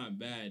 terrible. It's not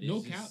bad. It's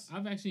No just, cap.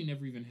 I've actually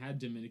never even had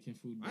Dominican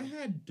food. Bro. I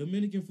had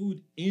Dominican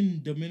food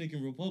in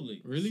Dominican Republic.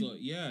 Really? So,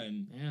 yeah,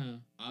 and Yeah.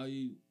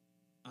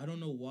 I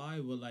don't know why,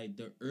 but like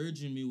the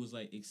urge in me was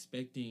like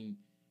expecting,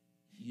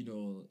 you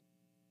know,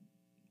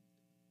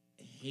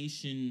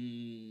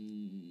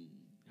 Haitian.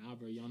 Nah,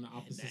 bro, you're on the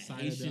opposite that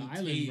side Haitian of the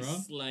island,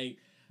 taste. bro. Like,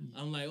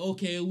 I'm like,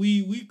 okay,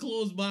 we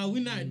close by.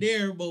 We're not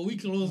there, but we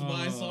close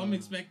by. So I'm Oh.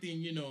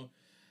 expecting, you know,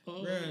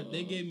 bruh,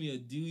 they gave me a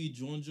Dewey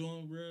John,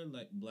 bruh,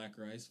 like black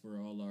rice for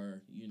all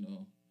our, you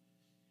know,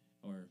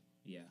 or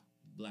yeah,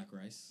 black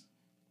rice,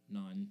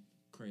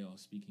 non-Creole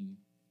speaking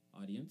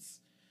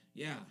audience.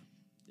 Yeah,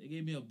 they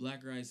gave me a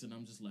black rice, and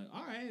I'm just like,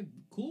 all right,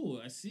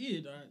 cool. I see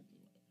it.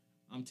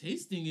 I'm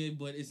tasting it,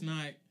 but it's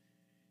not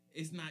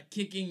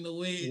kicking the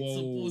way it's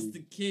supposed to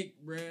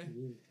kick,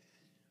 bruh.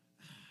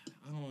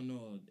 I don't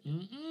know. I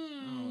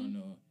don't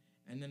know.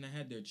 And then I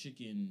had their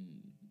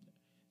chicken.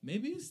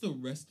 Maybe it's the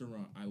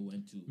restaurant I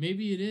went to.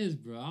 Maybe it is,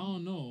 bro. I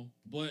don't know.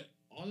 But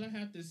all I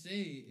have to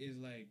say is,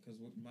 like, because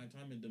my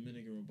time in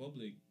Dominican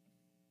Republic,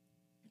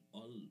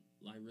 all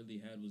I really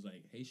had was,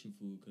 like, Haitian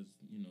food, because,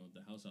 you know,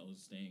 the house I was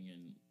staying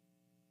in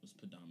was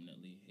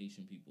predominantly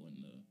Haitian people,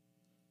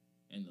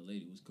 and the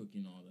lady was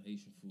cooking all the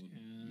Haitian food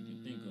you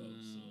can think of,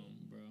 so.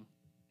 Bro.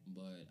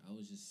 But I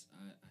was just,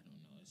 I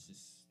don't know, it's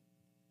just.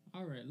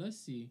 All right, let's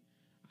see.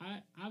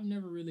 I've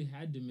never really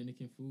had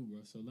Dominican food, bro,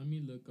 so let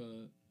me look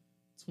up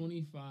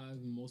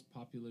 25 most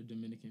popular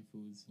Dominican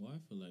foods. Well, I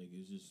feel like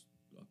it's just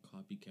a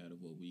copycat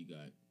of what we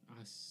got.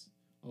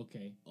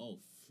 Okay. Oh,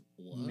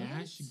 what?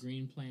 Mashed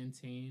green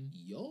plantain.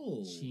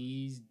 Yo.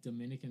 Cheese,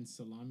 Dominican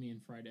salami,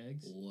 and fried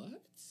eggs.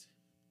 What?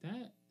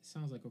 That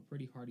sounds like a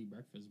pretty hearty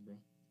breakfast, bro.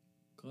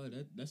 God,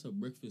 that's a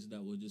breakfast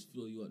that will just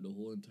fill you up the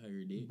whole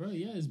entire day. Bro,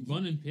 yeah, it's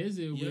bun and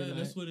pizza. Yeah,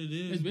 that's what it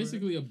is. It's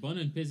basically a bun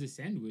and pizza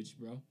sandwich,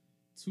 bro.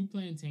 2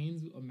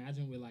 plantains,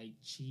 imagine with like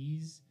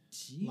cheese.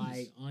 Jeez.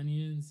 Like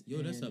onions.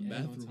 Yo, that's a and egg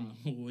on bathroom.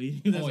 top.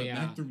 Wait, that's a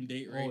bathroom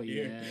date right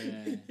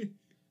there. Yeah.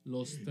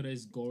 Los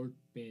tres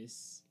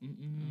golpes.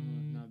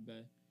 Not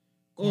bad.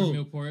 Oh,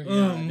 Cornmeal pork.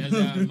 Yeah,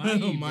 that's my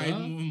mule.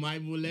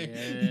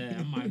 Yeah,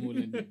 I'm my mule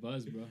in the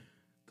buzz, bro.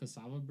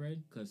 Cassava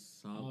bread.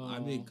 Cassava. I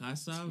mean,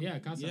 cassava. Yeah,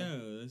 cassava. Yeah,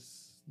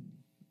 that's.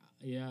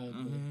 Yeah,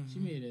 but she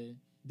made it.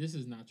 This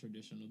is not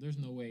traditional. There's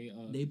no way.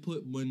 They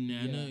put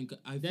banana. Yeah. And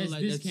I feel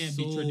like this that's can't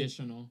so be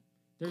traditional.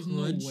 There's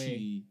crunchy. no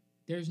way.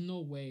 There's no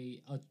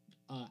way a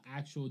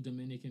actual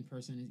Dominican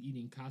person is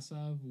eating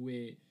cassava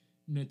with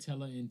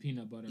Nutella and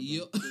peanut butter, bro.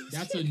 Yo.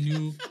 That's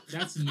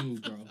new,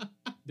 bro.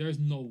 There's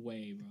no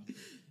way,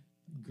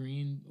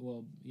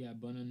 bro.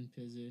 Bun and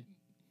pizza,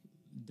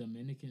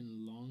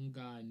 Dominican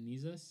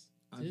longanizas.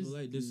 I feel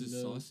like this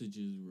is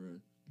sausages, bro.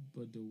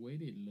 But the way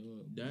they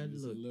look, That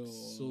bro,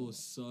 looks so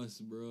sus,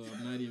 bro.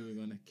 I'm not even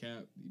gonna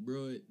cap,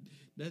 bro.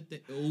 That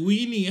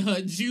Weenie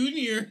Hut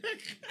Junior.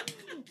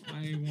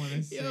 I ain't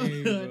wanna say,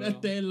 Yo, bro.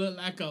 that thing look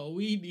like a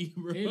weenie,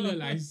 bro. It look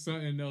like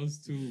something else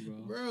too, bro.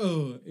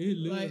 Bro, It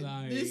look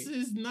like this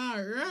is not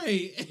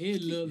right.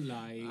 It look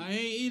like I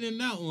ain't eating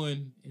that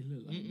one. It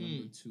look like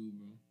number 2,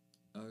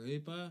 bro.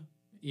 Arepa?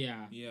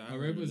 Yeah, Yeah, I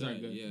arepas heard are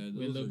that. good. Yeah, with a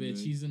those little are bit of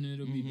good. cheese in it,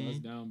 it'll be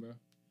buzzed down, bro.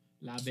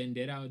 La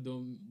bandera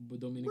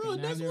Dominicana. Bro,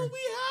 that's what we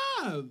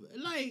have.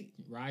 Like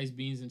rice,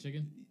 beans, and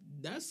chicken.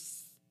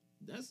 that's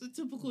a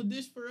typical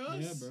dish for us.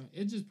 Yeah, bro.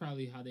 It's just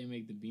probably how they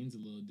make the beans a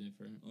little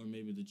different. Or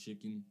maybe the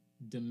chicken.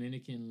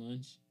 Dominican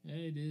lunch. Yeah,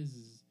 it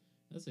is.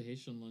 That's a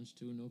Haitian lunch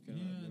too. No cap,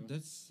 Yeah, bro.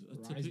 that's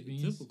a Rice,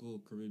 beans.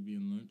 typical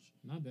Caribbean lunch.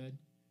 Not bad.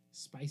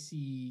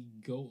 Spicy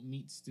goat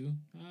meat stew.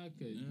 I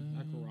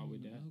could roll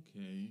with that.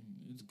 Okay,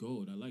 it's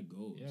goat. I like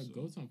goat. Yeah, so.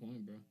 goat's on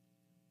point, bro.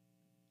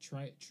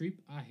 Treep.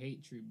 I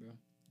hate treep, bro.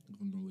 I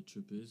don't know what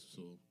trip is,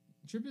 so.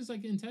 Trip is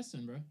like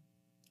intestine, bro.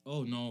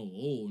 Oh no!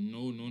 Oh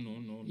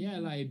no! Yeah,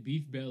 like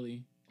beef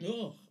belly.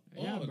 Oh,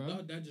 Yeah,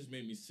 bro. That just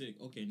made me sick.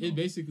 Okay, no. It's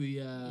basically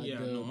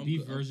I'm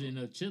beef good. version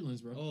of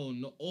chitlins, bro. Oh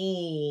no!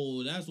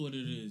 Oh, that's what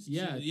it is.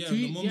 Yeah, yeah.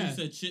 tweet- The moment yeah. you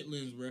said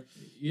chitlins, bro.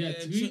 Yeah,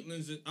 tweet-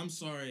 chitlins. I'm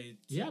sorry.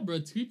 Yeah, bro.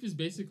 Treep is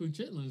basically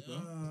chitlins, bro.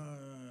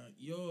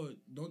 Yo,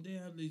 don't they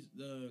have these?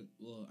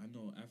 Well, I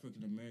know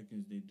African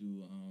Americans. They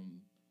do.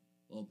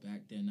 Well,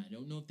 back then, I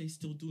don't know if they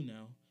still do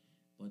now,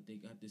 but they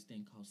got this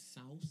thing called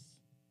sauce.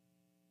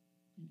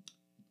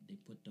 They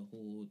put the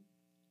whole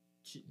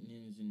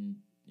chitlins and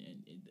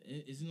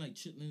isn't like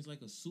chitlins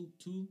like a soup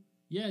too?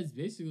 Yeah, it's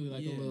basically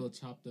like Yeah. a little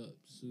chopped up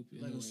soup.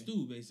 in Like way. a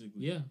stew,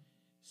 basically. Yeah.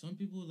 Some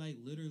people like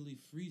literally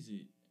freeze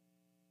it.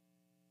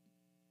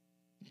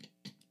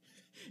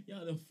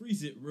 Yeah, they'll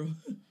freeze it, bro.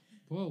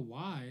 Bro,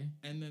 why?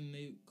 And then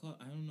they call,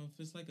 I don't know if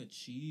it's like a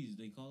cheese.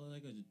 They call it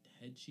like a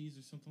head cheese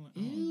or something like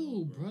that.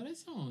 Ew, bro, that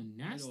sounds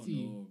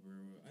nasty. I don't know, bro.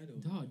 I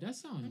don't Dog, know. that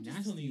sounds I'm nasty.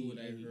 just telling you what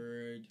I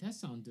heard. That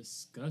sounds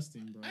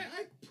disgusting, bro.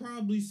 I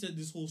probably said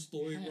this whole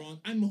story wrong.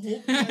 I'm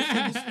hoping I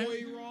said the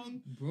story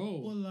wrong.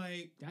 Bro, But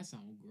like, that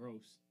sounds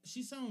gross.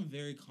 she sounded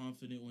very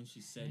confident when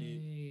she said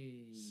it.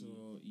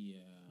 So yeah.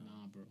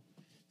 Nah, bro.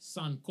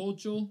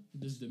 Sancocho,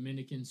 this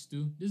Dominican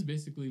stew. This is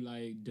basically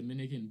like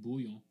Dominican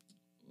bouillon.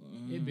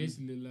 It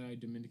basically like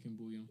Dominican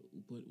bouillon.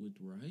 But with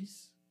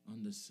rice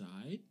on the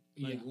side?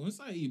 Like, Yeah. once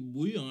I eat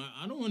bouillon,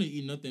 I don't want to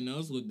eat nothing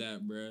else with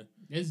that, bruh.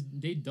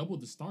 They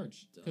doubled the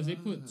starch because they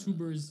put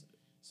tubers.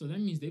 So that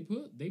means they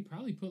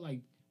probably put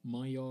like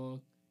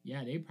mayo.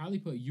 Yeah, they probably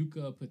put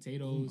yuca,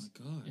 potatoes,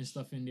 Oh my gosh. and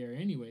stuff in there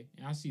anyway.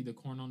 And I see the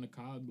corn on the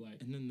cob,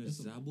 like. And then the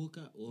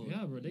zabuka. Oh,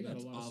 Yeah, bro, they got a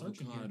that's lot of starch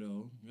in here.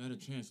 avocado. You gotta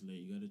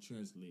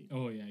translate.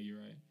 Oh yeah, you're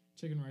right.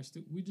 Chicken rice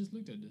stew. We just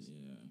looked at this.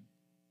 Yeah.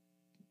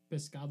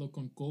 Pescado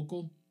con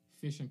coco,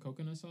 fish and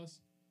coconut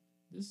sauce.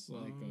 This is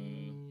like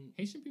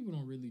Haitian people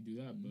don't really do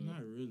that, but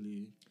Not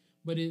really.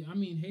 but I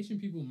mean Haitian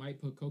people might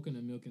put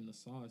coconut milk in the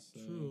sauce. So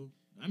True.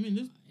 I mean,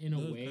 this in a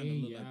does way, kinda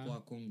look yeah,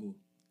 like pois Congo.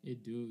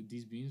 it do.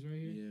 These beans right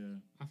here. Yeah.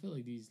 I feel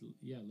like these,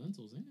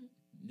 lentils, ain't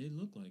it? They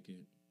look like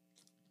it.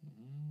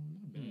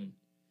 Not bad.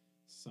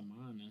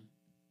 Samana,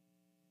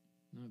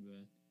 not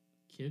bad.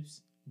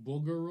 Kips,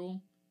 bulgur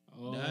roll.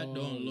 Oh, That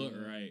don't look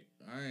right.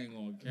 I ain't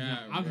gonna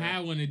cap. I've bro.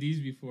 had one of these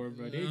before,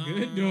 bro. They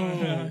good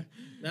though.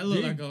 That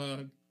look They- like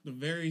a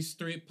very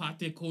straight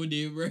pate code,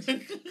 bro.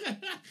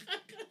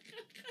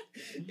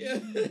 Yeah,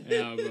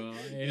 bro.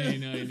 It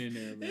ain't nothing in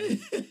there,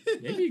 bro.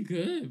 They be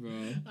good,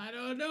 bro. I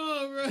don't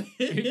know, bro.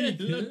 They be It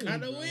look good,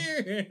 kind of bro.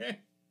 weird.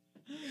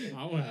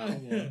 I want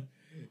one.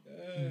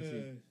 Let's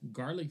see.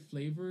 Garlic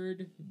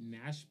flavored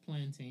mashed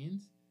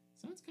plantains.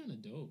 Sounds kind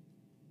of dope.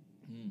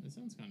 That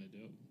sounds kind of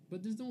dope.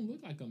 But this don't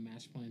look like a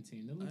mashed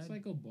plantain. It looks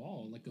like a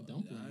ball, like a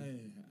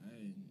dumpling.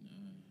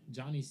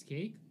 Johnny's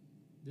cake.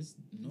 This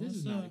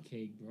is not a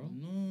cake, bro.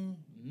 No.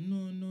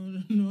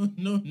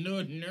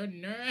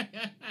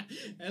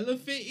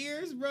 Elephant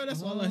ears, bro.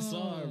 That's all I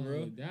saw,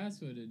 bro.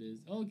 That's what it is.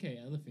 Okay,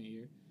 elephant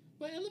ear.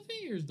 But elephant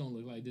ears don't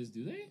look like this,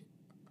 do they?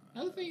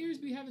 Elephant ears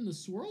be having the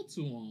swirl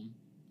to them.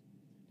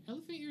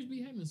 Elephant ears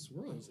be having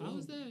swirls. How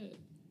is that?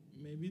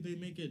 Maybe they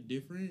make it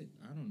different.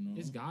 I don't know.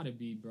 It's gotta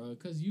be, bro.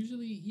 Because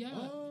usually,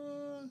 yeah.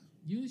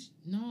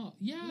 Yeah.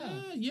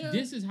 Yeah.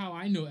 This is how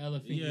I know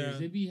elephant Yeah. ears.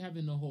 They be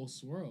having the whole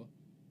swirl.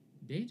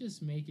 They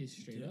just make it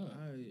straight up.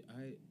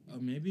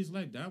 Maybe it's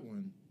like that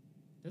one.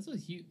 That's a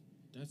huge.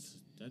 That's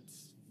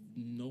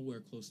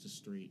nowhere close to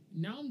straight.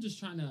 Now I'm just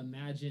trying to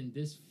imagine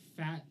this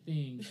fat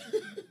thing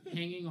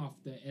hanging off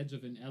the edge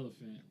of an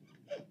elephant.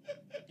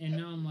 And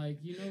now I'm like,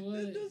 you know what?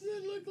 It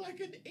doesn't look like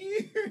an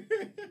ear.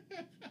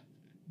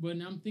 But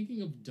now I'm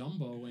thinking of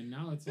Dumbo, and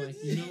now it's like,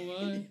 you know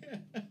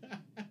what?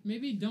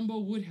 Maybe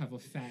Dumbo would have a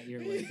fat ear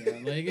like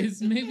that. Like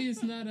maybe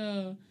it's not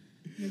as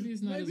Maybe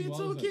it's well as I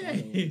thought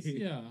okay. it was.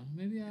 Yeah,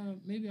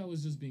 maybe I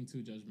was just being too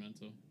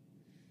judgmental.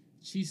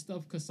 Cheese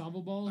stuffed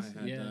cassava balls.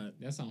 I had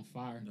that sound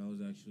fire. That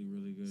was actually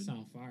really good.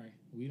 Sound fire.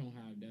 We don't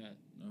have that.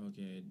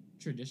 Okay.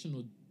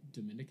 Traditional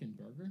Dominican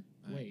burger.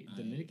 Wait,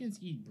 Dominicans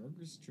eat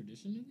burgers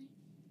traditionally?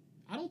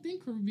 I don't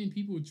think Caribbean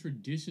people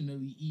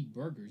traditionally eat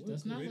burgers.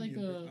 That's not like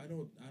a. I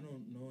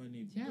don't know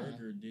any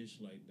burger dish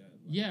like that.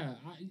 Yeah,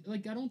 I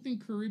don't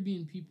think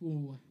Caribbean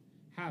people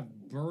have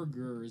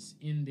burgers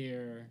in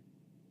their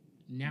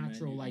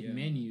natural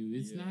menu.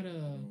 It's not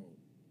a.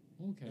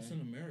 Okay. It's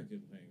an American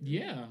thing. Right?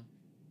 Yeah.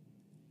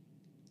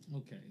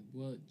 Okay.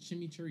 Well,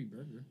 chimichurri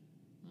burger.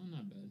 Oh,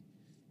 not bad.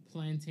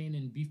 Plantain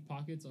and beef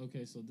pockets.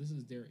 Okay, so this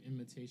is their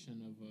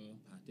imitation of a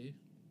pate.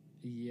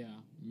 Yeah,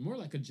 more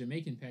like a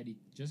Jamaican patty,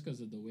 just because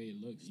of the way it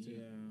looks too.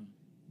 Yeah.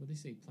 But they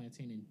say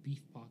plantain and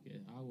beef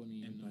pocket. I wouldn't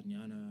even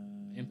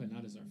know.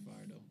 Empanadas are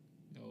fire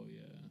though. Oh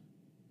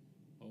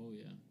yeah. Oh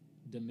yeah.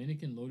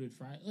 Dominican loaded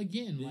fry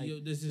again.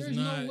 Like this is there's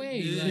not, no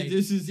way.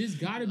 This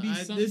gotta be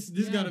something.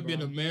 This gotta be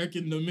an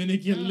American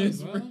Dominican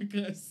list, bro.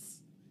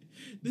 Because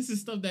this is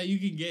stuff that you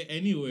can get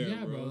anywhere.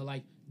 Yeah, bro.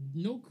 Like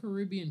no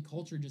Caribbean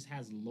culture just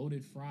has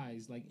loaded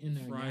fries like in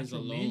their fries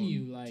natural alone,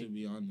 menu. Like to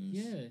be honest,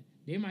 yeah,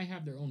 they might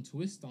have their own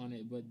twist on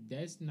it, but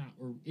that's not.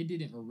 Or it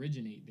didn't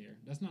originate there.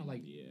 That's not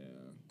like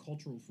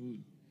cultural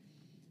food.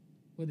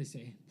 What they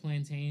say?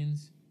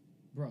 Plantains,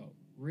 bro.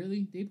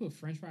 Really? They put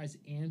French fries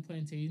and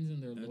plantains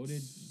in their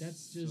loaded.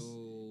 That's just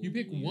you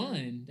pick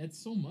one. That's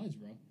so much,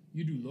 bro.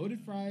 You do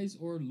loaded fries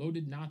or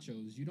loaded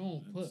nachos. You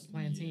don't put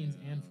plantains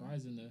and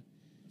fries in the.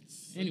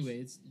 Anyway,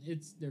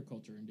 it's their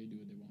culture and they do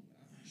what they want.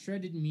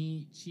 Shredded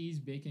meat, cheese,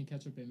 bacon,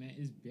 ketchup, and man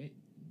is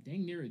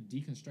dang near a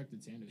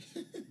deconstructed sandwich.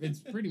 It's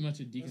pretty much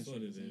a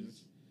deconstructed sandwich.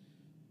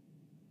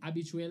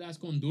 Habichuelas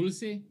con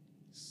dulce,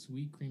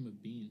 sweet cream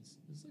of beans.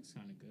 This looks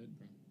kind of good,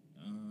 bro.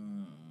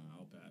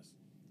 I'll pass.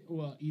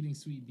 Well, eating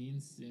sweet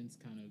beans, it's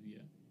kind of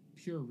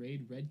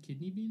pureed red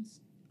kidney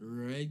beans.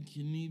 Red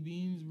kidney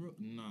beans, bro?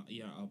 Nah,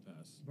 yeah, I'll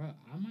pass. Bro,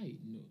 I might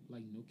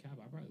no cap.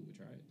 I probably would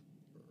try it.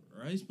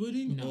 Rice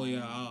pudding? No. Oh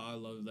yeah, I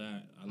love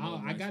that.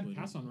 I got to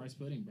pass on rice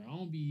pudding, bro. I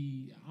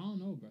don't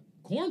know, bro.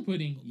 Corn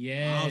pudding,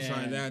 yeah. I'll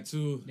try that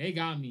too. They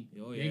got me.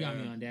 Oh, They got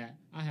me yeah. on that.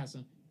 I had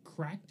some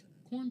cracked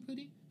corn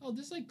pudding. Oh,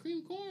 this is like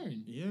cream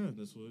corn. Yeah,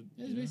 that's what.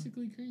 It's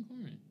basically cream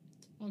corn.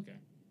 Okay.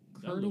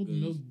 That look Curdled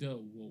good. milk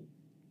dough. Whoa.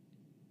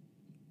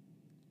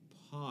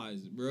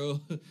 Pause,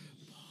 bro.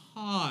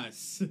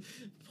 Pause.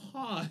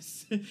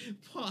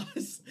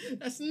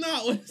 That's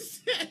not what it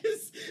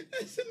says.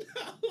 That's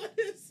not what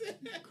it says.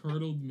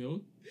 Curdled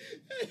milk.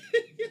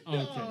 Oh,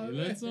 Okay,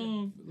 let's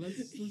man. look at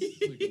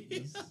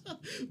this.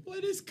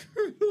 What is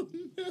curdled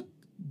milk?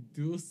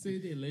 Dulce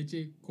de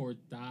leche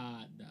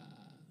cortada.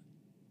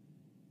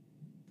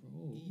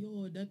 Bro.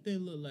 Yo, that thing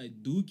look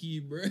like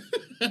Dookie, bro.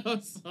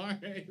 I'm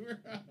sorry, bro.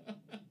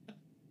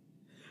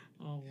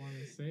 I don't want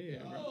to say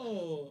it, bro.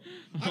 Oh,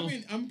 I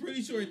mean, I'm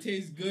pretty sure it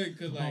tastes good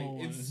because like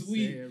it's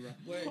sweet.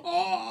 But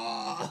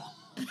Oh!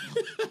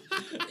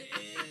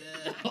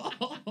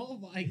 Oh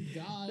my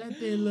god. that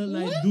thing look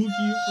like What?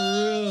 Dookie for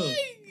Oh real.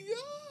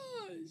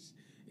 my gosh.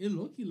 It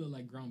low-key look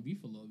like ground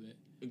beef a little bit.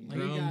 Like it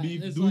Ground got-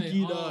 beef it's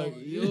Dookie, like, dog. oh,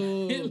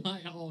 Yo. It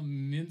like all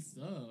minced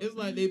up. It's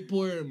like they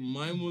pour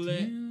marmalade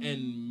Damn.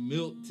 and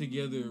milk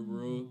together,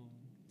 bro.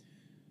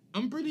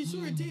 I'm pretty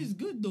sure it tastes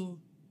good though.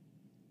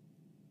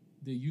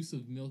 The use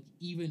of milk,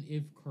 even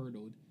if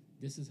curdled.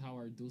 This is how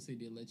our dulce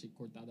de leche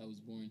cortada was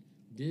born.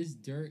 This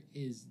dessert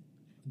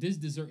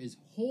is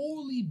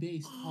wholly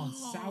based on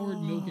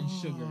soured milk and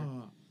sugar.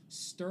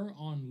 Stir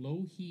on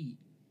low heat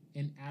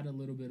and add a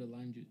little bit of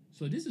lime juice.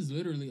 So this is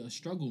literally a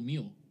struggle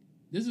meal.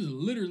 This is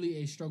literally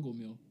a struggle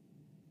meal.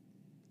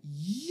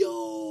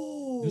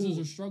 Yo, This is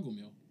a struggle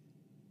meal.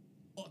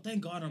 Oh,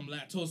 thank God I'm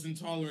lactose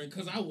intolerant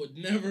because I would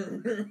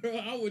never.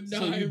 I would die,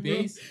 So you, bro.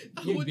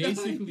 I you would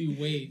basically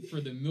die. wait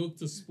for the milk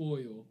to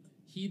spoil,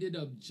 heat it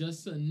up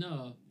just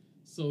enough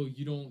so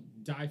you don't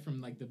die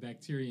from like the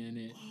bacteria in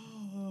it.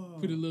 Oh.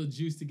 Put a little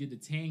juice to get the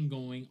tang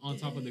going on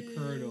top of the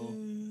curdle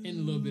and a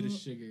little bit of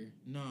sugar.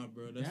 Nah,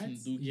 bro, that's some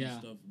That's- dookie yeah.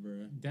 stuff,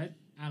 bro. That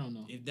I don't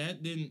know. If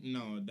that didn't,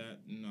 no.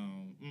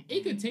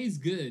 It could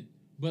taste good,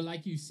 but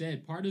like you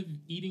said, part of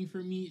eating for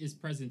me is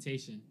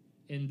presentation.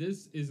 And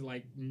this is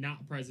like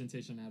not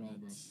presentation at all,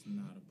 bro. That's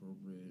not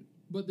appropriate.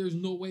 But there's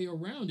no way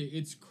around it.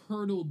 It's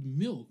curdled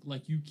milk.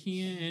 Like you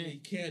You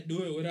can't. can't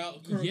do it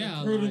without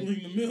Yeah, curdling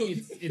like, the milk.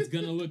 It's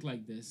gonna look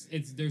like this.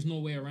 There's no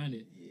way around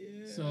it.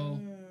 Yeah. So,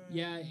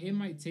 yeah, it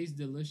might taste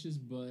delicious,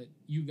 but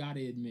you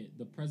gotta admit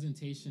the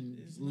presentation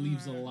It's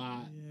leaves a not-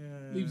 lot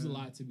yeah. leaves a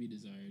lot to be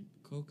desired.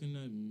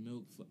 Coconut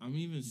milk. I'm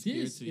even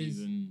scared This to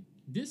is- even.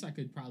 This I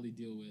could probably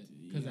deal with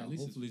because Yeah, at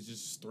least hopefully it's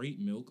just straight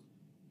milk.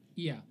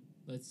 yeah.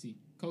 Let's see,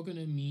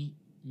 coconut meat,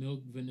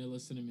 milk, vanilla,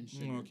 cinnamon,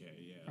 sugar. Okay,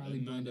 yeah. Probably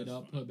then blend it that's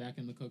up, fine. put back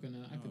in the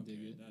coconut. I could dig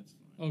Okay, it. That's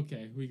fine.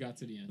 Okay, we got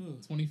to the end.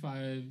 Ugh.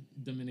 25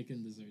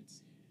 Dominican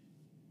desserts.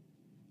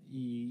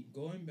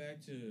 Going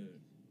back to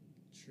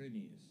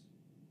Trini's.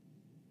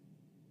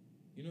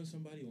 You know,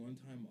 somebody one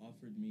time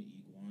offered me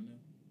iguana.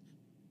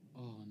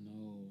 Oh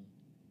no,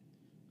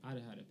 I'd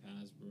have had to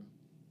pass, bro.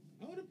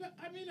 I would have.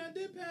 I mean, I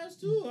did pass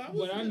too. I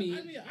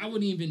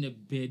wouldn't even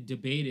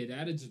debate it.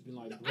 I'd have just been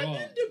like, No, bro. I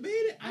didn't debate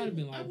it. I'd have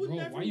been like, I would bro,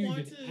 never why are you want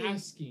even to,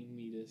 asking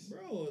me this?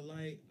 bro?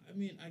 Like, I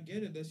mean, I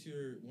get it. That's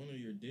one of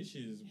your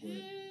dishes, but Hell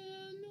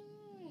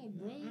no,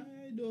 bro.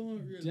 I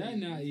don't really. That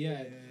not-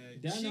 yeah,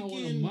 That's not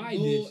one of Chicken, my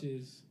goat,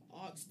 dishes.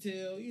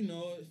 Oxtail,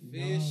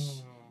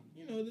 fish.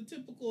 Nah, The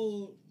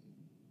typical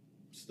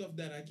stuff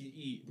that I can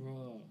eat.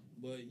 bro.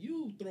 But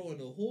you throw in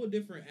a whole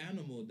different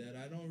animal that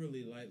I don't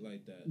really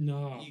like that.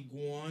 Nah,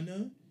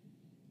 Iguana.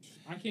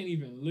 I can't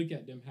even look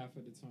at them half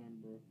of the time,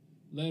 bro.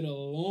 Let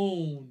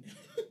alone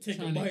Take a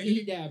trying to bite.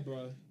 eat that,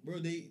 bro. Bro,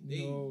 they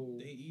No.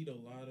 eat a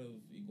lot of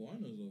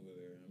iguanas over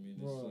there. I mean,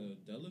 Bro.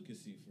 it's a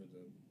delicacy for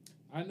them.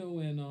 I know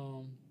in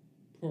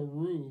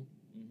Peru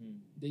Mm-hmm.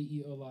 they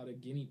eat a lot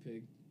of guinea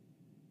pig.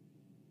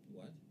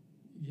 What?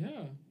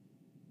 Yeah.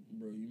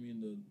 Bro, you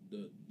mean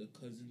the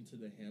cousin to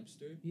the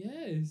hamster?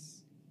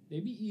 Yes. They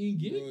be eating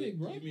guinea pig,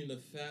 bro. You mean the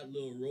fat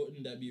little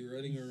rodent that be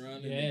running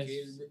around in Yes. the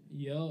cage, bro?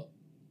 Yup.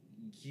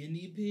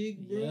 Guinea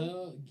pig, bro?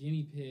 Yeah,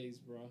 guinea pigs,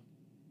 bro.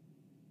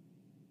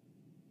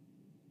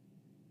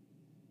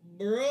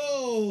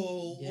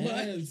 Bro!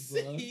 Yes,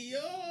 what? bro.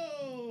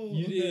 Yo!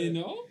 You didn't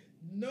know?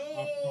 No!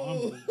 I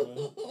promise,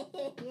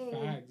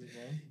 bro. Facts,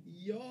 bro.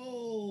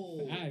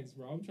 Yo! Facts,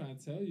 bro. I'm trying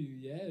to tell you.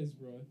 Yes,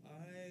 bro.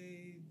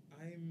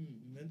 I'm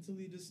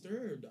mentally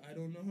disturbed. I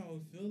don't know how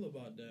I feel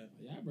about that.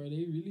 Yeah, bro.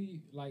 They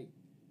really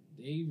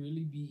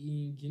be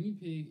eating guinea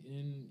pig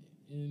in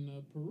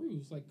Peru.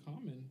 It's like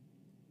common.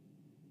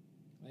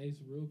 Like it's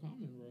real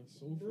common, bro.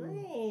 So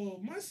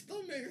Bro, my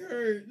stomach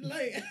hurt.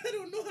 Like, I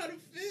don't know how to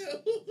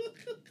feel.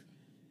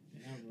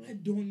 Yeah, bro. I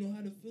don't know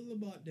how to feel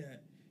about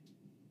that.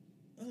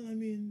 Well, I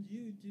mean,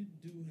 you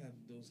do have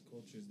those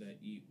cultures that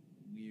eat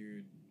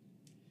weird.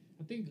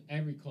 I think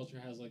every culture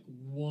has like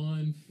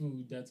one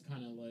food that's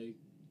kind of like,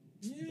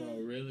 Yeah. bro,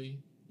 really?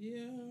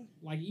 Yeah.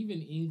 Like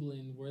even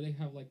England, where they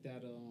have like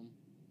that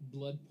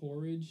blood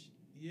porridge.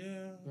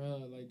 Yeah.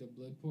 Bro, like the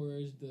blood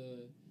porridge,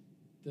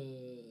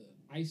 the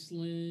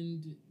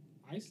Iceland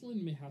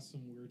may have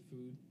some weird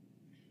food.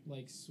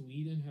 Like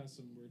Sweden has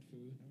some weird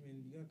food. I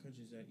mean, you got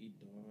countries that eat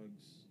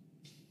dogs,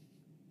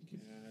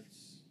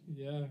 cats,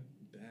 Yeah.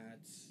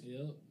 bats.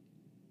 Yep.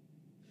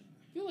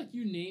 I feel like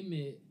you name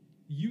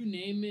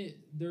it,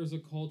 there's a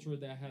culture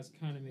that has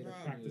kind of made a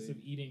practice of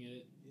eating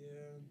it.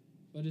 Yeah.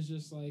 But it's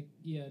just like,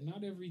 yeah,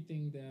 not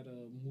everything that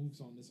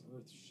moves on this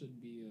earth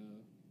should be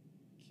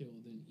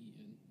killed and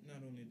eaten.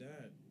 Not only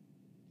that,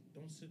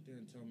 don't sit there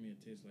and tell me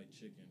it tastes like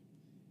chicken.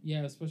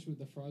 Yeah, especially with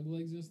the frog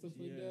legs and stuff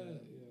like Yeah.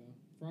 that. Yeah,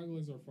 frog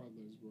legs are frog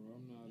legs, bro.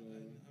 I'm not.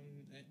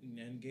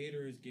 And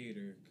gator is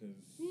gator,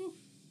 cause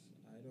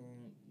I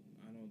don't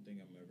think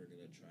I'm ever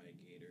gonna try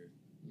gator.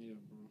 Yeah,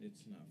 bro.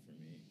 It's not for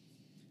me.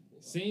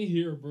 Same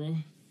here, bro.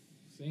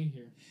 Same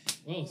here.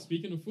 Well,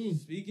 speaking of food.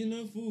 Speaking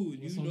of food,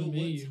 What's you on know the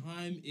menu? what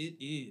time it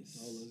is.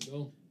 Oh, let's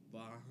go.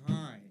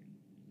 Behind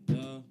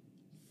the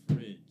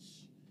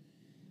fridge.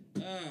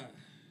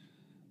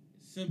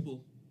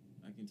 Simple.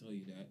 I can tell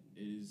you that.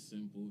 It is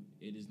simple.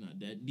 It is not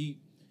that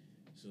deep.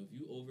 So if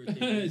you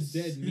overthink It's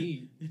dead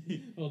meat.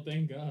 Oh,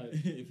 thank God.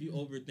 If you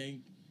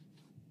overthink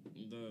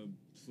the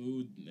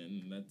food,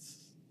 then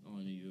that's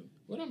on you.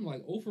 What I'm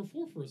like 0 for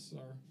 4 for a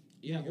star.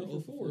 Yeah, you're 0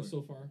 for 4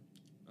 so far.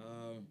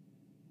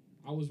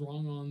 I was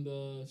wrong on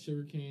the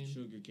sugar cane.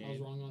 I was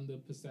wrong on the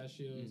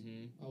pistachios.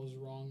 Mm-hmm. I was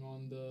wrong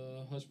on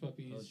the hush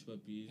puppies.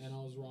 And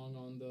I was wrong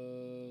on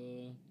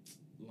the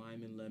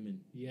lime and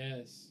lemon.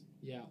 Yes.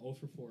 Yeah, 0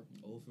 for 4.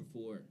 0 for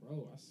 4.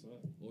 Bro, I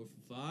suck. 0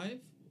 for 5?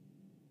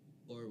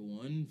 Or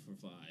 1 for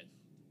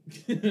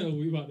 5?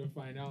 We about to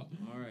find out.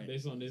 All right.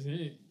 Based on this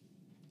hint.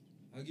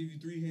 I'll give you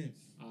 3 hints.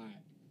 All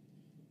right.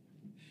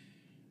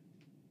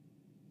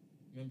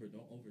 Remember,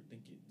 don't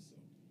overthink it. So,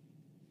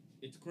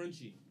 it's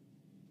crunchy.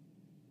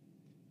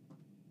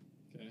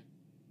 Okay.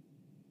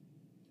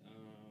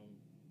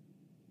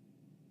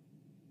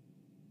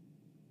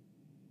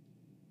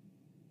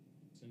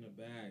 It's in a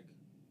bag.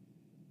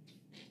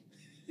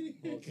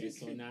 Okay,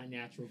 so not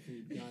natural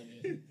food. Got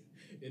it.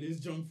 It is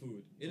junk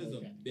food. It is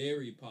a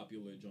very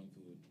popular junk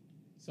food.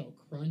 So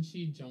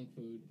crunchy junk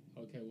food.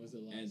 Okay, what's the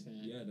last hand?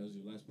 Yeah, that was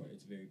your last part.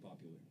 It's very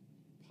popular.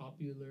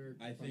 Popular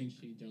I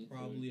crunchy think junk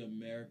probably food.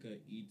 America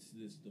eats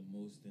this the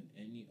most than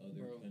any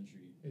other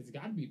country. It's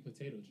got to be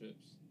potato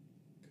chips.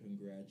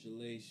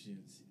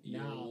 Congratulations.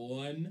 Now, You're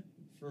 1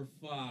 for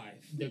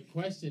 5. The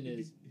question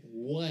is,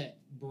 what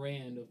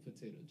brand of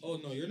potato chips? Oh,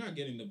 no, you're not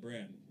getting the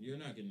brand. You're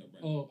not getting the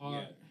brand. Oh, all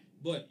right.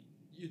 But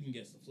you can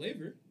guess the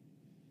flavor.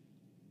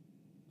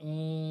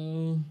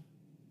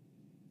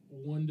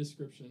 One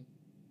description.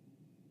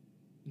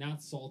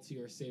 Not salty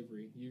or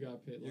savory. You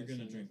got pit. You're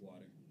gonna drink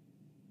water.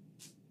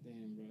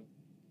 Damn, bro.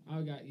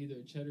 I got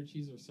either cheddar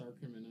cheese or sour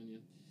cream and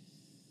onion.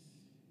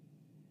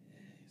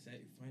 Is that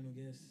your final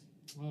guess?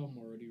 Oh, I'm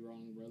already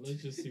wrong, bro.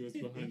 Let's just see what's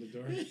behind the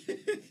door.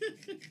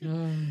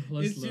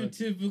 Let's It's look. your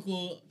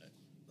typical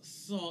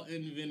salt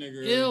and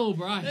vinegar. Ew,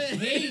 bro. I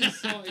hate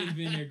salt and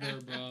vinegar,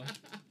 bro.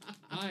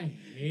 I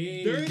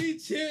hate dirty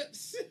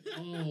chips.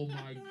 Oh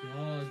my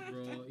god,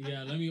 bro.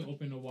 Yeah, let me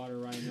open the water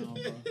right now,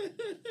 bro.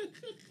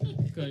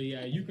 Cause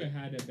yeah, you could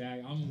have that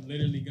bag. I'm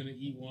literally gonna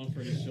eat one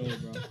for the show,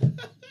 bro.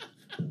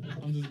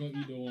 I'm just gonna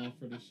eat the one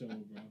for the show,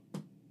 bro.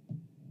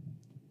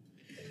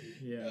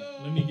 Yeah,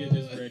 let me get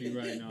this ready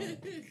right now.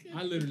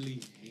 I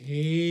literally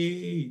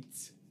hate.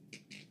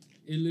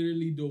 It's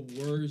literally the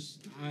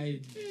worst.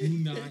 I do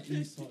not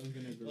eat salt and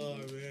vinegar. Oh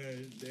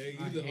man, dang,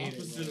 I you the hate it,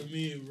 opposite bro. of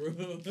me,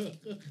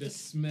 bro. The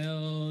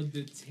smell,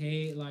 the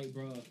taste, like,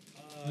 bro.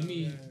 Let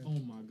me. Man. Oh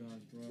my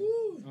gosh, bro.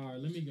 Woo. All right,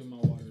 let me get my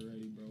water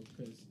ready, bro.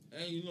 Cause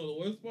And you know the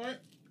worst part?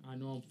 I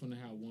know I'm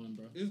finna have one,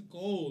 bro. It's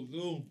cold,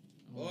 dude.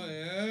 Oh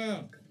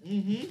yeah.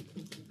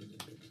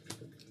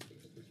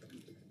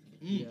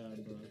 Yeah,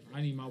 bro.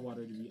 I need my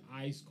water to be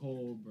ice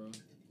cold, bro.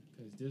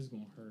 Cause this is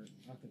gonna hurt.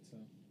 I could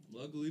tell.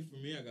 Luckily for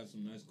me, I got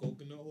some nice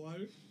coconut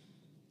water,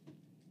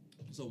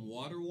 some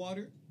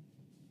water,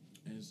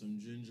 and some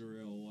ginger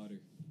ale water.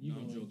 You No,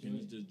 I'm gonna joking.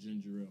 enjoy It's just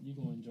ginger ale. You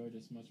gonna enjoy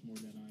this much more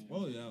than I am.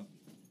 Oh yeah,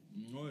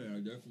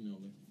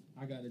 definitely.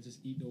 I gotta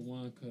just eat the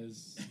one,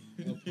 cause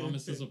a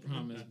promise is a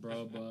promise,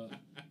 bro. But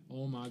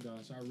oh my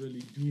gosh, I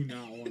really do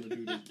not want to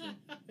do this, bro.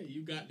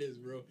 You got this,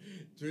 bro.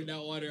 Drink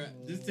that water.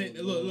 Just Oh, take.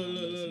 Lord,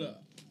 Look.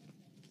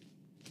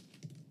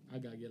 I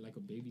gotta get like a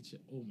baby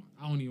chip. Oh my!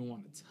 I don't even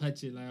want to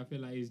touch it. Like I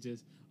feel like it's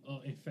just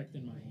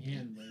infecting my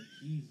hand, bro.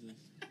 Jesus.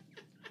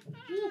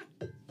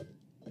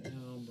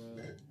 Damn,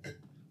 bro.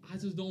 I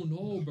just don't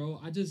know, bro.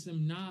 I just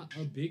am not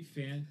a big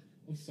fan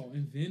of salt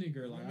and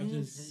vinegar. Like For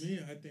me,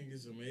 I think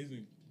it's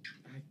amazing.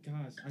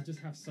 I just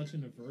have such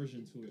an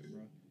aversion to it,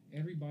 bro.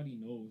 Everybody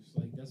knows.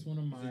 Like that's one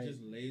of my. Is it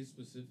just Lay's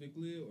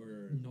specifically,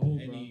 or No,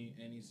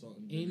 any salt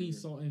and vinegar? Any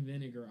salt and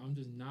vinegar. I'm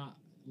just not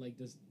like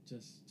this.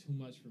 Just too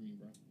much for me,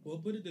 bro. Well,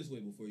 put it this way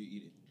before you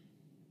eat it.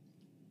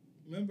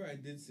 Remember, I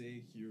did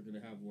say you were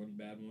gonna have one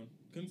bad one.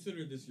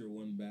 Consider this your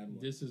one bad one.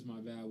 This is my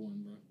bad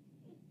one,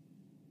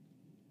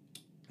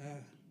 bro.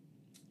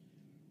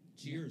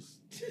 Cheers.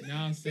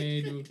 Now I'm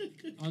saying,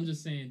 I'm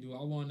just saying, do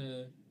I want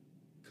to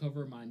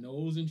cover my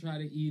nose and try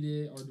to eat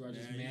it, or do I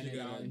just man it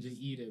out and just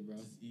eat it, bro?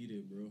 Just eat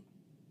it, bro.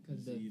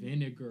 Because the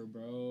vinegar,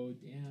 bro.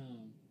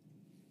 Damn.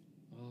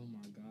 Oh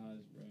my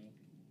gosh, bro.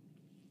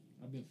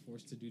 I've been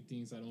forced to do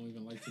things I don't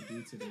even like to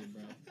do today,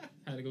 bro.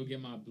 Had to go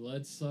get my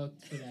blood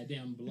sucked for that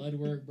damn blood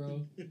work,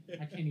 bro.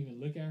 I can't even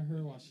look at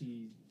her while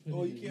she put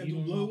Oh, you can't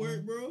do blood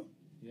work, bro?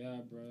 Yeah,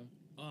 bro.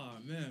 Oh,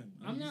 man.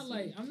 I'm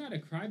not a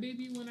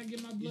crybaby when I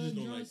get my blood. You just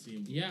don't like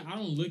seeing blood. Yeah, I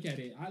don't look at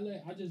it.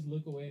 I just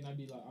look away and I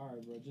be like, all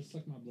right, bro, just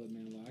suck my blood,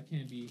 man. Like,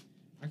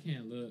 I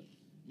can't look.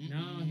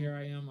 Now here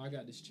I am. I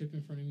got this chip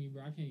in front of me,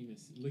 bro. I can't even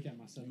look at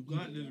myself. You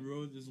got this,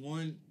 bro. Just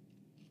 1,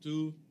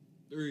 2,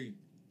 3,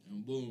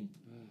 and boom.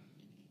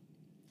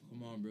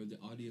 Come on, bro. The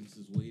audience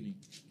is waiting.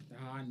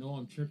 I know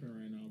I'm tripping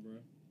right now,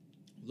 bro.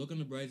 Look on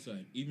the bright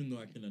side. Even though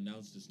I can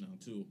announce this now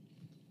too.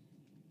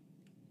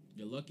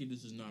 You're lucky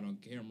this is not on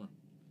camera.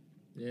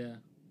 Yeah.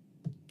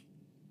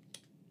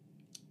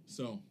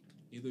 So,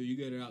 either you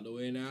get it out the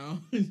way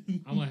now.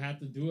 I'm gonna have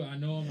to do it. I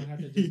know I'm gonna have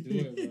to just do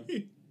it, bro.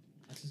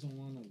 I just don't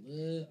want to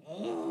live.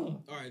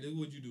 Oh. All right, this is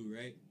what you do,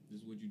 right?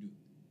 This is what you do.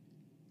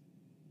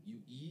 You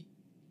eat,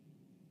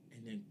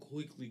 and then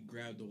quickly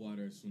grab the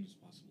water as soon as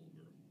possible,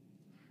 bro.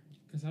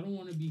 Because I don't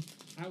want to be...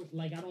 I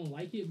don't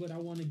like it, but I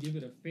want to give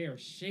it a fair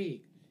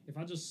shake. If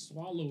I just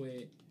swallow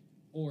it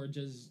or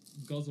just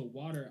guzzle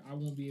water, I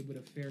won't be able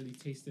to fairly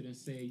taste it and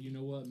say, you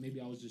know what,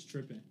 maybe I was just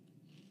tripping.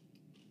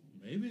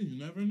 Maybe, you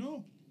never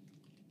know.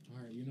 All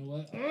right, you know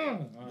what?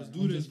 All Let's right,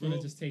 do I'm this, just bro.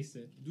 gonna just taste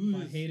it. Do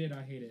If this. I hate it,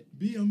 I hate it.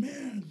 Be a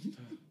man.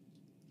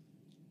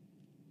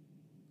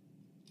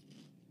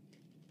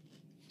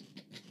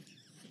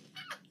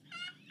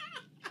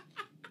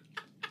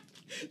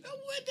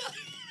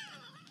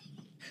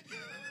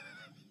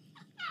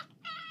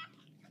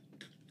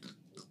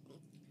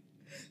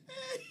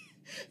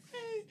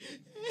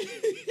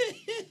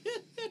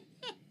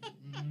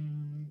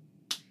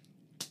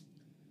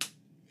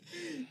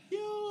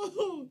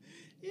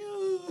 Yo.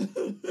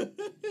 Alright,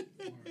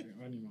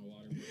 I need my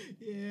water, bro.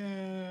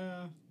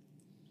 Yeah.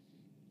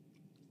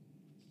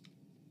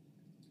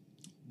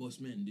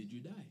 Bossman, did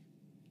you die?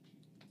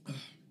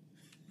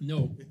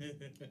 No,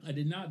 I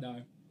did not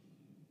die.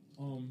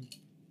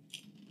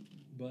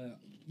 But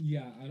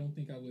yeah, I don't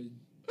think I would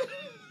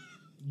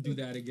do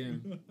that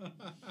again.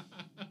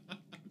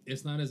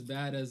 It's not as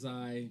bad as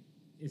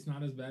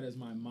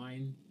my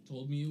mind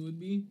told me it would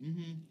be.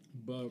 Mm-hmm.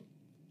 But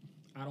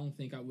I don't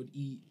think I would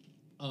eat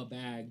a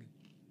bag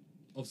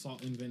of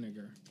salt and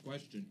vinegar.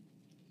 Question.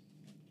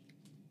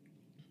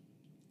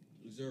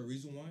 Is there a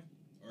reason why?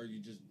 Or you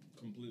just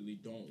completely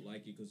don't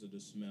like it because of the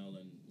smell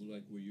and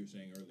like what you were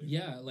saying earlier?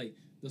 Yeah, like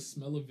the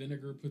smell of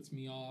vinegar puts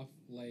me off.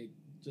 Like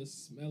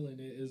just smelling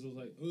it is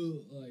like,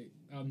 ugh. Like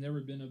I've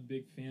never been a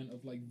big fan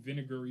of like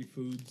vinegary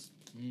foods.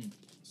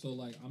 So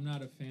like I'm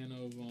not a fan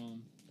of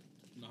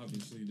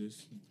obviously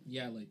this.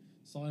 Yeah, like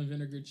salt and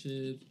vinegar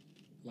chips,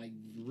 like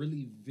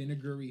really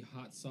vinegary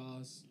hot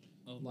sauce,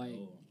 like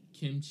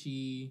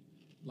kimchi,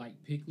 like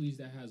pickles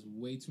that has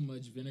way too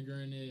much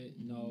vinegar in it.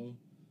 No,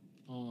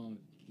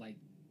 like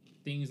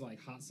things like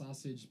hot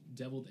sausage,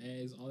 deviled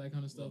eggs, all that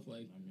kind of stuff.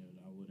 Like I mean,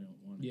 I wouldn't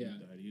want to eat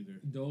that either.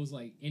 Those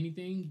like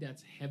anything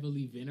that's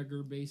heavily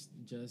vinegar based,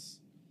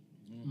 just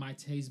my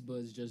taste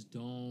buds just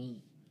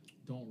don't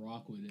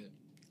rock with it.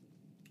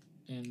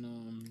 And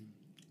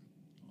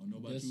I don't know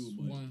about you,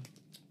 but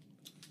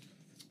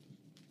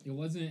it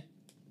wasn't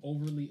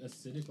overly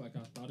acidic like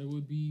I thought it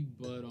would be,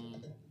 but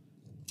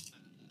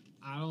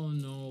I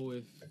don't know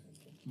if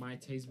my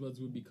taste buds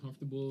would be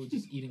comfortable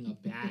just eating a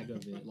bag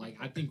of it. Like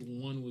I think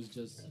one was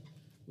just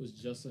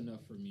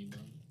enough for me,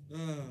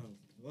 bro.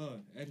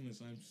 Well,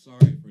 Agnes, I'm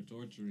sorry for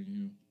torturing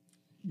you.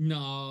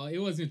 No, it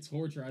wasn't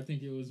torture. I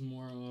think it was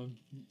more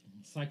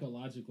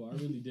psychological. I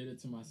really did it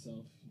to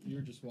myself. You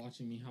were just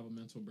watching me have a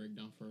mental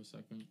breakdown for a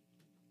second.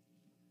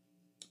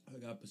 I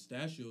got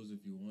pistachios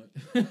if you want.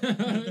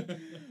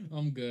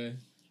 I'm good.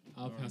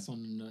 I'll pass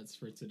on the nuts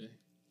for today.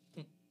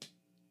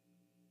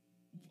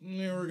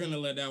 Yeah, we're gonna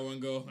let that one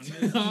go.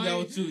 That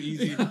was too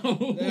easy. That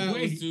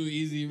was too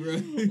easy,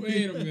 bro.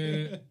 Wait a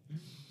minute.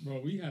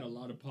 Bro, we had a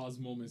lot of pause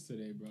moments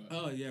today, bro.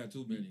 Oh, yeah,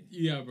 too many.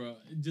 Yeah, bro.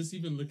 Just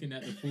even looking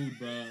at the food,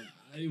 bro.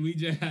 We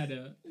just had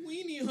a...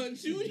 Weenie Hunt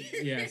Jr.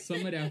 Yeah,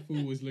 some of that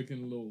food was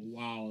looking a little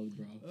wild,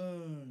 bro.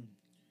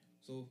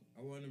 So,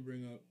 I want to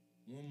bring up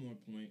one more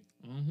point.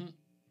 Mm-hmm.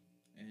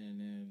 And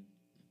then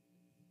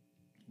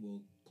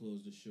we'll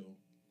close the show.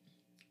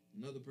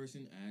 Another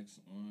person asks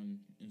on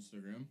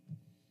Instagram,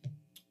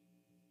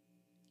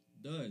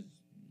 does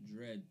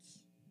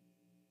dreads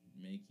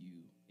make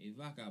you a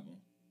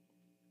vagabond?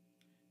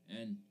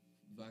 And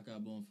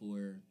vagabond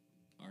for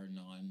our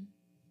non-Creole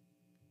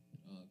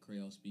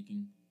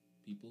speaking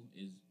people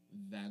is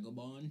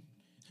vagabond.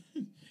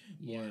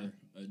 Yeah. Or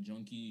a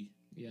junkie.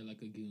 Yeah,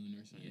 like a goon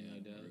or something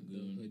like that. Or a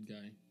goon. The hood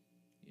guy.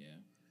 Yeah.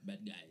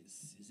 Bad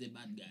guys. Is it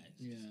bad guys?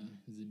 Yeah,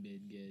 the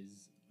bad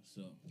guys.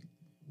 So.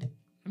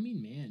 I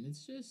mean, man,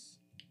 it's just...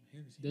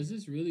 Hair is does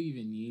this really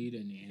even need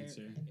an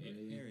answer?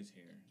 Hair is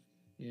hair.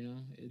 You know,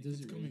 it If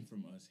doesn't it's coming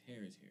from us.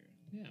 Hair is hair.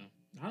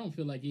 Yeah, I don't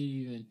feel like it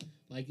even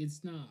like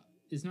it's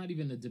not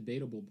even a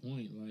debatable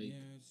point. Like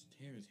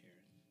hair is hair.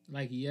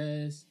 Like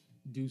yes,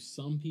 do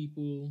some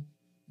people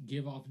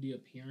give off the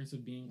appearance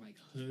of being like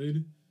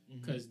hood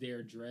because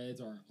their dreads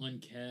are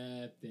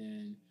unkept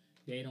and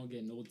they don't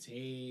get no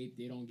tape,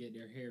 they don't get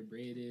their hair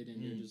braided,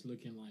 and they're just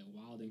looking like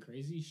wild and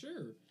crazy?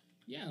 Sure,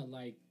 yeah,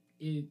 like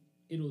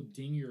it'll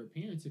ding your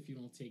appearance if you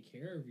don't take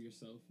care of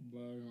yourself.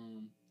 But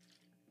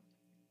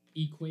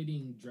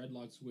equating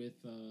dreadlocks with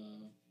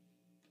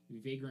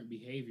vagrant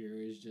behavior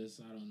is just,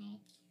 I don't know.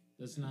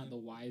 That's not the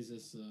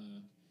wisest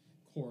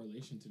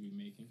correlation to be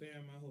making.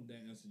 Fam, I hope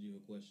that answered your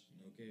question,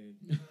 okay?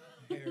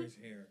 Hair is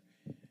hair.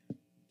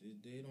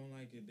 They don't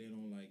like it, they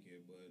don't like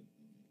it, but...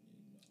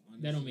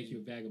 honestly, that don't make you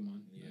a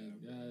vagabond. Yeah.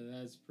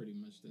 That's pretty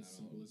much the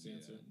simplest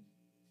answer.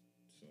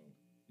 So,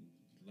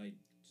 like,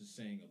 just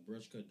saying a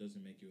brush cut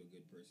doesn't make you a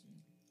good person.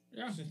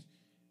 Yeah.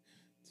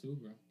 Too,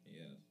 bro.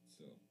 Yeah,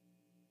 so...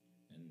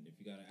 And if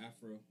you got an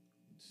afro,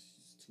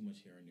 it's too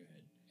much hair on your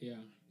head.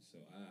 Yeah. So,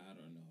 I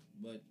don't know.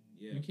 But,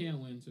 yeah. You can't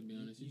win, to be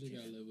honest. You just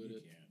gotta live with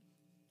it.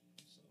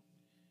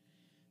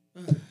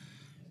 So,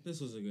 this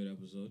was a good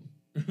episode.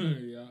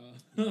 Yeah.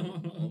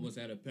 Almost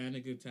had a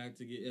panic attack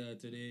to get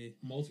today.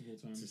 Multiple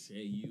times. To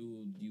say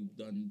you've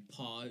done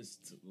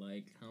paused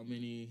like how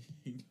many?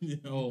 Man,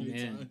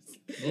 times?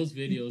 Those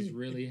videos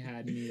really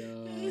had me.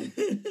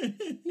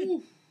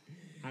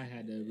 I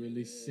had to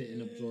really sit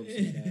and absorb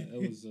some of that.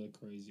 It was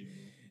crazy,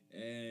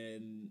 bro.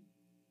 And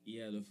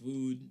yeah, the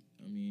food.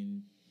 I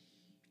mean,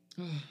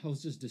 I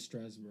was just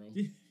distressed, bro.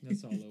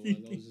 That's all it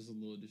was. I was just a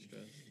little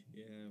distressed.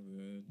 Yeah,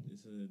 bro.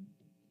 It's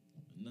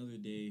another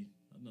day,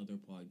 another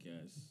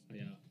podcast.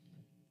 Yeah.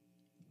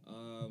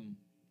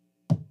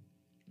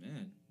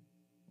 Man.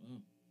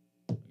 Well,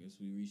 I guess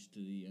we reached to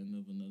the end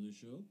of another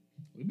show.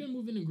 We've been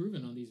moving and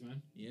grooving on these,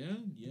 man. Yeah.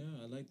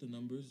 I like the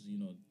numbers. You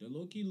know, they're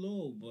low-key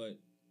low, but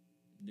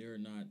they're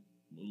not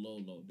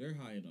low. They're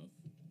high enough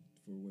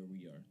for where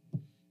we are.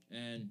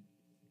 And,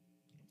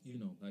 you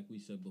know, like we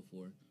said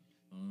before,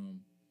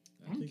 I'm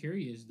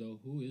curious, though,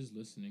 who is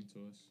listening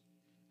to us?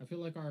 I feel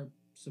like our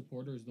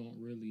supporters don't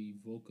really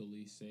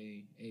vocally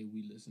say, hey,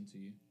 we listen to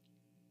you.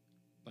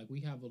 Like,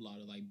 we have a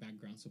lot of, like,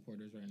 background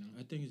supporters right now.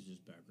 I think it's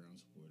just background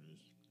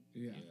supporters.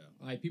 Yeah.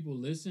 Like, people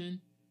listen,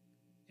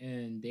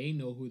 and they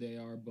know who they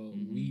are, but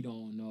we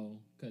don't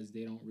know, because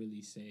they don't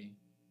really say.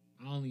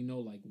 I only know,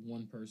 like,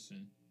 one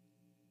person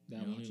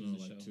that watches the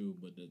show. Like two,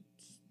 but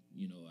that's,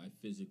 you know, I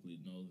physically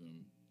know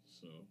them,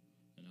 so,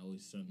 and I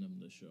always send them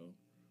the show.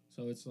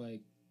 So it's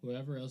like,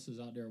 whoever else is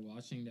out there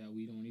watching that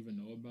we don't even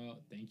know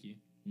about, thank you.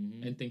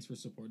 And thanks for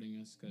supporting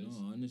us. Cause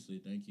no,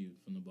 honestly, thank you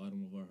from the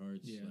bottom of our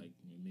hearts. Yeah. Like,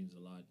 it means a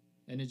lot.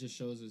 And it just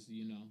shows us,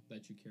 you know,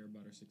 that you care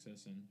about our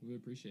success, and we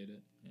appreciate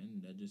it.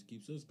 And that just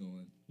keeps us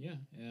going. Yeah,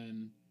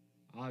 and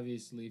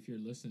obviously, if you're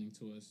listening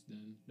to us,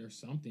 then there's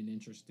something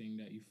interesting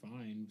that you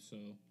find.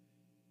 So,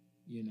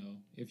 you know,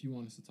 if you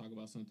want us to talk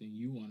about something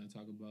you want to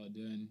talk about,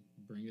 then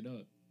bring it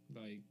up.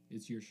 Like,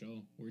 it's your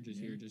show. We're just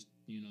here just,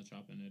 you know,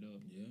 chopping it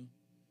up. Yeah.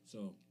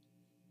 So,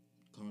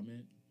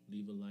 comment,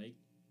 leave a like,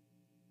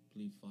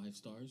 leave 5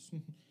 stars.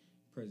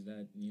 Press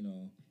that, you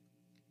know,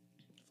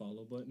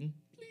 follow button.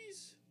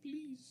 Please.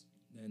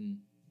 And,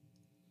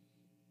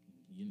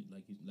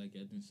 like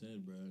Edmund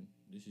said, bro,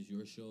 this is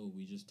your show.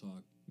 We just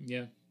talk.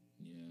 Yeah.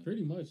 Yeah.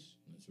 Pretty much.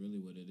 That's really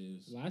what it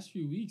is. Last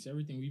few weeks,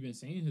 everything we've been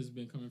saying has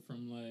been coming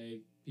from,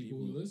 like, people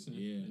who listen.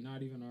 Yeah. And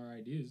not even our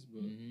ideas,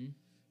 but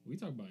we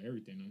talk about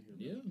everything on here,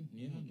 bro. Yeah.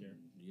 We don't care.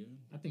 Yeah.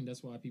 I think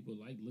that's why people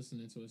like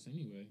listening to us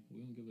anyway.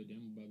 We don't give a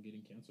damn about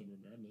getting canceled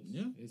regardless.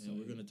 Yeah. It's and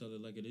like, we're going to tell it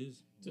like it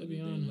is. To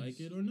be honest. They like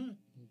it or not.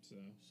 So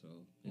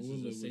this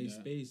is a safe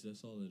space.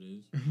 That's all it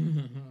is.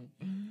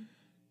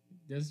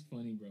 That's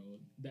funny, bro.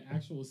 The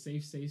actual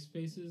safe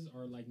spaces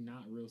are, like,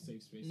 not real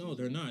safe spaces. No,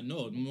 they're not.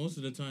 No, most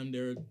of the time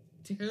they're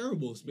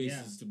terrible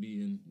spaces to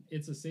be in.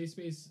 It's a safe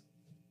space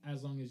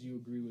as long as you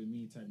agree with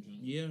me type junk.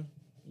 Yeah.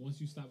 Once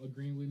you stop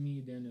agreeing with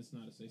me, then it's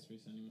not a safe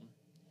space anymore.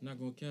 Not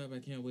gonna cap. I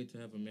can't wait to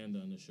have Amanda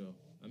on the show.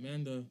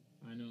 Amanda,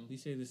 I know. we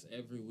say this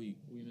every week.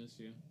 We miss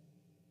you.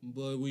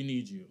 But we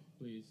need you.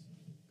 Please,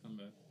 come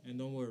back. And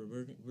don't worry,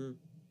 we're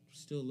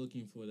still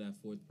looking for that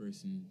 4th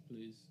person.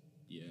 Please.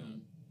 Yeah.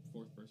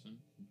 4th person.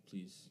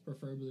 Please.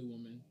 Preferably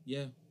woman.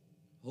 Yeah.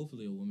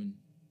 Hopefully a woman.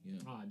 Yeah.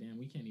 Ah, damn,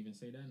 we can't even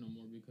say that no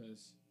more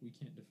because we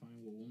can't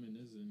define what woman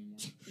is anymore.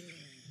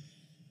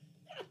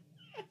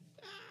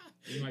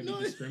 We might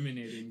be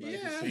discriminating by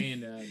just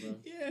saying that, bro.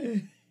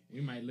 Yeah.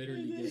 We might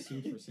literally get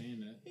sued for saying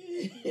that.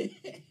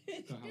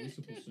 So how are we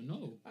supposed to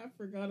know? I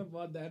forgot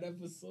about that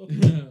episode.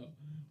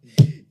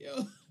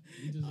 Yo.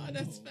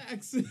 That's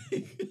facts.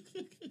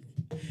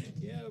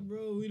 Yeah,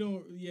 bro. We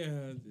don't.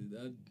 Yeah.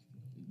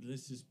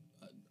 Let's just.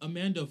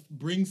 Amanda,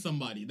 bring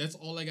somebody. That's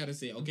all I gotta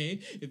say, okay?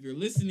 If you're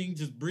listening,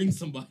 just bring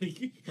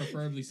somebody.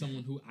 Preferably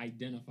someone who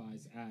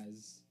identifies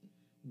as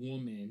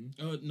woman.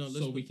 Oh no!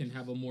 So we can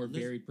have a more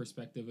varied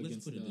perspective against.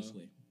 Let's put it this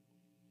way.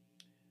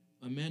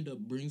 Amanda,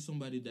 bring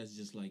somebody that's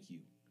just like you.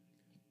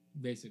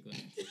 Basically.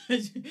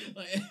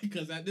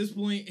 Because at this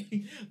point,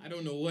 I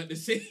don't know what to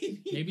say.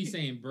 They be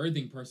saying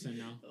birthing person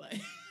now.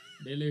 Like,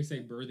 They literally say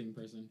birthing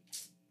person.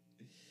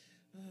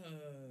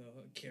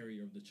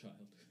 Carrier of the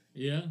child.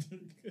 Yeah.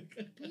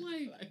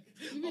 Like,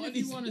 even if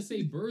you want to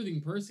say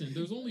birthing person,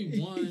 there's only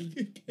one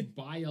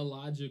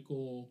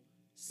biological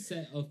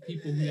set of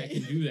people that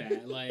can do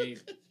that. Like,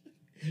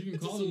 you can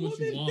call them what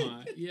you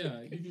want.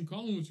 Yeah, you can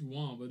call them what you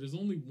want, but there's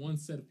only one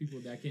set of people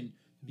that can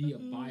be a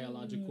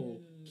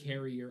biological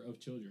carrier of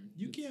children.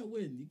 You can't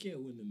win. You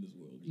can't win in this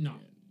world. No.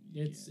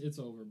 It's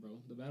over, bro.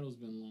 The battle's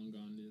been long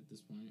gone at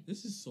this point.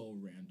 This is so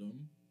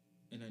random,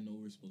 and I know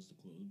we're supposed to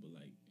close, but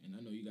like, and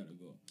I know you gotta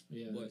go.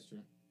 Yeah, but that's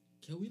true.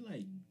 Can we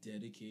like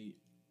dedicate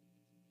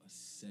a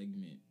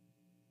segment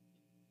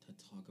to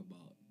talk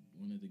about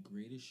one of the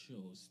greatest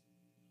shows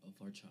of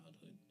our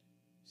childhood,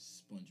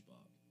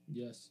 SpongeBob?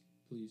 Yes,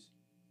 please.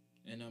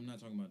 And I'm not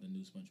talking about the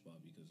new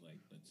SpongeBob because like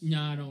that's.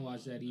 Nah, I don't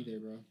watch that either,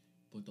 bro.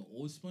 But the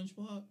old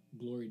SpongeBob,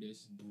 Glory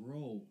days,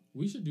 bro.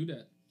 We should do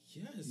that.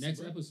 Yes. Next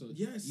bro. episode.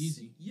 Yes.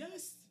 Easy.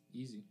 Yes.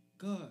 Easy.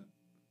 God.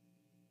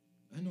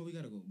 I know we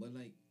gotta go, but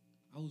like,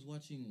 I was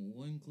watching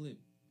one clip.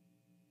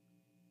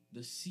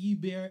 The Sea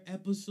Bear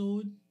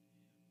episode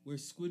where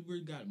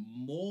Squidward got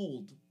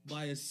mauled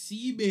by a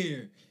sea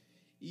bear.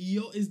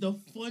 Yo, is the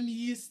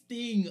funniest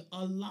thing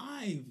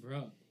alive.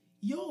 Bro.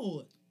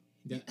 Yo.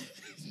 The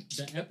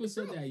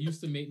episode that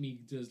used to make me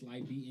just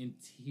like be in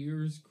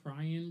tears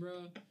crying,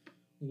 bro,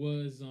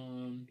 was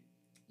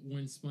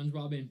when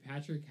SpongeBob and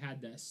Patrick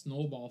had that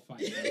snowball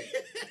fight, bro.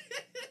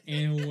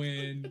 And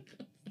when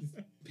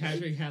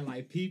Patrick had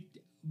like peeped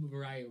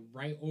right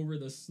over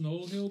the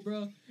snow hill,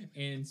 bro,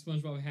 and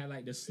SpongeBob had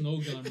like the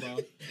snow gun, bro,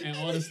 and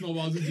all the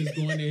snowballs were just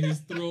going in his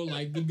throat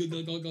like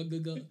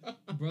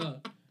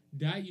bro.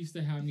 That used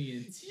to have me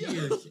in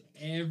tears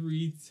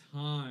every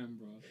time,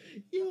 bro.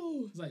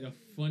 Yo, it's like the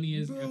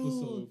funniest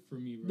episode for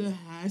me, bro. The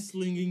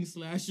hat-slinging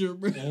slasher,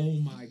 bro. Oh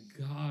my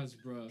gosh,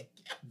 bro.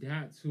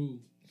 That too.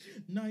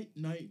 Night.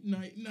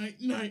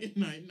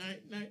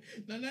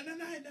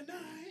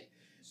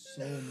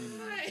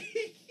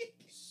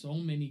 So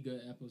many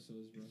good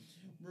episodes, bro.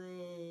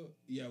 Bro,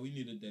 yeah, we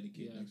need to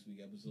dedicate next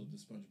week episode to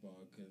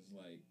SpongeBob because,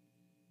 like,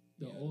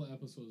 the old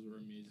episodes were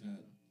amazing.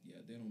 Bro.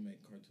 Yeah, they don't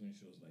make cartoon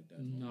shows like that.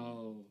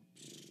 No,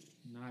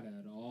 not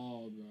at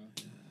all, bro.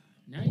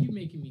 Now you're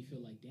making me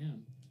feel like,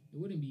 damn, it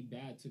wouldn't be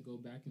bad to go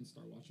back and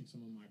start watching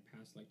some of my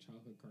past like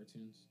childhood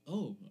cartoons.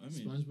 Oh, I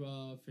mean,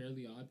 SpongeBob,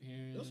 Fairly Odd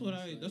Parents.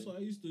 That's what I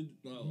used to.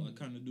 I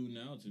kind of do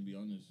now, to be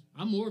honest.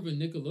 I'm more of a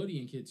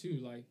Nickelodeon kid too.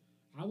 Like,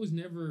 I was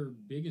never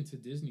big into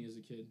Disney as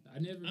a kid. I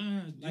never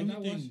I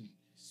watched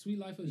Sweet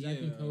Life of Zack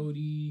and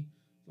Cody,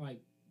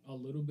 like a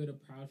little bit of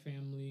Proud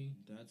Family.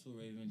 That's a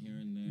Raven here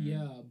and there.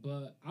 Yeah,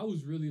 but I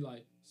was really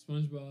like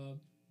SpongeBob,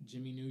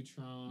 Jimmy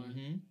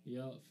Neutron,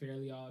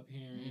 Fairly Odd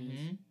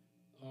Parents,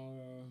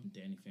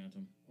 Danny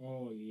Phantom.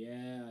 Oh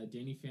yeah,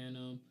 Danny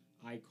Phantom,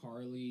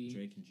 iCarly,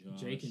 Drake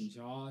and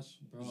Josh,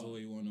 bro.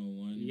 Zoe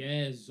 101.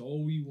 Yeah,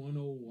 Zoe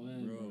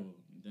 101, bro.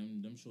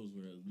 Them shows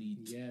were elite.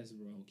 Yes,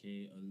 bro.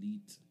 Okay,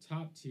 elite.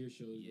 Top tier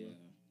shows, bro.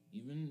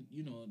 Even,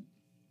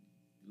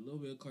 a little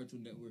bit of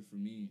Cartoon Network for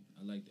me.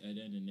 I liked Ed,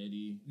 Edd and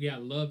Eddy. Yeah, I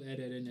love Ed,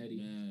 Edd and Eddy.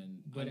 Man,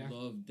 but I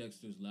love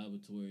Dexter's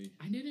Laboratory.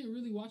 I didn't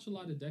really watch a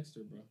lot of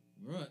Dexter, bro.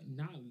 Right.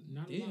 Not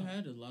they a lot.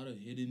 had a lot of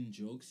hidden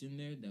jokes in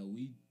there that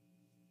we,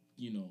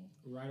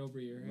 right over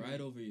your head. Right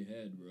over your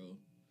head, bro.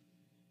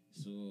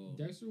 So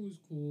Dexter was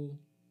cool.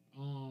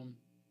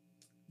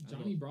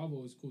 Johnny Bravo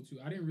was cool too.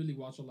 I didn't really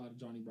watch a lot of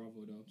Johnny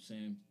Bravo though.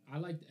 Same. I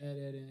liked Ed,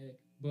 Edd and Ed,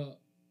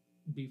 but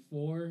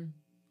before,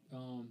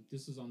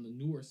 this is on the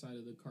newer side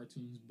of the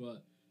cartoons,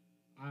 but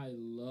I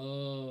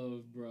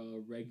love,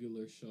 bro,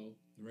 Regular Show.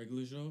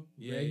 Regular Show?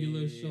 Yeah,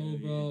 Regular Show,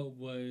 bro,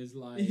 was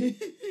like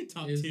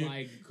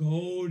like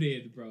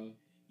goated, bro.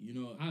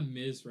 I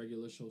miss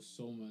Regular Show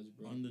so much,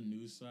 bro. On the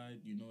news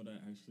side, you know what I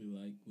actually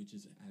like, which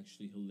is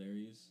actually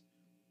hilarious?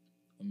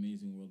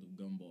 Amazing World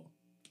of Gumball.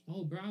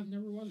 Oh, bro, I've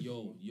never watched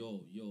Gumball.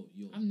 Yo.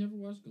 I've never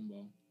watched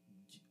Gumball.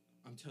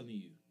 I'm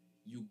telling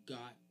you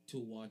got to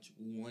watch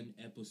one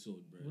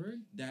episode, bro. Right?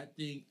 That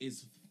thing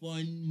is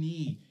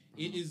funny.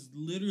 It is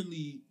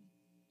literally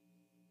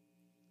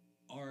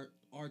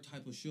our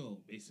type of show,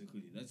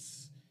 basically.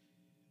 That's,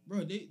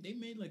 bro, they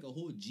made like a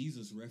whole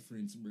Jesus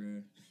reference,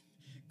 bro.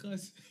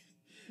 Cause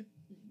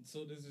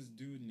so there's this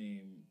dude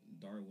named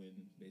Darwin,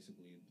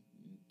 basically,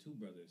 two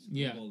brothers,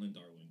 Gumball and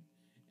Darwin.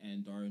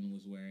 And Darwin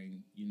was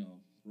wearing,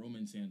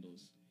 Roman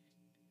sandals.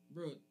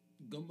 Bro,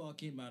 Gumball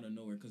came out of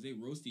nowhere because they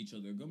roast each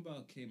other.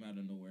 Gumball came out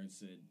of nowhere and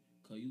said,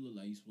 "Cause you look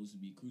like you're supposed to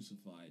be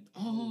crucified."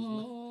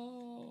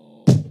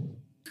 Oh,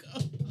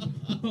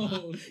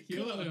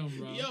 kill him,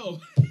 bro. Yo,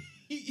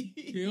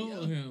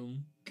 kill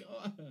him.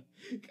 God,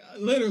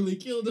 literally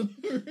killed him.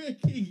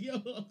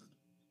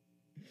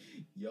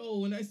 Yo,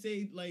 when I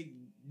say like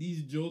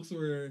these jokes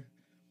were.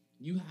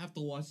 You have to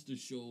watch the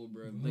show,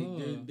 bro.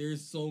 Like,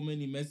 there's so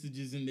many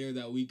messages in there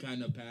that we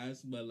kind of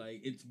pass, but,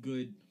 like, it's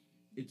good.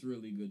 It's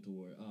really good to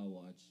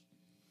watch.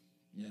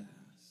 Yeah,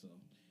 so.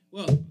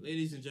 Well,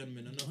 ladies and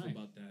gentlemen, enough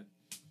about that.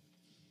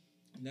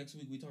 Next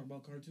week we talk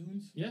about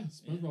cartoons. Yeah,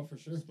 SpongeBob for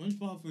sure.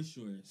 SpongeBob for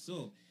sure.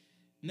 So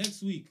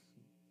next week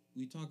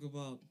we talk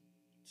about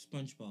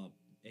SpongeBob,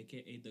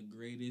 aka the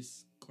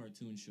greatest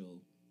cartoon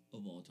show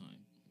of all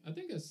time. I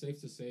think it's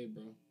safe to say,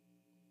 bro.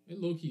 It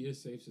low-key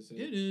is safe to say.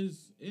 It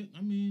is. It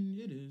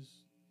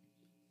is.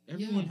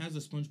 Everyone has a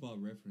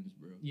SpongeBob reference,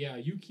 bro. Yeah,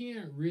 you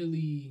can't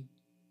really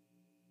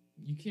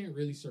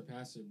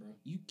surpass it, bro.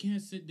 You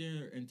can't sit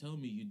there and tell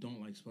me you don't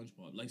like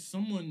SpongeBob. Like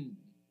someone.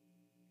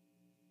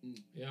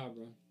 Yeah,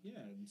 bro. Yeah,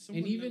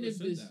 someone and even never if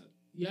said this, that.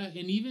 yeah,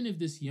 and even if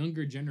this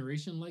younger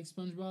generation likes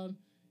SpongeBob,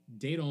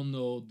 they don't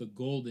know the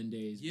golden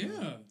days. Bro.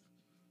 Yeah.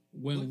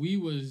 When we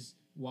was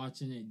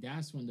watching it,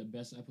 that's when the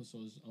best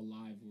episodes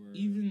alive were.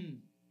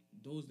 Even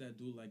those that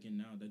do like it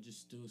now, that just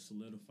still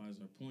solidifies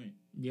our point.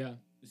 Yeah.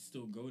 It's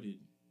still goated.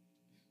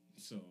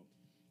 So.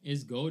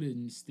 It's goated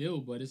and still,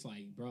 but it's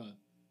like, bruh,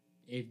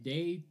 if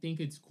they think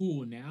it's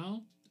cool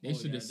now, they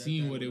should have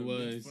seen what it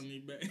was.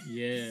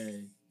 Yeah.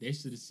 They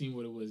should have seen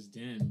what it was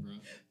then, bro.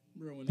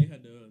 Bro, when they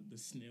had the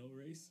snail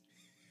race.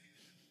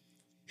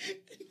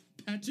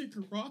 Patrick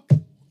Rock.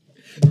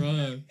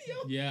 Bruh.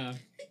 Yeah.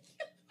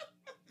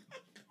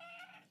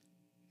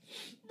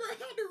 Bro,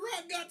 how the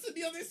Rock got to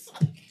the other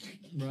side?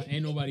 Bro,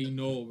 ain't nobody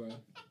know, bro.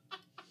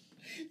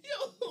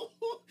 Yo.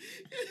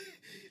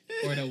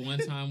 Or the one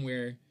time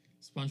where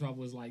SpongeBob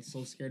was like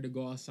so scared to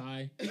go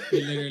outside,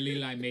 he literally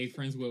like made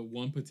friends with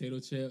one potato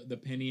chip, the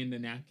penny and the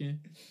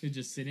napkin. He's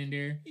just sitting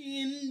there.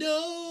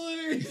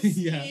 Indoors.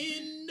 Yeah.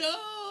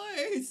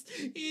 Indoors.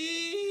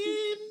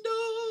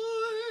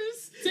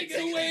 Take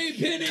it away,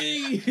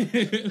 Penny.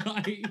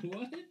 Like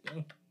what?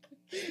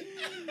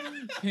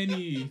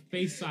 Penny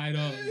face side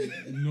up,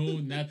 no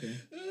nothing,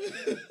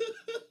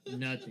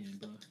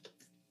 bro.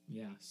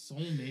 Yeah, so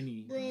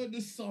many, bro.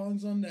 The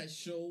songs on that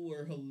show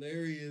were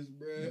hilarious,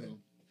 bro.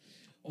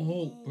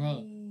 Oh,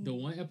 bro, the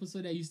one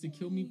episode that used to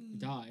kill me,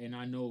 and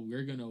I know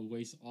we're gonna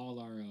waste all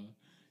our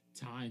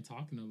time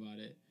talking about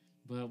it,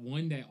 but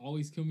one that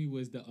always killed me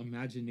was the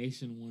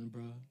imagination one,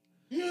 bro.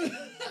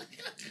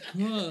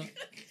 Bro,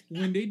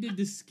 when they did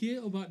the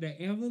skit about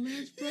the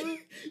avalanche, bro.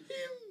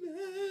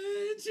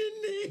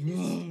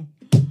 Imagination.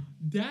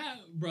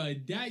 Bro,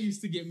 that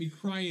used to get me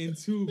crying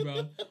too,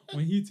 bro.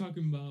 When he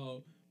talking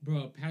about,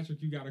 bro,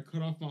 Patrick, you gotta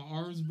cut off my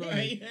arms, bro.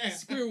 Yeah.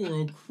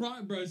 Squirrel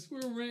cry, bro.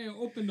 Squirrel ran,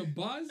 opened the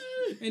box,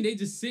 and they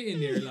just sitting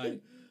there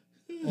like,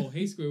 oh,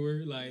 hey,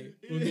 Squirrel, like,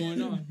 what's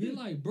going on? He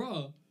like,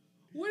 bro,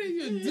 what are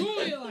you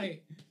doing?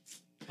 Like,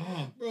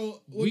 oh,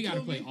 bro, we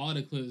gotta play all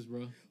the clips,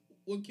 bro.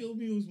 What killed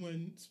me was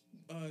when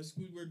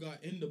Squidward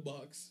got in the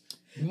box.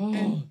 Bro.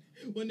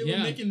 And when they were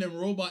making them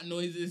robot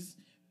noises.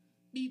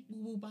 Beep,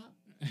 boop, boop, bop.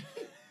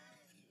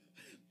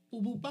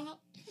 Boop, boop, bop.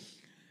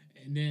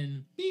 And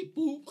then, beep,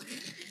 boop.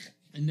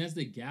 And that's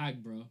the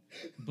gag, bro.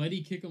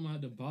 Buddy kick him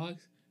out the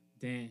box.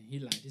 Then he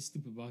like, this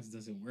stupid box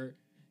doesn't work.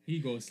 He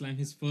go slam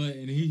his foot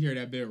and he hear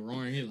that bit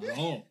roaring. He like,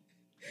 oh.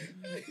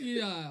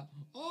 He like,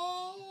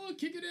 oh,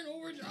 kick it in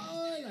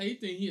overdrive. Like he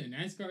think he a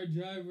NASCAR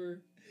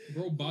driver.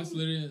 Bro, box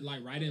literally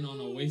like riding on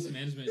a waste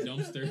management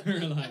dumpster.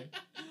 Like,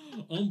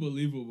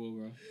 unbelievable,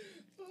 bro.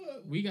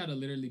 We gotta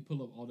literally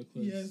pull up all the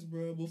clips. Yes,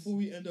 bro. Before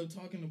we end up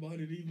talking about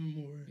it even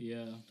more.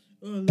 Yeah.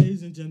 Well,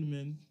 ladies and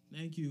gentlemen,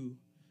 thank you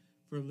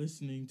for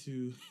listening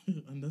to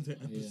another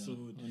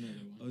episode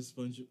of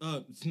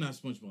SpongeBob. It's not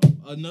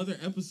SpongeBob. Another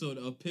episode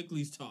of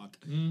Pickley's Talk.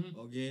 Mm-hmm.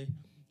 Okay?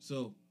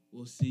 So,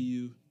 we'll see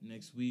you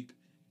next week.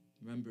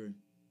 Remember,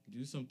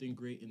 do something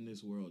great in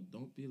this world.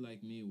 Don't be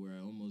like me where I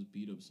almost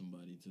beat up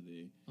somebody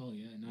today. Oh,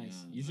 yeah,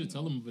 nice. Yeah, you should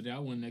tell them about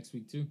that one next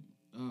week, too.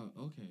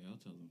 Okay, I'll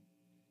tell them.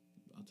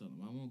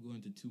 I won't go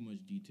into too much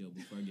detail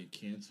before I get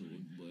canceled,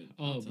 but...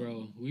 Oh,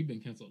 bro, we've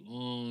been canceled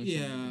long time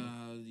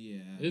ago.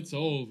 Yeah. It's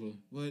over.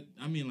 But,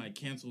 I mean, like,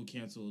 canceled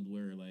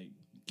where, like,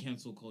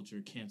 cancel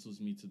culture cancels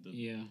me to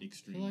the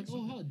extreme. They're like,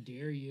 oh, how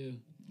dare you?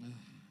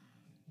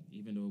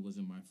 Even though it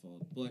wasn't my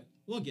fault. But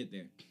we'll get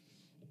there.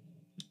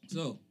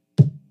 So,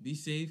 be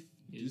safe.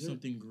 Do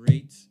something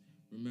great.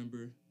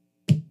 Remember,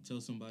 tell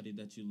somebody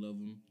that you love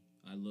them.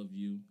 I love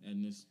you,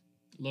 Ednis.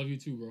 Love you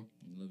too, bro.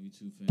 I love you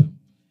too, fam.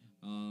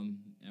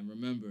 And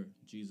remember,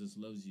 Jesus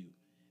loves you.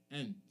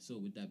 And so,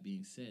 with that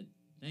being said,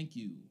 thank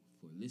you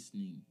for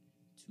listening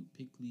to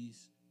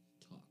Pickley's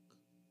Talk.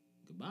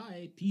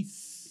 Goodbye.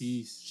 Peace.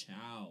 Peace.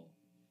 Ciao.